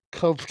of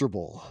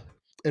comfortable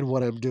in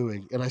what I'm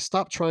doing, and I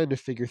stop trying to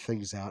figure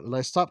things out, and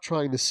I stop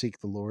trying to seek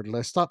the Lord, and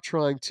I stop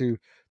trying to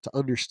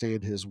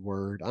understand His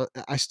Word.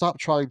 I stop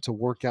trying to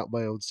work out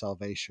my own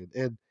salvation,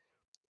 and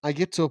I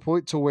get to a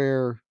point to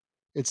where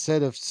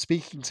instead of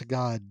speaking to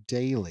God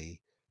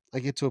daily, I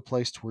get to a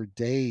place to where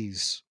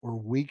days or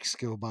weeks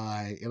go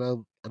by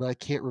and I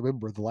can't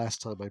remember the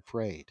last time I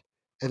prayed.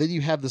 And then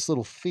you have this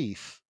little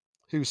thief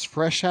who's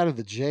fresh out of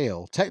the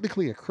jail,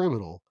 technically a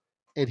criminal,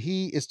 and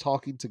he is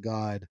talking to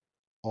God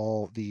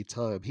all the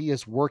time. He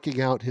is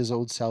working out his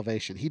own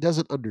salvation. He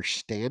doesn't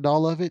understand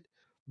all of it,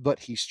 but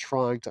he's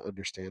trying to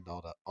understand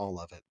all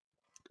of it.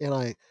 And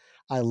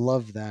I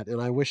love that,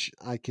 and I wish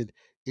I could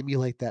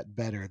emulate that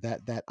better.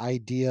 That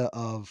idea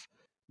of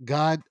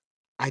God,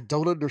 I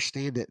don't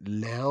understand it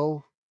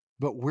now,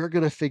 but we're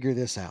gonna figure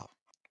this out.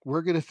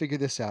 We're gonna figure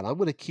this out. I'm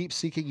gonna keep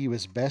seeking you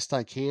as best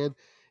I can,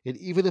 and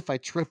even if I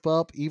trip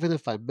up, even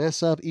if I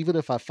mess up, even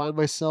if I find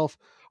myself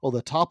on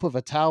the top of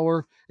a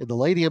tower and the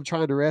lady I'm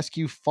trying to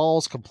rescue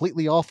falls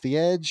completely off the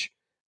edge,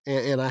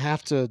 and I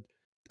have to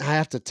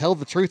tell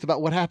the truth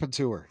about what happened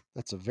to her.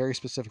 That's a very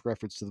specific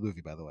reference to the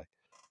movie, by the way.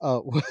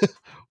 uh,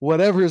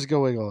 whatever is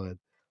going on,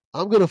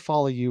 I'm going to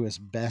follow you as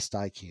best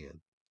I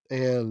can.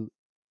 And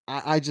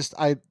I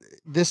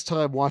this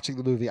time watching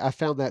the movie, I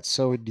found that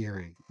so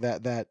endearing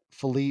that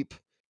Philippe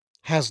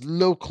has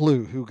no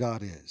clue who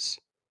God is,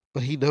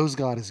 but he knows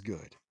God is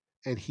good,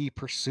 and he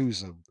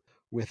pursues him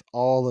with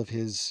all of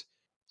his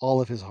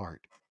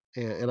heart.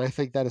 And I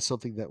think that is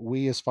something that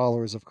we as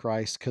followers of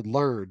Christ could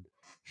learn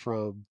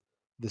from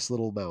this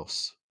little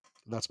mouse.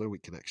 And that's my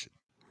weak connection.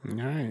 All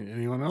right.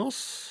 Anyone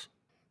else?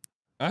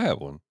 I have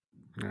one.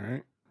 All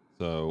right.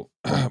 So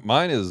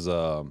mine is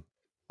I'm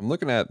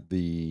looking at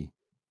the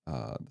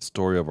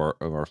story of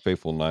our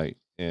faithful knight,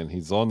 and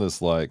he's on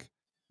this like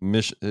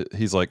mission.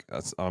 He's like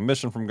 "That's a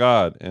mission from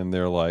God, and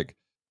they're like,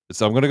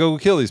 so I'm gonna go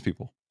kill these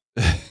people.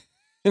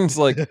 And it's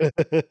like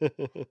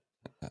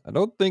I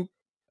don't think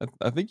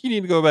I think you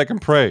need to go back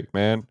and pray,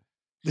 man.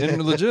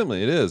 And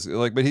legitimately, it is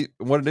like, but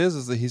what it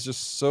is that he's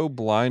just so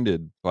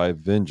blinded by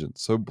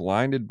vengeance, so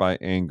blinded by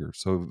anger,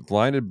 so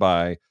blinded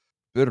by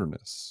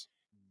bitterness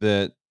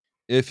that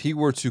if he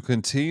were to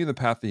continue the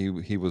path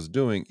that he was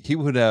doing, he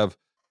would have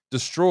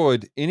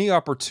destroyed any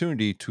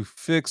opportunity to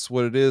fix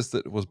what it is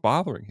that was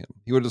bothering him.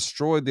 He would have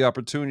destroyed the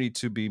opportunity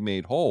to be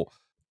made whole,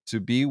 to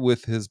be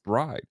with his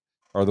bride,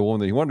 or the one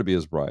that he wanted to be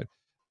his bride.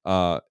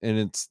 And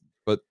it's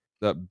but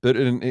that bit,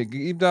 and it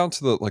came down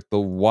to the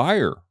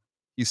wire.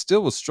 He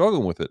still was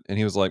struggling with it, and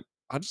he was like,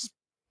 "I just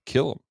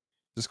kill him.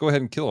 Just go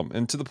ahead and kill him."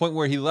 And to the point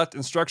where he left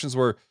instructions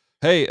where,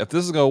 "Hey, if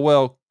this is go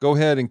well, go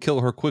ahead and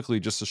kill her quickly,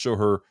 just to show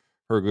her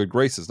good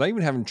graces." Not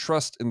even having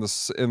trust in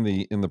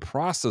the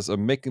process of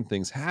making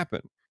things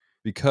happen,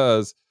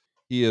 because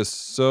he is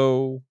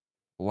so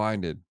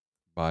blinded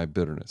by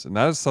bitterness, and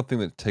that is something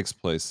that takes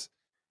place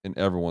in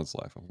everyone's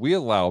life. If we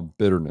allow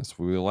bitterness,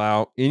 we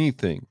allow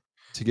anything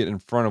to get in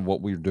front of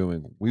what we're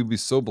doing, we'll be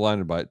so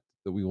blinded by it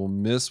that we will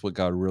miss what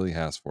God really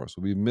has for us.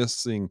 We'll be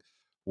missing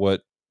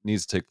what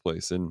needs to take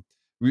place. And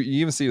you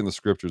even see it in the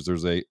scriptures.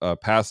 There's a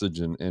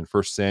passage in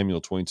 1 Samuel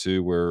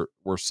 22 where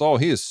Saul,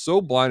 he is so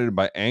blinded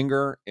by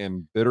anger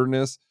and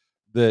bitterness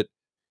that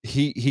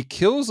he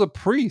kills a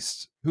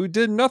priest who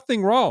did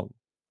nothing wrong.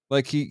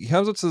 Like he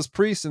comes up to this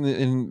priest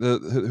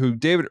who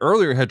David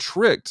earlier had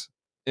tricked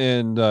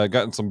and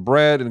gotten some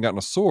bread and gotten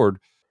a sword,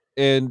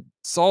 and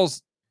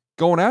Saul's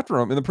going after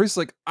him, and the priest's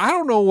like, "I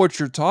don't know what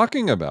you're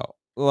talking about.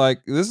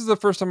 Like, this is the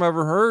first time I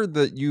ever heard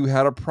that you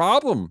had a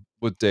problem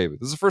with David.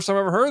 This is the first time I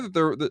ever heard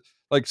that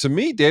like, to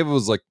me, David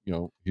was like,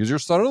 he's your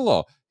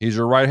son-in-law, he's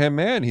your right hand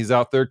man, he's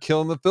out there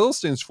killing the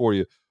Philistines for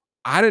you.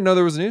 I didn't know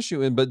there was an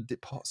issue." And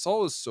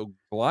Saul is so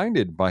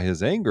blinded by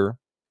his anger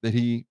that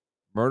he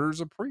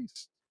murders a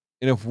priest.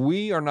 And if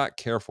we are not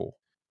careful,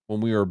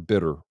 when we are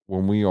bitter,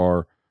 when we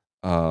are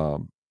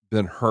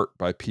been hurt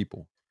by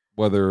people,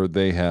 whether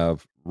they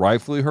have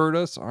rightfully hurt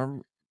us,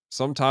 or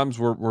sometimes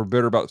we're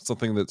bitter about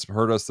something that's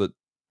hurt us that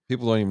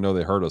people don't even know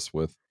they hurt us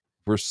with.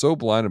 We're so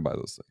blinded by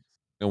those things,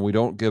 and we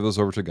don't give those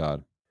over to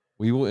God,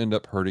 we will end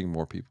up hurting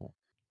more people,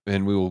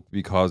 and we will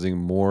be causing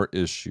more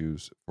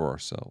issues for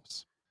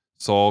ourselves.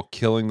 Saul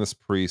killing this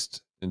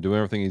priest and doing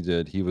everything he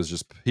did, he was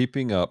just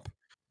heaping up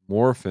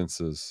more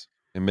offenses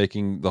and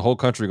making the whole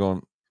country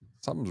going,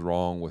 something's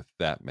wrong with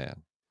that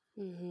man.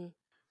 Mm-hmm.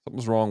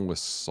 Something's wrong with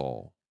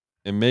Saul,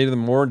 and made them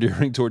more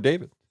endearing toward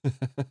David.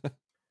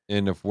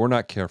 And if we're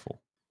not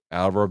careful,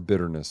 out of our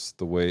bitterness,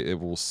 the way it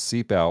will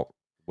seep out,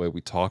 the way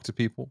we talk to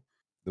people,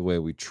 the way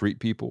we treat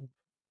people,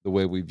 the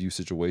way we view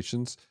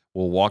situations,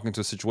 we'll walk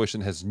into a situation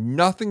that has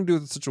nothing to do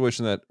with the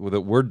situation that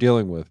we're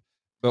dealing with,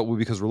 but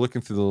because we're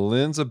looking through the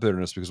lens of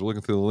bitterness, because we're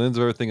looking through the lens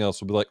of everything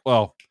else, we'll be like,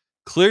 well,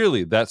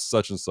 clearly that's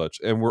such and such,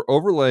 and we're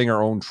overlaying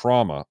our own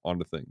trauma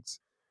onto things.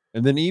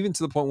 And then even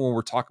to the point when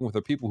we're talking with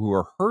the people who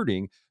are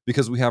hurting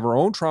because we have our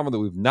own trauma that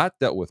we've not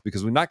dealt with,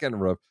 because we're not getting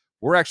rid of,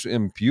 we're actually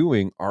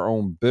imbuing our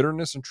own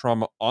bitterness and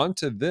trauma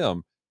onto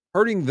them,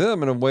 hurting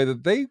them in a way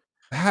that they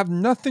have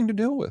nothing to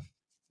deal with.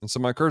 And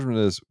so my encouragement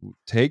is,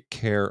 take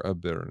care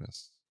of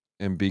bitterness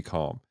and be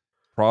calm.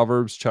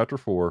 Proverbs chapter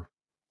 4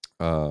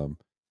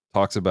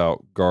 talks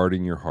about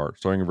guarding your heart,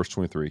 starting in verse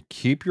 23.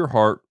 Keep your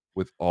heart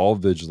with all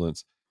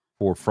vigilance,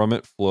 for from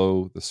it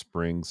flow the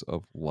springs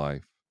of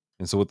life.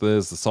 And so what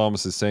this the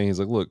psalmist is saying, he's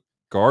like, look,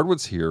 guard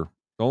what's here.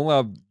 Don't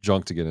allow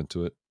junk to get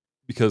into it,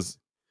 because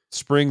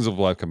springs of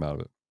life come out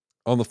of it.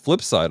 On the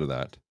flip side of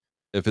that,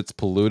 if it's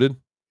polluted, if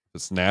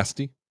it's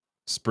nasty,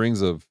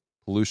 springs of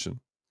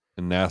pollution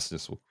and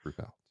nastiness will creep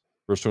out.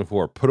 Verse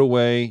 24, put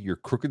away your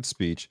crooked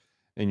speech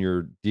and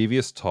your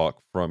devious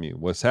talk from you.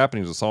 What's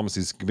happening is the psalmist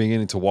is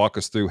beginning to walk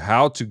us through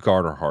how to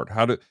guard our heart,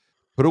 how to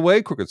put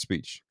away crooked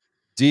speech,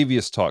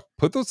 devious talk.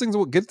 Put those things,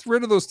 get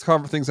rid of those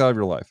things out of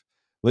your life.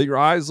 Let your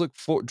eyes look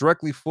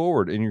directly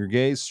forward and your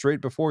gaze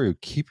straight before you.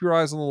 Keep your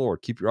eyes on the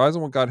Lord. Keep your eyes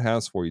on what God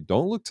has for you.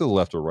 Don't look to the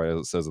left or right, as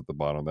it says at the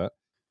bottom of that,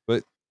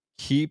 but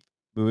keep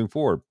moving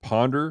forward.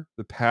 Ponder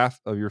the path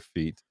of your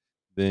feet,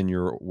 then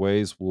your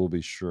ways will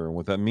be sure. And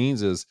what that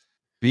means is,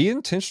 be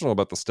intentional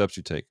about the steps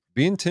you take.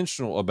 Be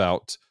intentional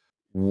about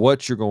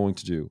what you're going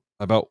to do,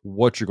 about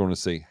what you're going to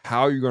say,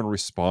 how you're going to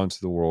respond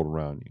to the world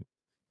around you.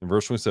 In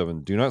verse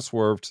 27, do not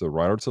swerve to the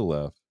right or to the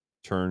left.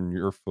 Turn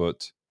your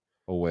foot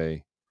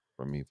away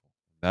from evil.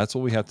 That's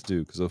what we have to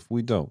do, because if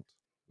we don't,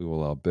 we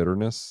will allow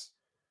bitterness,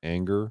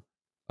 anger,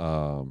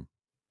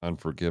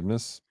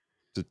 unforgiveness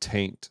to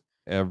taint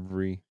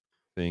everything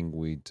everything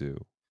we do,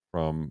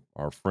 from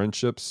our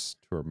friendships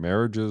to our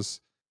marriages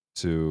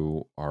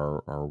to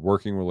our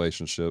working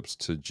relationships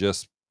to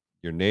just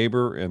your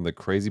neighbor and the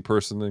crazy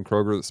person in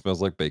Kroger that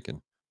smells like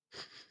bacon.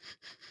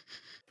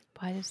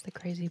 Why does the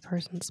crazy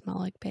person smell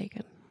like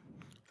bacon?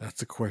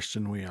 That's a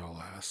question we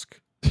all ask.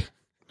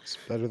 It's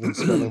better than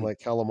smelling like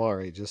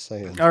calamari, just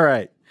saying. All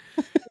right.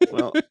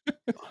 Well,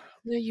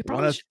 No, you Wanna-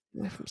 probably should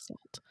away from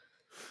salt.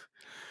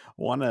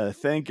 want to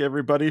thank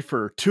everybody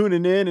for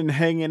tuning in and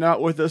hanging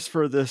out with us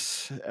for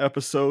this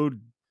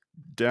episode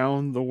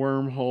down the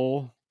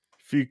wormhole.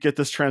 If you get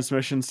this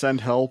transmission,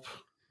 send help.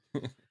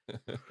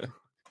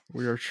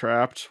 We are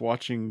trapped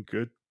watching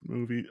good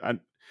movie. I'm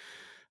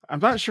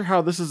not sure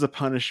how this is a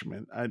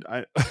punishment.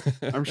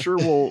 I'm sure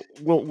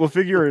we'll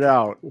figure it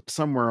out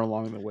somewhere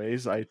along the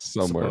ways. I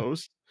Somewhere.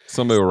 suppose.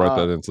 Somebody will write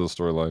that into the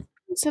storyline.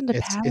 Send a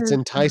It's pattern.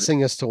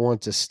 enticing us to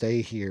want to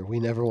stay here. We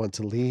never want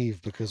to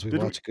leave because we Did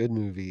we- watch good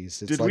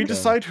movies. It's Did like we a-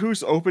 decide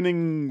who's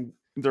opening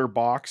their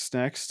box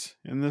next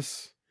in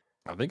this?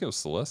 I think it was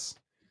Celeste.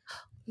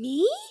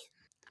 Me?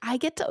 I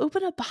get to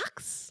open a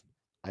box?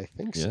 I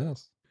think so.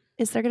 Yes.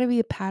 Is there going to be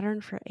a pattern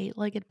for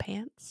 8-legged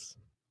pants?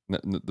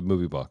 The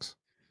movie box.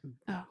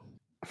 Oh.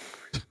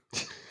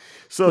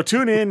 So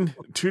tune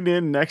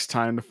in next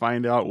time to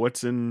find out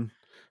what's in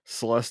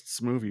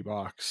Celeste's movie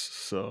box.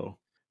 So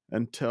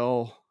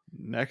until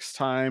next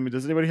time,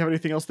 does anybody have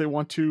anything else they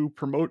want to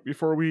promote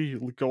before we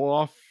go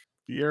off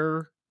the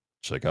air?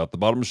 Check out the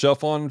Bottom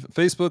Shelf on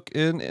Facebook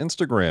and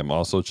Instagram.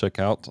 Also check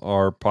out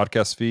our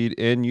podcast feed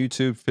and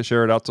YouTube.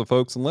 Share it out to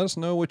folks and let us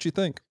know what you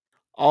think.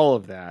 All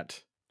of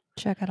that.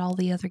 Check out all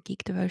the other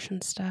Geek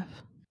Devotion stuff.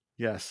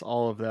 Yes,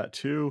 all of that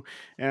too.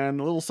 And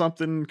a little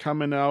something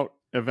coming out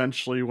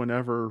eventually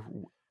whenever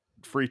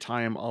free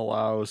time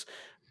allows.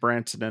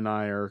 Branson and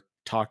I are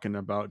talking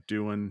about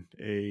doing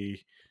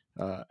a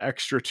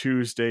extra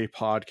Tuesday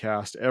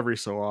podcast every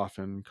so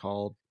often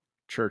called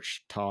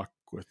Church Talk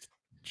with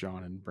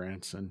John and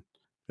Branson.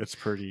 It's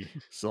pretty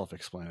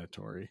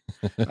self-explanatory.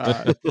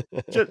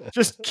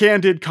 Just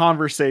candid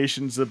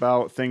conversations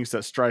about things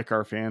that strike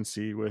our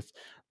fancy, with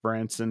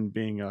Branson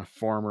being a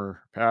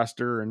former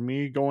pastor and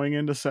me going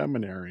into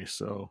seminary.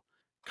 So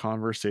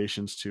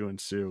conversations to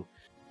ensue.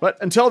 But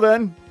until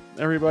then,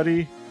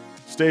 everybody,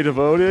 stay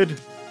devoted.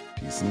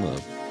 Peace and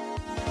love.